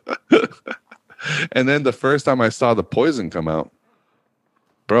then the first time I saw the poison come out,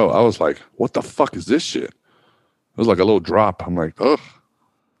 bro, I was like, what the fuck is this shit? It was like a little drop. I'm like, ugh.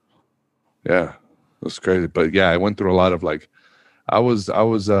 Yeah, it was crazy. But yeah, I went through a lot of like, I was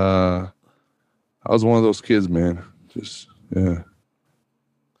one of those kids, man. Just, yeah.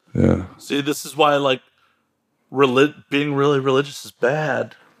 See, this is why like being really religious is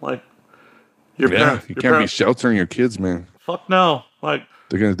bad. Like, you can't be sheltering your kids, man. Fuck no. Like,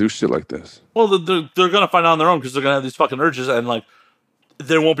 they're going to do shit like this. Well, they're going to find out on their own because they're going to have these fucking urges and like,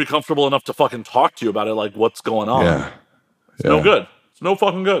 they won't be comfortable enough to fucking talk to you about it. Like, what's going on? Yeah. It's no good. It's no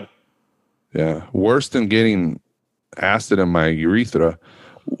fucking good. Yeah. Worse than getting acid in my urethra.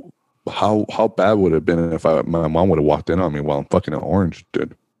 How bad would it have been if my mom would have walked in on me while I'm fucking an orange,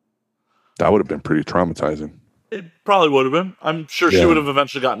 dude? That would have been pretty traumatizing. It probably would have been. I'm sure she Yeah. would have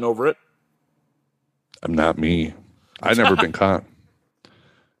eventually gotten over it. I'm not me. I've never been caught.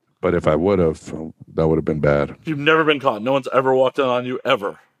 But if I would have, that would have been bad. You've never been caught. No one's ever walked in on you,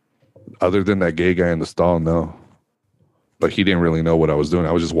 ever. Other than that gay guy in the stall, no. But he didn't really know what I was doing.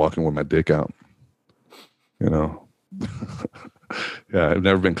 I was just walking with my dick out. You know? Yeah, I've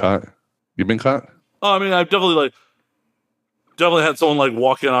never been caught. You been caught? Oh, I mean, I've definitely had someone like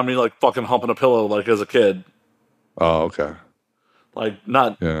walk in on me like fucking humping a pillow like as a kid. Oh, okay. Like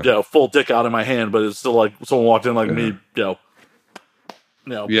not Yeah. full dick out in my hand, but it's still like someone walked in like me, Yeah.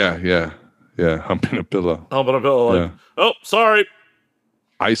 Humping a pillow. humping a pillow like, Yeah. oh, sorry.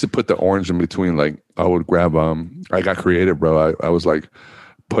 I used to put the orange in between. Like I would grab I got creative, bro. I was like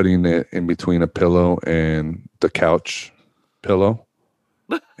putting it in between a pillow and the couch pillow.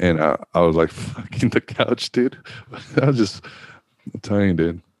 And I was like, fucking the couch, dude. I'm telling you,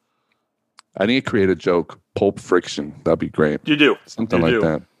 dude. I need to create a joke. Pulp friction. That'd be great. You do. Something You like do.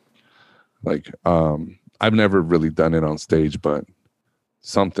 that. Like, I've never really done it on stage, but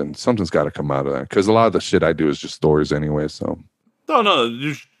something's got to come out of that. Because a lot of the shit I do is just stories anyway. So, No,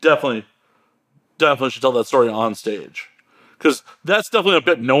 you definitely should tell that story on stage. Because that's definitely a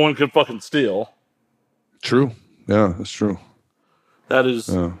bit no one can fucking steal. true. Yeah, that's true. That is,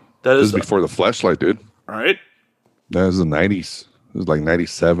 Yeah. that This is, is before the flashlight, dude. all right? That was the 90s. It was like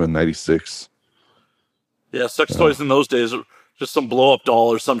 97, 96. Yeah, sex toys in those days are just some blow up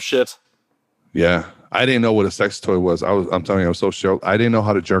doll or some shit. Yeah. I didn't know what a sex toy was. I'm telling you, I was so shocked. I didn't know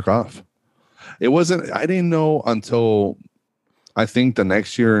how to jerk off. I didn't know until I think the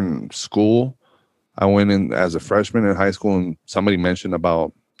next year in school. I went in as a freshman in high school and somebody mentioned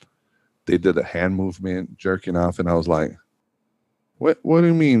about they did a hand movement jerking off. And I was like, what do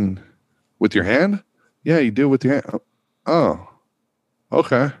you mean? With your hand? Yeah, you do it with your hand. Oh,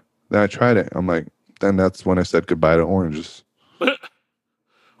 okay. Then I tried it. I'm like, then that's when I said goodbye to oranges.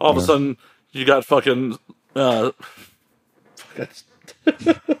 All of a sudden, you got fucking fucking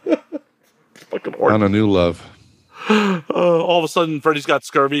orange. On a new love. All of a sudden, Freddy's got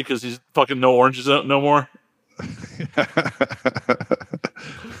scurvy because he's fucking no oranges no more.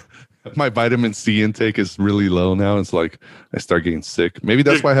 My vitamin C intake is really low now. It's like I start getting sick. Maybe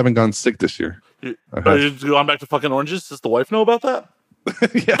that's why I haven't gone sick this year. You've gone back to fucking oranges? Does the wife know about that?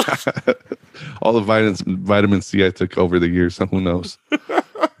 Yeah. All the vitamin C I took over the years. So who knows?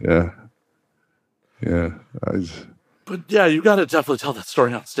 Yeah. But yeah, you got to definitely tell that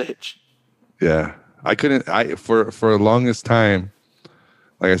story on stage. Yeah. I couldn't. For the longest time,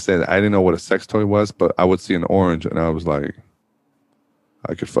 like I said, I didn't know what a sex toy was, but I would see an orange and I was like,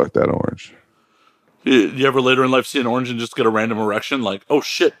 I could fuck that orange. You ever later in life see an orange and just get a random erection? Like, oh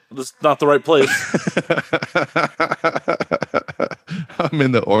shit, this is not the right place. I'm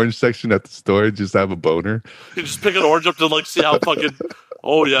in the orange section at the store, just have a boner. You just pick an orange up to like see how fucking.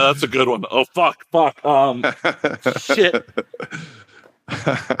 Oh yeah, that's a good one. Oh fuck. Shit.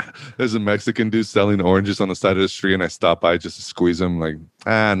 There's a Mexican dude selling oranges on the side of the street, and I stop by just to squeeze him. Like,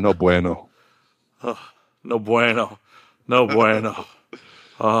 no bueno. No bueno.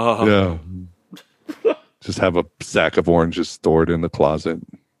 Yeah. Just have a sack of oranges stored in the closet.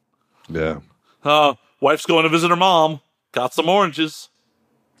 Yeah. Wife's going to visit her mom. Got some oranges.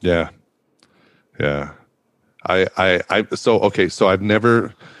 Yeah. So I've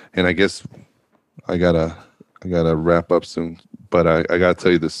never, and I guess I gotta wrap up soon, but I gotta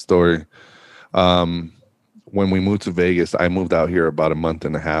tell you this story. When we moved to Vegas, I moved out here about a month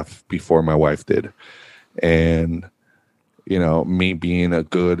and a half before my wife did. And, me being a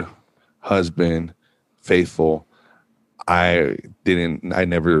good husband, faithful, I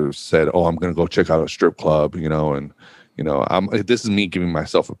never said, oh, I'm going to go check out a strip club, this is me giving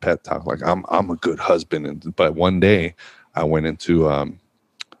myself a pep talk. Like I'm a good husband. But one day I went into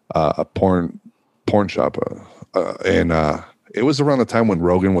a porn shop and it was around the time when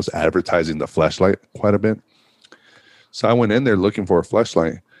Rogan was advertising the fleshlight quite a bit. So I went in there looking for a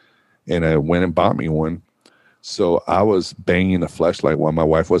fleshlight and I went and bought me one. So I was banging a fleshlight while my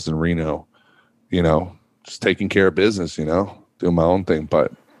wife was in Reno, just taking care of business, doing my own thing.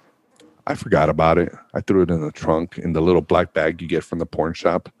 But I forgot about it. I threw it in the trunk in the little black bag you get from the porn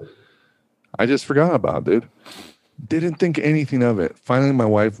shop. I just forgot about it, dude. Didn't think anything of it. Finally, my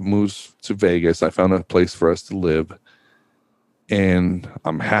wife moves to Vegas. I found a place for us to live. And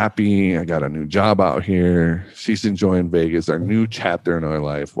I'm happy. I got a new job out here. She's enjoying Vegas, our new chapter in our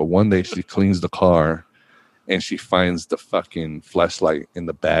life. Well, one day she cleans the car and she finds the fucking fleshlight in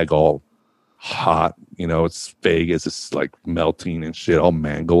the bag all hot. You know, it's Vegas. It's like melting and shit, all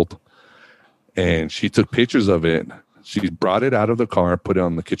mangled. And she took pictures of it. She brought it out of the car, put it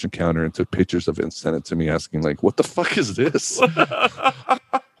on the kitchen counter, and took pictures of it and sent it to me, asking like, "What the fuck is this?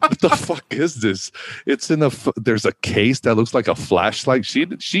 What the fuck is this?" It's in there's a case that looks like a flashlight.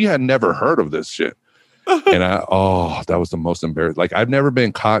 She had never heard of this shit, and that was the most embarrassing. Like, I've never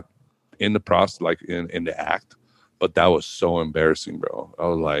been caught in the process, like in the act, but that was so embarrassing, bro. I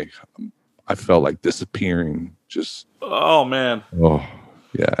was like, I felt like disappearing. Just oh man. Oh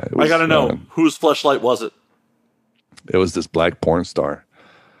yeah. I gotta know, whose fleshlight was it? It was this black porn star.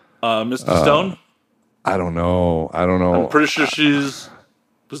 Misty Stone? I don't know. I'm pretty sure because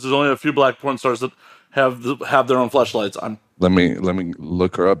there's only a few black porn stars that have their own fleshlights. Let me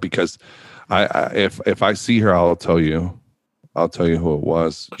look her up, because if I see her, I'll tell you who it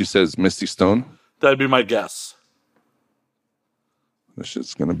was. You says Misty Stone? That'd be my guess. This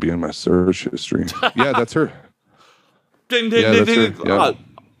shit's gonna be in my search history. Yeah, that's her. Ding ding ding ding. Yeah.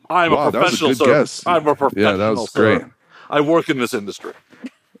 I'm a professional, sir. Guess. I'm a professional. Yeah, that was great. I work in this industry.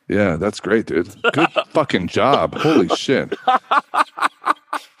 Yeah, that's great, dude. Good fucking job. Holy shit.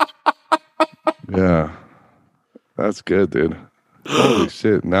 Yeah, that's good, dude. Holy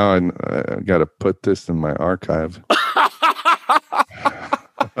shit. Now I got to put this in my archive.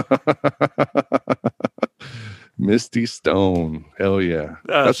 Misty Stone. Hell yeah.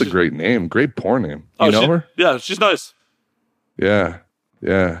 That's a great name. Great porn name. You know her? Yeah, she's nice. Yeah.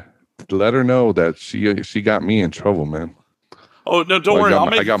 Yeah. Let her know that she got me in trouble, man. Oh, no, don't worry.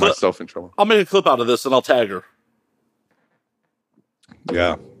 I got myself in trouble. I'll make a clip out of this and I'll tag her.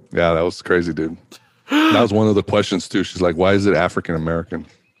 Yeah. Yeah, that was crazy, dude. That was one of the questions, too. She's like, why is it African American?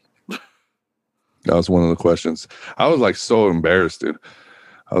 That was one of the questions. I was like so embarrassed, dude.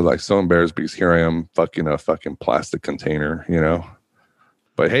 I was like so embarrassed because here I am fucking a fucking plastic container, you know?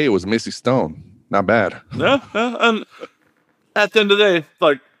 But hey, it was Misty Stone. Not bad. Yeah. And at the end of the day,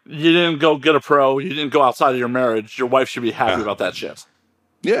 like, you didn't go get a pro. You didn't go outside of your marriage. Your wife should be happy about that shit.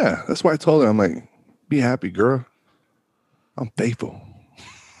 Yeah, that's why I told her. I'm like, be happy, girl. I'm faithful.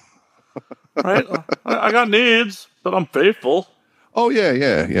 Right? I got needs, but I'm faithful. Oh,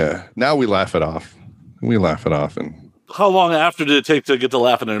 yeah. Now we laugh it off. And how long after did it take to get to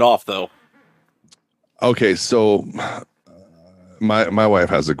laughing it off, though? Okay, so my wife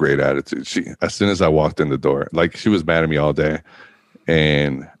has a great attitude. She, as soon as I walked in the door, like, she was mad at me all day.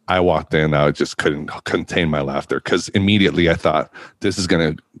 And I walked in, I just couldn't contain my laughter, because immediately I thought, this is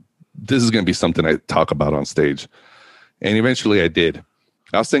gonna be something I talk about on stage. And eventually I did.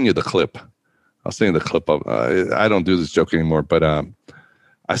 I'll send you the clip. Of I don't do this joke anymore, but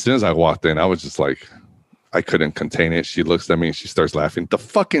as soon as I walked in, I was just like, I couldn't contain it. She looks at me and she starts laughing. The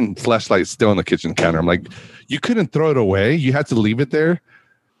fucking flashlight is still on the kitchen counter. I'm like, you couldn't throw it away. You had to leave it there,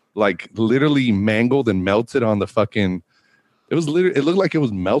 like literally mangled and melted on the fucking. It looked like it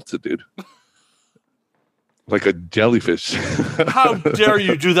was melted, dude. Like a jellyfish. How dare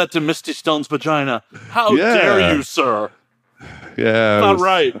you do that to Misty Stone's vagina? How dare you, sir? Yeah. Not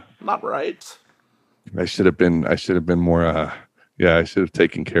right. I should have been more I should have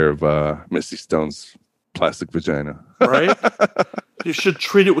taken care of Misty Stone's plastic vagina. Right? You should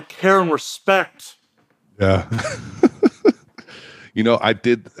treat it with care and respect. Yeah. You know, I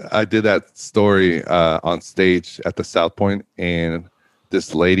did that story on stage at the South Point, and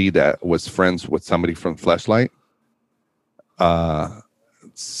this lady that was friends with somebody from Fleshlight,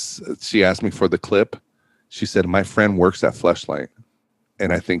 she asked me for the clip. She said, my friend works at Fleshlight,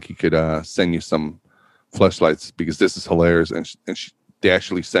 and I think he could send you some fleshlights, because this is hilarious. And they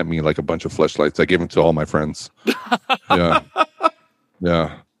actually sent me like a bunch of fleshlights. I gave them to all my friends. Yeah.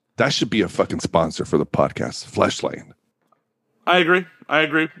 That should be a fucking sponsor for the podcast, Fleshlight. I agree. I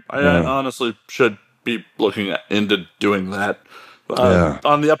honestly should be looking into doing that.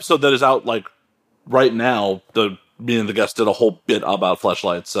 On the episode that is out, like, right now, me and the guest did a whole bit about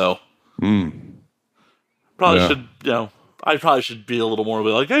fleshlights, so probably should, I probably should be a little more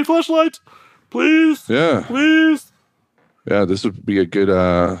like, hey, fleshlight, please. Yeah. Please. Yeah, this would be a good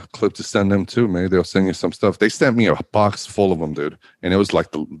clip to send them too. Maybe they'll send you some stuff. They sent me a box full of them, dude. And it was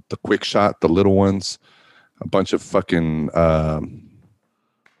like the quick shot, the little ones, a bunch of fucking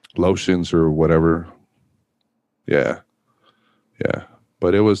lotions or whatever. Yeah.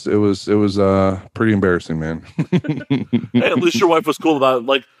 But it was pretty embarrassing, man. Hey, at least your wife was cool about it.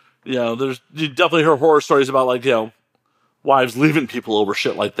 Like, you definitely hear horror stories about, like, wives leaving people over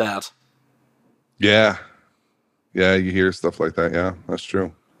shit like that. Yeah, you hear stuff like that. Yeah, that's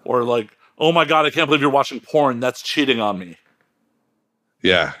true. Or like, oh my God, I can't believe you're watching porn. That's cheating on me.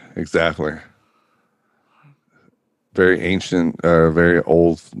 Yeah, exactly. Very ancient, very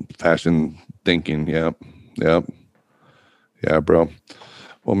old-fashioned thinking. Yep. Yep. Yeah, bro.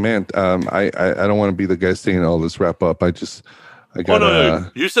 Well, man, I don't want to be the guy saying, "Oh, let's wrap up." I Oh, gotta.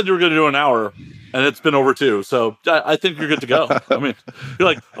 no. You said you were going to do an hour, and it's been over 2. So I think you're good to go. I mean, you're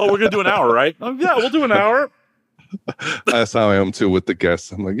like, oh, we're going to do an hour, right? Oh, yeah, we'll do an hour. That's how I am too with the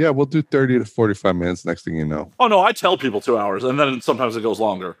guests. I'm like, yeah, we'll do 30 to 45 minutes. Next thing you know. Oh, no, I tell people 2 hours, and then sometimes it goes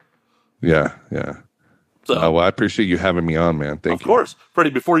longer. Yeah. So, well, I appreciate you having me on, man. Thank you. Of course. Freddie,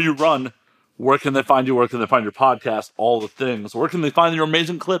 before you run, where can they find you? Where can they find your podcast? All the things. Where can they find your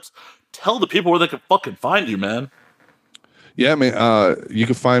amazing clips? Tell the people where they can fucking find you, man. Yeah, man. You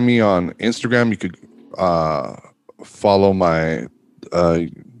can find me on Instagram. You could follow my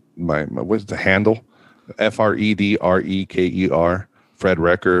what's the handle? FREDREKER, Fred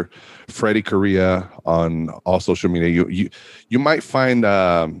Recker, Freddie Correa on all social media. You might find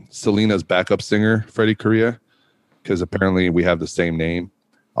Selena's backup singer, Freddie Correa, because apparently we have the same name.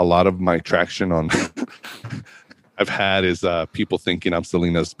 A lot of my traction on I've had is people thinking I'm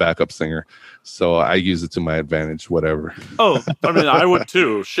Selena's backup singer, so I use it to my advantage. Whatever. Oh, I mean, I would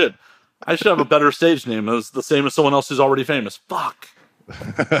too. Shit, I should have a better stage name. It's the same as someone else who's already famous. Fuck.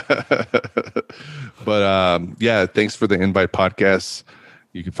 But yeah, thanks for the invite. Podcast.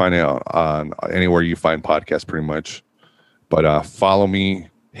 You can find it on anywhere you find podcasts, pretty much. But follow me,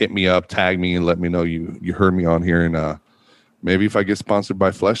 hit me up, tag me, and let me know you heard me on here. And maybe if I get sponsored by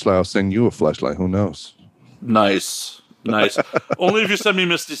Fleshlight, I'll send you a Fleshlight. Who knows? Nice. Only if you send me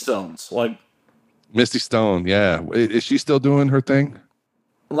Misty Stones. Like Misty Stone, yeah. Is she still doing her thing?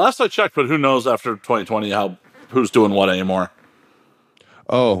 Last I checked, but who knows after 2020 who's doing what anymore.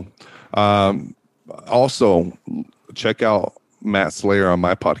 Oh, also check out Matt Slayer on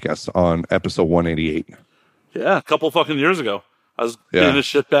my podcast on episode 188. Yeah, a couple fucking years ago. I was being a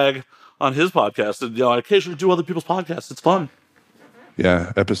shitbag on his podcast, and I occasionally do other people's podcasts. It's fun.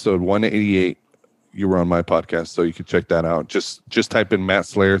 Yeah, episode 188. You were on my podcast, so you can check that out. Just type in Matt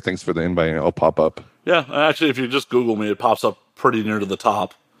Slayer. Thanks for the invite, and it'll pop up. Yeah, actually, if you just Google me, it pops up pretty near to the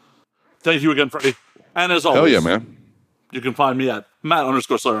top. Thank you again, Freddie. And as always, hell yeah, man. You can find me at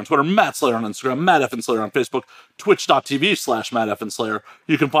Matt_Slayer on Twitter, Matt Slayer on Instagram, Matt F. Slayer on Facebook, twitch.tv/Matt F. Slayer.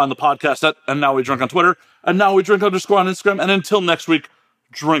 You can find the podcast at And Now We Drink on Twitter, and Now We Drink _ on Instagram. And until next week,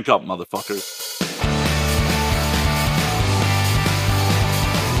 drink up, motherfuckers.